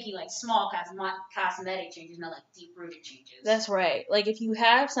just thinking like small cosmetic changes, not like deep-rooted changes. That's right. Like if you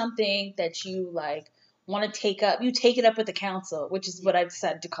have something that you like want to take up, you take it up with the council, which is what I've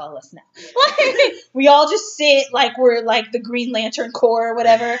decided to call us now. Like, we all just sit like we're like the Green Lantern Corps or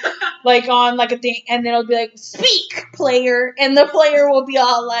whatever, like on like a thing, and then it'll be like, speak, player, and the player will be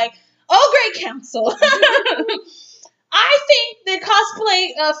all like, oh, great council. I think that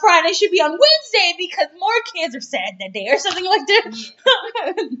cosplay Friday should be on Wednesday because more kids are sad that day or something like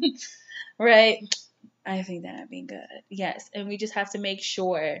that. Right? I think that'd be good. Yes, and we just have to make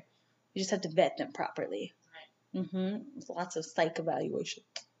sure, we just have to vet them properly. Right. Lots of psych evaluation.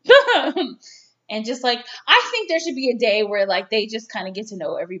 And just like, I think there should be a day where like they just kind of get to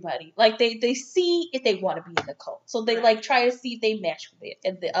know everybody. Like they see if they want to be in the cult. So they like try to see if they match with it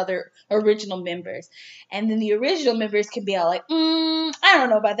and the other original members. And then the original members can be all like, I don't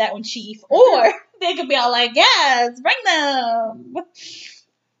know about that one, Chief. Or they could be all like, yes, bring them.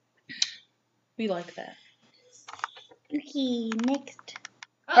 We like that. Okay, next.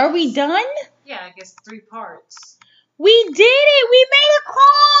 Oh, are we done? Yeah, I guess 3 parts. We did it! We made a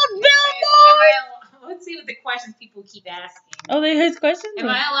call, Billboard! Let's see what the questions people keep asking. Oh, there's questions? Am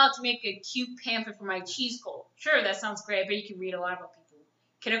I allowed to make a cute pamphlet for my cheese cult? Sure, that sounds great. I bet you can read a lot about people.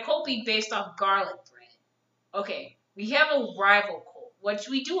 Can a cult be based off garlic bread? Okay, we have a rival cult. What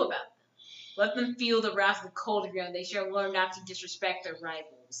should we do about them? Let them feel the wrath of the cult again. They should learn not to disrespect their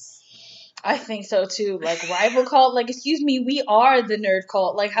rivals. I think so too. Like, rival cult? Like, excuse me, we are the nerd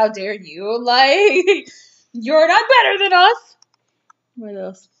cult. Like, how dare you? Like, you're not better than us. What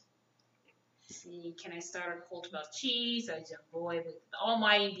else? See, can I start a cult about cheese? I just avoid with the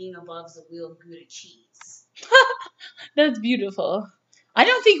Almighty being above the wheel of Gouda cheese. That's beautiful. I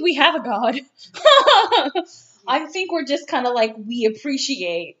don't think we have a god. I think we're just kind of like, we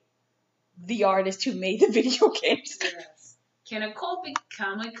appreciate the artist who made the video games. Yes. Can a cult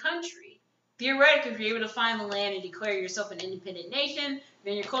become a country? Theoretically, if you're able to find the land and declare yourself an independent nation,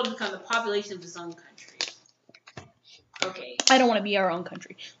 then your cult will become the population of its own country. Okay. I don't want to be our own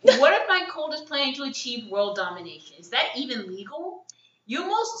country. What if my cult is planning to achieve world domination? Is that even legal? You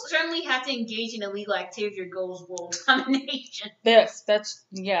most certainly have to engage in illegal activity if your goal is world domination. Yes,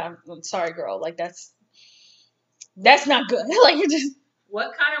 yeah. I'm sorry, girl. Like that's not good. Like you just.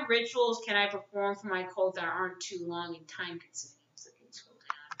 What kind of rituals can I perform for my cult that aren't too long and time consuming? So okay, scroll down.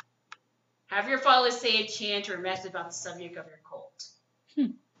 Have your followers say a chant or a message about the subject of your cult.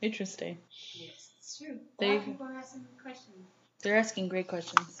 Interesting. Yes, it's true. A lot of people are asking questions. They're asking great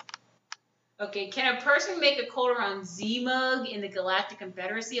questions. Okay, can a person make a cult around Z-Mug in the Galactic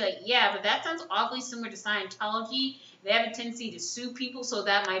Confederacy? Like, yeah, but that sounds awfully similar to Scientology. They have a tendency to sue people, so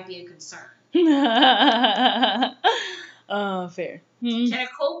that might be a concern. Fair. Can a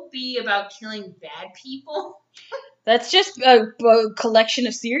cult be about killing bad people? That's just a collection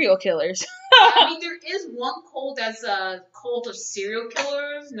of serial killers. I mean, there is one cult that's a cult of serial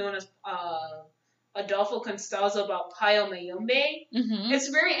killers known as Adolfo Constanzo about Pio Mayombe. Mm-hmm. It's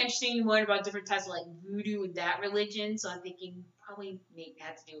very interesting to learn about different types of like voodoo and that religion. So I'm thinking probably Nate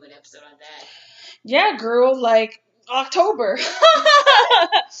had to do an episode on that. Yeah, girl, like October.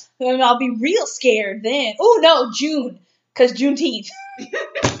 And I'll be real scared then. Oh no, June, cause Juneteenth.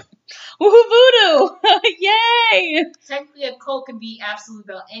 Woohoo, voodoo! Yay! Technically, a cult could be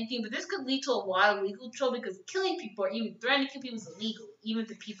absolutely about anything, but this could lead to a lot of legal trouble because killing people or even threatening to kill people is illegal, even if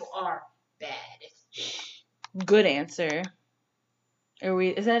the people are bad. Good answer.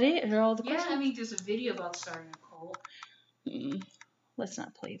 Is that it? Are all the questions? Yeah, I mean, there's a video about starting a cult. Let's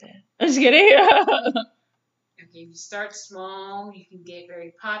not play that. I'm just kidding. Okay, you start small, you can get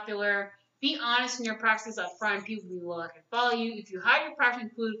very popular. Be honest in your practices up front, people will can follow you. If you hide your practice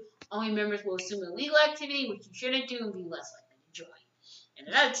include only members will assume illegal activity, which you shouldn't do, and be less likely to join. And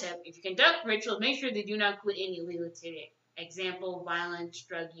another tip, if you conduct rituals, make sure they do not include any illegal activity. Example, violence,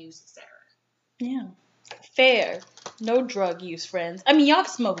 drug use, etc. Yeah. Fair. No drug use, friends. I mean, y'all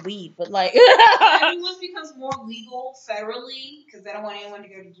can smoke weed, but like... I mean, once it becomes more legal federally, because I don't want anyone to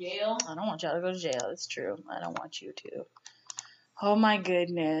go to jail. I don't want y'all to go to jail. It's true. I don't want you to. Oh my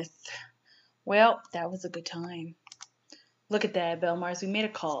goodness. Well, that was a good time. Look at that, Belmars. We made a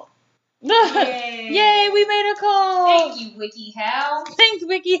call. Yay. Yay, we made a call. Thank you, WikiHow. Thanks,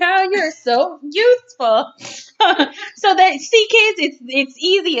 WikiHow. You're so useful. So that, see, kids, it's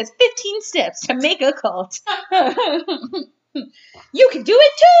easy as 15 steps to make a cult. You can do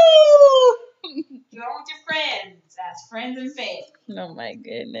it too. Go with your friends. Ask friends and family. Oh my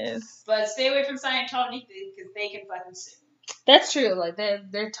goodness. But stay away from Scientology because they can fucking sue. That's true. Like they're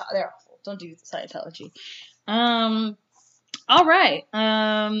awful. Don't do Scientology. All right.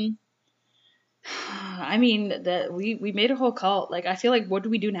 I mean that we made a whole cult. Like I feel like what do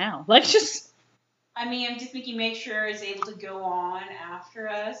we do now? Like just. I mean, I'm just thinking make sure it's able to go on after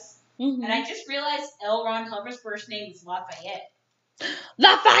us. Mm-hmm. And I just realized L. Ron Hubbard's first name is Lafayette.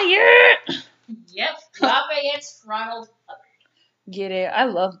 Lafayette. Yep, Lafayette's Ronald Hubbard. Get it? I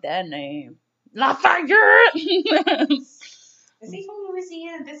love that name. Lafayette. Is he from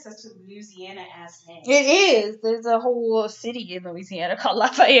Louisiana? This is such a Louisiana ass name. It is. There's a whole city in Louisiana called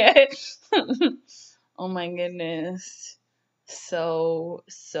Lafayette. Oh my goodness. So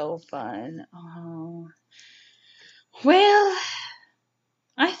fun. Oh. Well,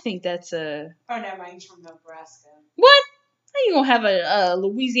 I think that's a... Oh, no, mine's from Nebraska. What? How you gonna have a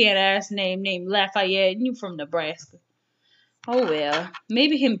Louisiana ass name named Lafayette and you from Nebraska? Oh well.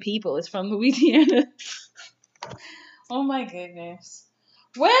 Maybe him people is from Louisiana. Oh my goodness.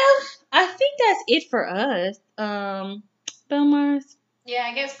 Well, I think that's it for us. Belmars? Yeah,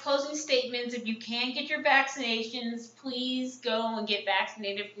 I guess closing statements. If you can get your vaccinations, please go and get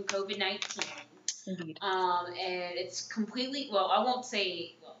vaccinated from COVID-19. Indeed. And it's completely, well, I won't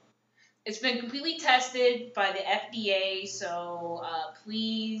say, well, it's been completely tested by the FDA, so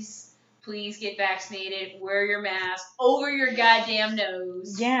please get vaccinated. Wear your mask over your goddamn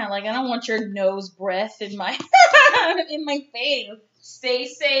nose. Yeah, like I don't want your nose breath in my in my face. Stay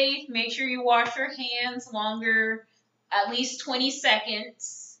safe. Make sure you wash your hands longer, at least 20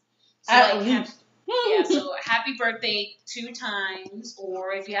 seconds. So At like, least. Yeah, so happy birthday 2 times,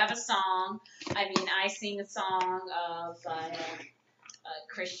 or if you have a song, I mean, I sing a song by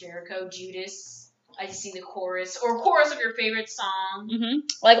Chris Jericho, Judas. I just sing the chorus, or chorus of your favorite song. Mm-hmm.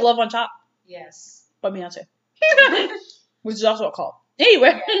 Like Love on Top Yes. by Beyonce. Which is also a call.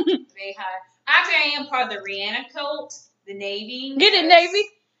 Anyway. Yeah, they have. Actually, I am part of the Rihanna cult, the Navy. Get it, Navy.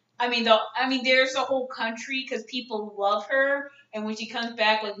 I mean, there's a whole country because people love her, and when she comes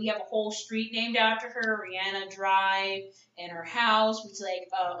back, like we have a whole street named after her, Rihanna Drive, and her house, which is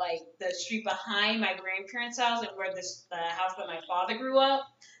like the street behind my grandparents' house, and where the house where my father grew up.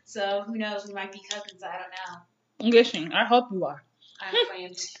 So who knows? We might be cousins. I don't know. Listen, I hope you are. I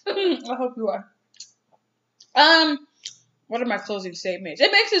plan to. I hope you are. What are my closing statements?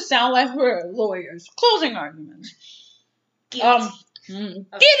 It makes it sound like we're lawyers. Closing arguments. Get.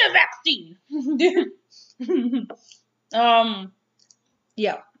 Get a vaccine.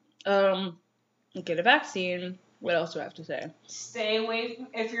 Yeah. Get a vaccine. What else do I have to say? Stay away from,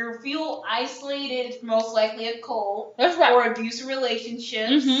 if you feel isolated, it's most likely a cold. That's right. Or abusive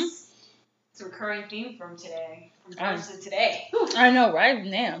relationships. It's a recurring theme from today. From times to today. I know, right?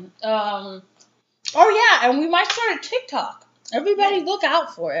 Man. Oh yeah, and we might start a TikTok. Everybody look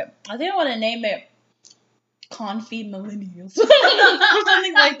out for it. I think I want to name it Confi Millennials. Or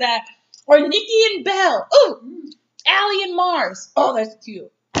something like that. Or Nikki and Belle. Ooh! Allie and Mars. Oh, that's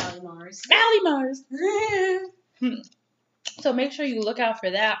cute. Allie Mars. Allie Mars. So make sure you look out for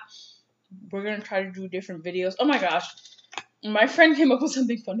that. We're going to try to do different videos. Oh my gosh. My friend came up with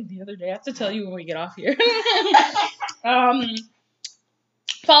something funny the other day. I have to tell you when we get off here.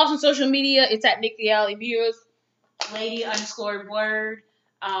 Follow us on social media. It's at Nick the Alley Views. Lady_word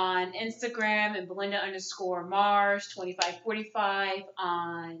on Instagram and Belinda_Mars 2545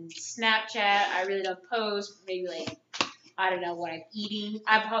 on Snapchat. I really don't post. Maybe like, I don't know what I'm eating.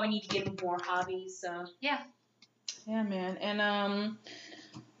 I probably need to get more hobbies. So yeah. Yeah, man. And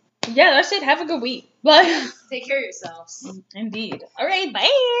yeah, that's it. Have a good week. Bye. Take care of yourselves. Indeed. All right. Bye.